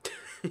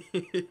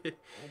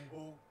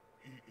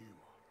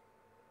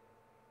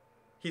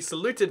 He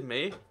saluted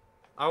me.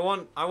 I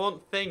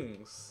want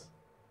things.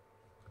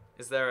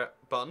 Is there a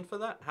button for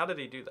that? How did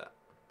he do that?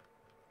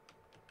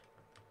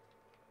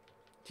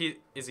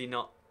 Does he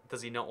not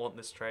want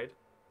this trade?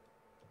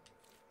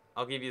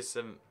 I'll give you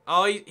some.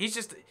 Oh, he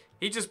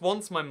just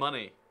wants my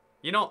money.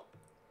 You're not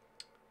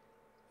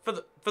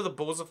for the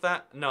balls of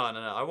that. No.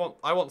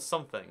 I want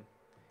something.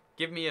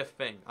 Give me a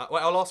thing.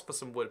 I'll ask for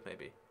some wood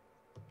maybe.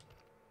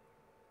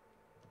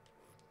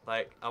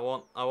 Like I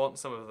want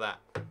some of that.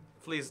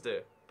 Please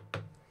do.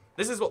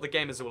 This is what the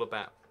game is all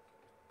about.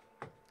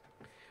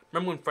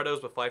 Remember when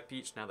Freddos were 5p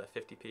each? Now they're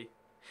 50p.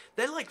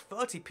 They're like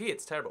 30p.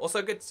 It's terrible.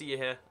 Also, good to see you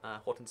here,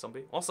 Horton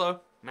Zombie.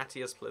 Also,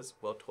 Matthias Pliz,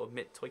 World Tour,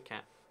 Mitt Toy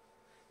Cat.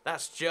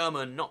 That's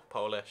German, not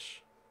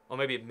Polish. Or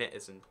maybe Mitt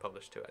isn't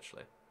Polish too,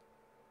 actually.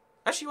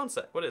 Actually, one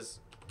sec. What is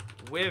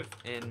with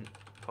in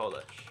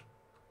Polish?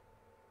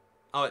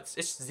 Oh, it's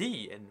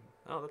Z in.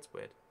 Oh, that's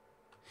weird.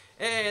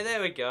 Hey,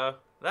 there we go.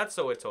 That's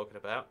all we're talking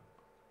about.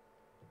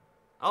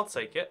 I'll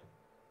take it.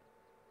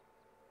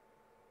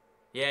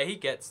 Yeah,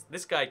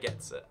 this guy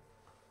gets it.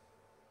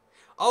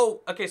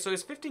 Oh, okay, so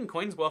is 15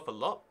 coins worth a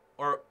lot?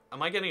 Or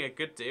am I getting a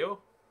good deal?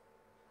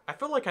 I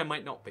feel like I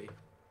might not be.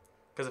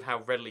 Because of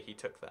how readily he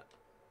took that.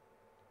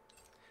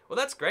 Well,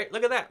 that's great.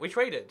 Look at that. We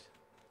traded.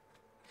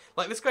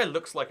 Like, this guy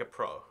looks like a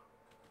pro.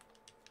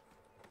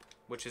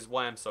 Which is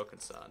why I'm so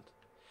concerned.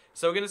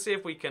 So we're going to see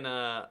if we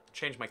can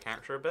change my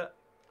character a bit.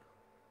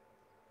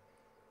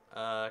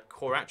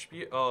 Core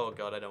attribute. Oh,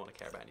 God, I don't want to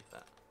care about any of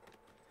that.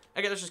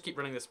 Okay, let's just keep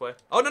running this way.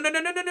 Oh, no.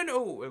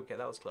 Oh, okay,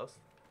 that was close.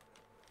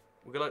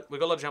 We're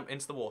gonna jump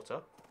into the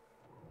water.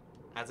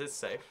 As is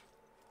safe.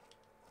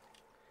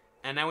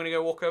 And now we're going to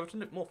go walk over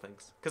to more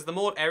things. Because the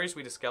more areas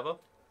we discover,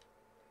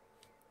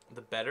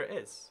 the better it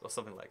is. Or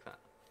something like that.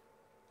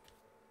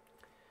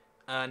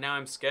 Now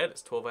I'm scared.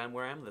 It's 12 AM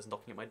where I am. There's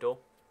knocking at my door.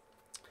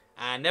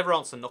 And never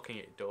answer knocking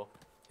at your door.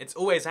 It's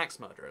always axe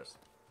murderers.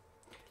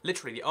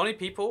 Literally, the only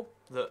people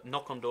that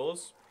knock on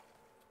doors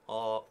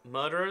are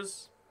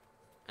murderers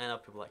and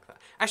other people like that.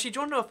 Actually, do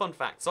you want to know a fun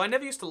fact? So I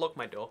never used to lock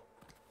my door.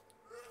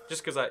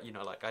 Just because I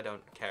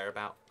don't care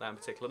about that in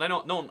particular. No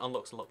one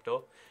unlocks a locked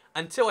door.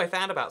 Until I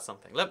found about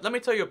something. Let me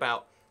tell you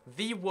about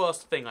the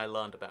worst thing I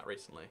learned about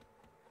recently.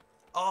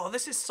 Oh,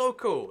 this is so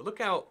cool. Look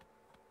how...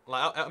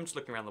 Like, I'm just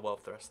looking around the world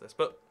for the rest of this.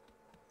 But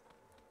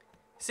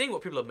seeing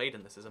what people have made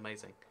in this is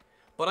amazing.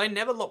 But I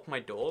never locked my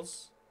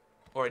doors.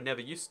 Or I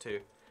never used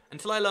to.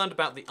 Until I learned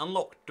about the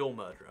unlocked door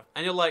murderer.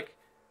 And you're like,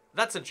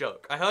 that's a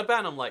joke. I heard about it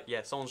and I'm like,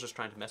 yeah, someone's just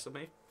trying to mess with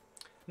me.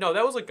 No,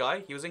 there was a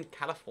guy. He was in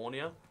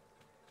California.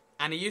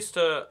 And he used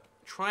to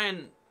try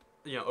and,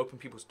 open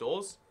people's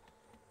doors.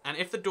 And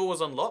if the door was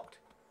unlocked,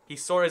 he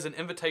saw it as an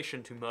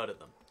invitation to murder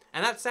them.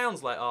 And that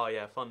sounds like, oh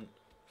yeah, fun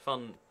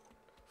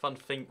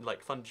thing,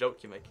 like fun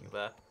joke you're making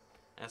there.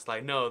 And it's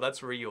like, no,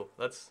 that's real.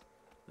 That's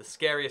the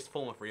scariest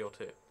form of real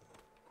too.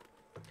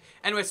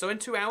 Anyway, so in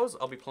 2 hours,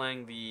 I'll be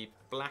playing the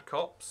Black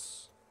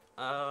Ops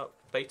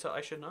beta,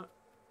 I should know.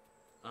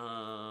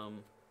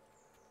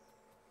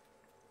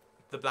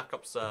 The Black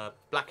Ops,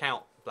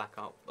 Blackout,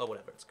 or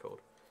whatever it's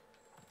called.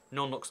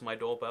 No one knocks on my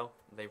doorbell,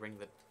 they ring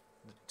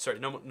sorry,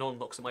 no one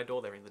knocks at my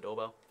door, they ring the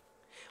doorbell.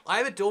 I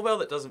have a doorbell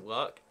that doesn't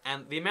work,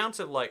 and the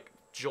amount of, like,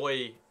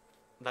 joy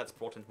that's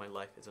brought into my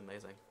life is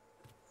amazing.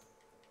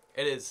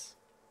 It is.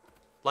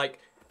 Like,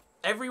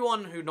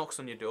 everyone who knocks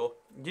on your door,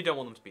 you don't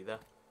want them to be there.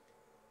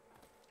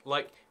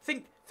 Like,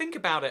 think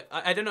about it.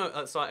 I don't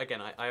know. So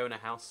again, I own a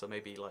house, so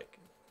maybe like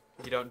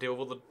you don't deal with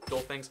all the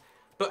door things.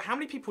 But how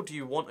many people do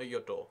you want at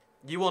your door?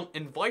 You want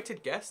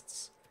invited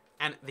guests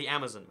and the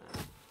Amazon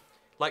man.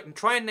 Like,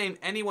 try and name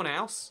anyone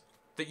else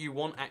that you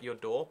want at your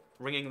door,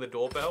 ringing the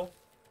doorbell,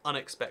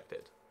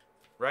 unexpected,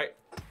 right?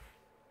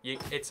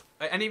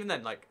 And even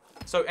then, like,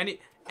 so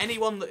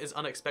anyone that is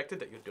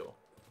unexpected at your door,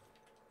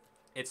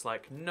 it's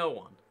like no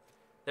one.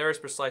 There is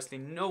precisely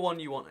no one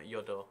you want at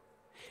your door.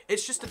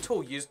 It's just a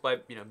tool used by,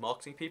 you know,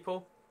 marketing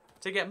people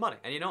to get money.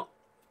 And you know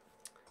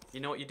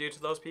what you do to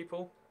those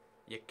people?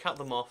 You cut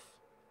them off.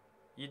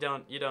 You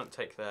don't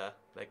take their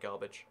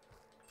garbage.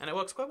 And it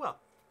works quite well.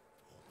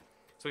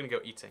 So we're gonna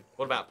go eating.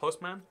 What about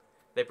postman?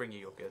 They bring you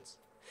your goods.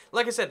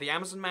 Like I said, the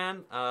Amazon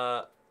man,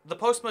 the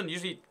postman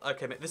usually,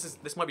 okay,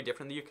 this might be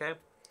different in the UK,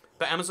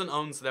 but Amazon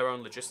owns their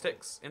own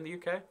logistics in the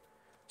UK,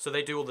 so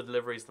they do all the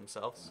deliveries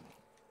themselves.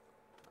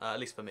 At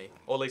least for me,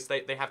 or at least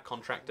they have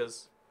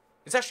contractors.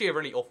 It's actually a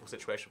really awful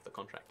situation for the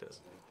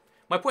contractors.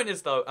 My point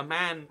is, though, a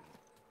man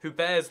who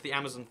bears the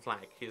Amazon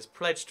flag, he is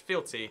pledged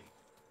fealty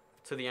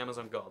to the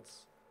Amazon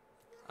gods.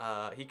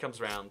 He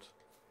comes round.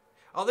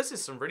 Oh, this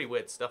is some really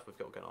weird stuff we've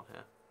got going on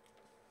here.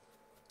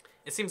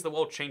 It seems the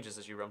world changes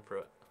as you run through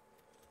it.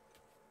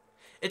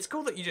 It's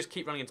cool that you just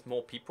keep running into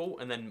more people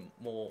and then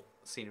more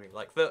scenery.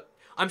 Like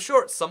I'm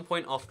sure at some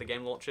point after the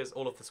game launches,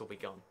 all of this will be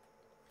gone.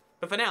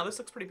 But for now, this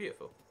looks pretty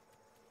beautiful.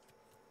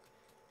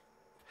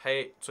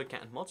 Hey, Toy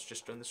Cat and Mods,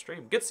 just joined the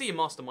stream. Good to see you,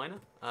 Master Miner.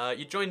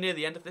 You joined near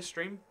the end of this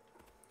stream,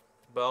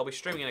 but I'll be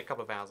streaming in a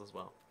couple of hours as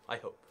well. I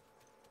hope.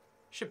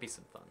 Should be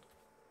some fun.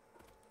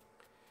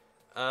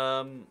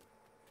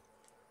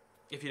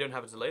 If you don't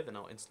have a delay, then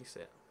I'll instantly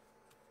see it.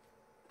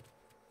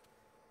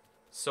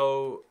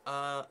 So,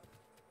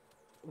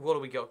 what do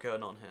we got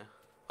going on here?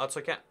 Oh,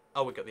 Toy Cat.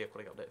 Oh, we got the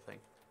aquatic update thing.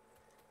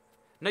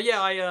 No,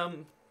 yeah,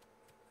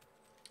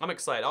 I'm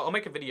excited. I'll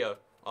make a video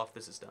after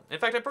this is done. In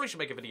fact, I probably should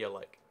make a video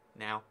like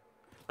now.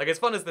 Like, as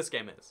fun as this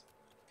game is,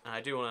 and I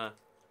do want to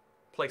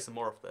play some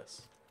more of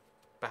this,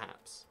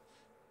 perhaps.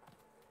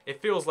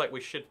 It feels like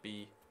we should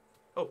be...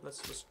 Oh, let's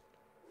just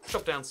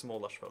chop down some more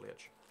lush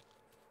foliage.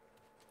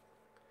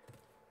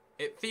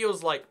 It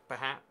feels like,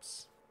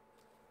 perhaps,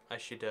 I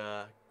should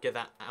get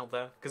that out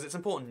there, because it's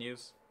important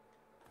news.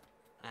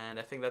 And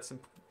I think that's...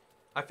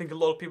 I think a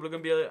lot of people are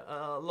going to be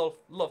a lot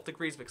of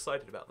degrees of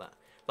excited about that.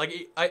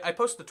 Like, I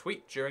posted a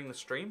tweet during the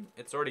stream.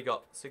 It's already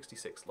got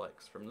 66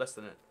 likes from less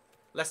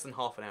than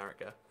half an hour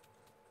ago.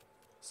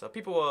 So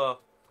people are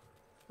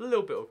a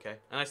little bit okay.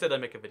 And I said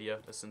I'd make a video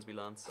as soon as we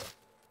learn, so...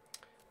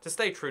 To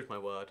stay true to my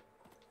word,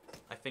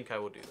 I think I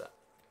will do that.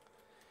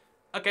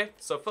 Okay,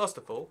 so first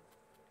of all,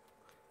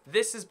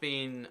 this has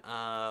been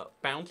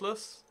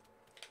Boundless.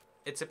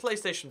 It's a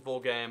PlayStation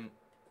 4 game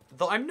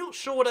that I'm not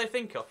sure what I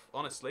think of,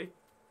 honestly.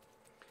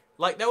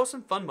 Like, there were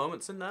some fun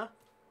moments in there.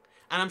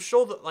 And I'm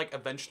sure that, like,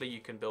 eventually you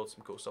can build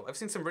some cool stuff. I've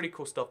seen some really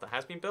cool stuff that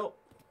has been built.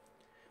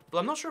 But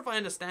I'm not sure if I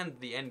understand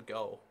the end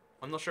goal.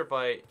 I'm not sure if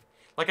I...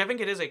 Like, I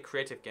think it is a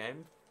creative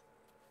game.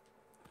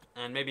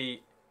 And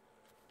maybe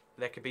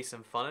there could be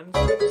some fun in it.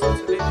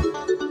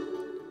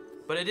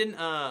 But it didn't,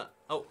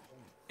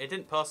 it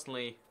didn't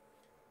personally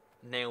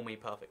nail me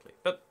perfectly.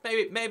 But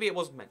maybe it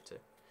wasn't meant to.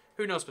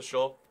 Who knows for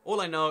sure? All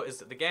I know is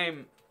that the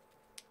game,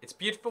 it's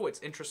beautiful, it's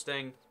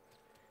interesting,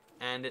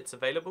 and it's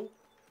available,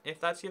 if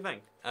that's your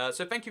thing.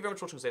 So thank you very much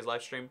for watching today's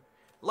live stream.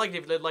 Like it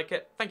if you did like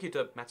it. Thank you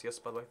to Matthias,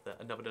 by the way, for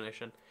another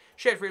donation.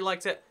 Share it if you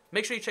liked it.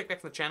 Make sure you check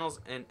back on the channels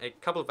in a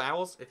couple of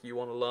hours if you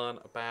want to learn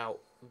about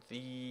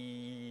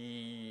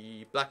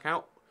the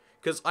Blackout.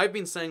 Because I've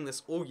been saying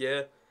this all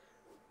year.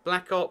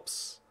 Black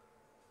Ops,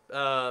 you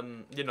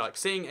know, like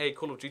seeing a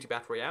Call of Duty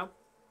Battle Royale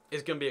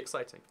is going to be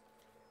exciting.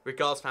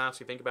 Regardless of how else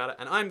you think about it.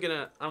 And I'm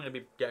gonna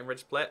be getting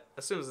ready to play it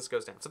as soon as this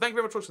goes down. So thank you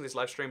very much for watching this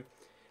live stream.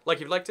 Like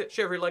if you liked it,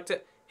 share if you liked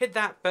it. Hit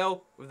that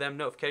bell with them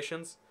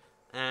notifications.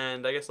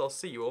 And I guess I'll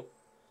see you all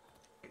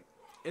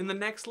in the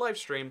next live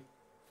stream.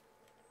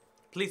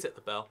 Please hit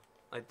the bell.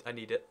 I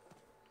need it.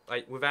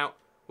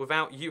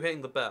 Without you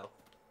hitting the bell,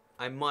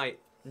 I might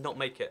not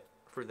make it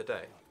through the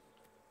day.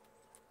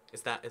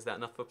 Is that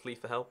enough of a plea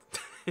for help?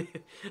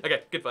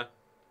 Okay, goodbye.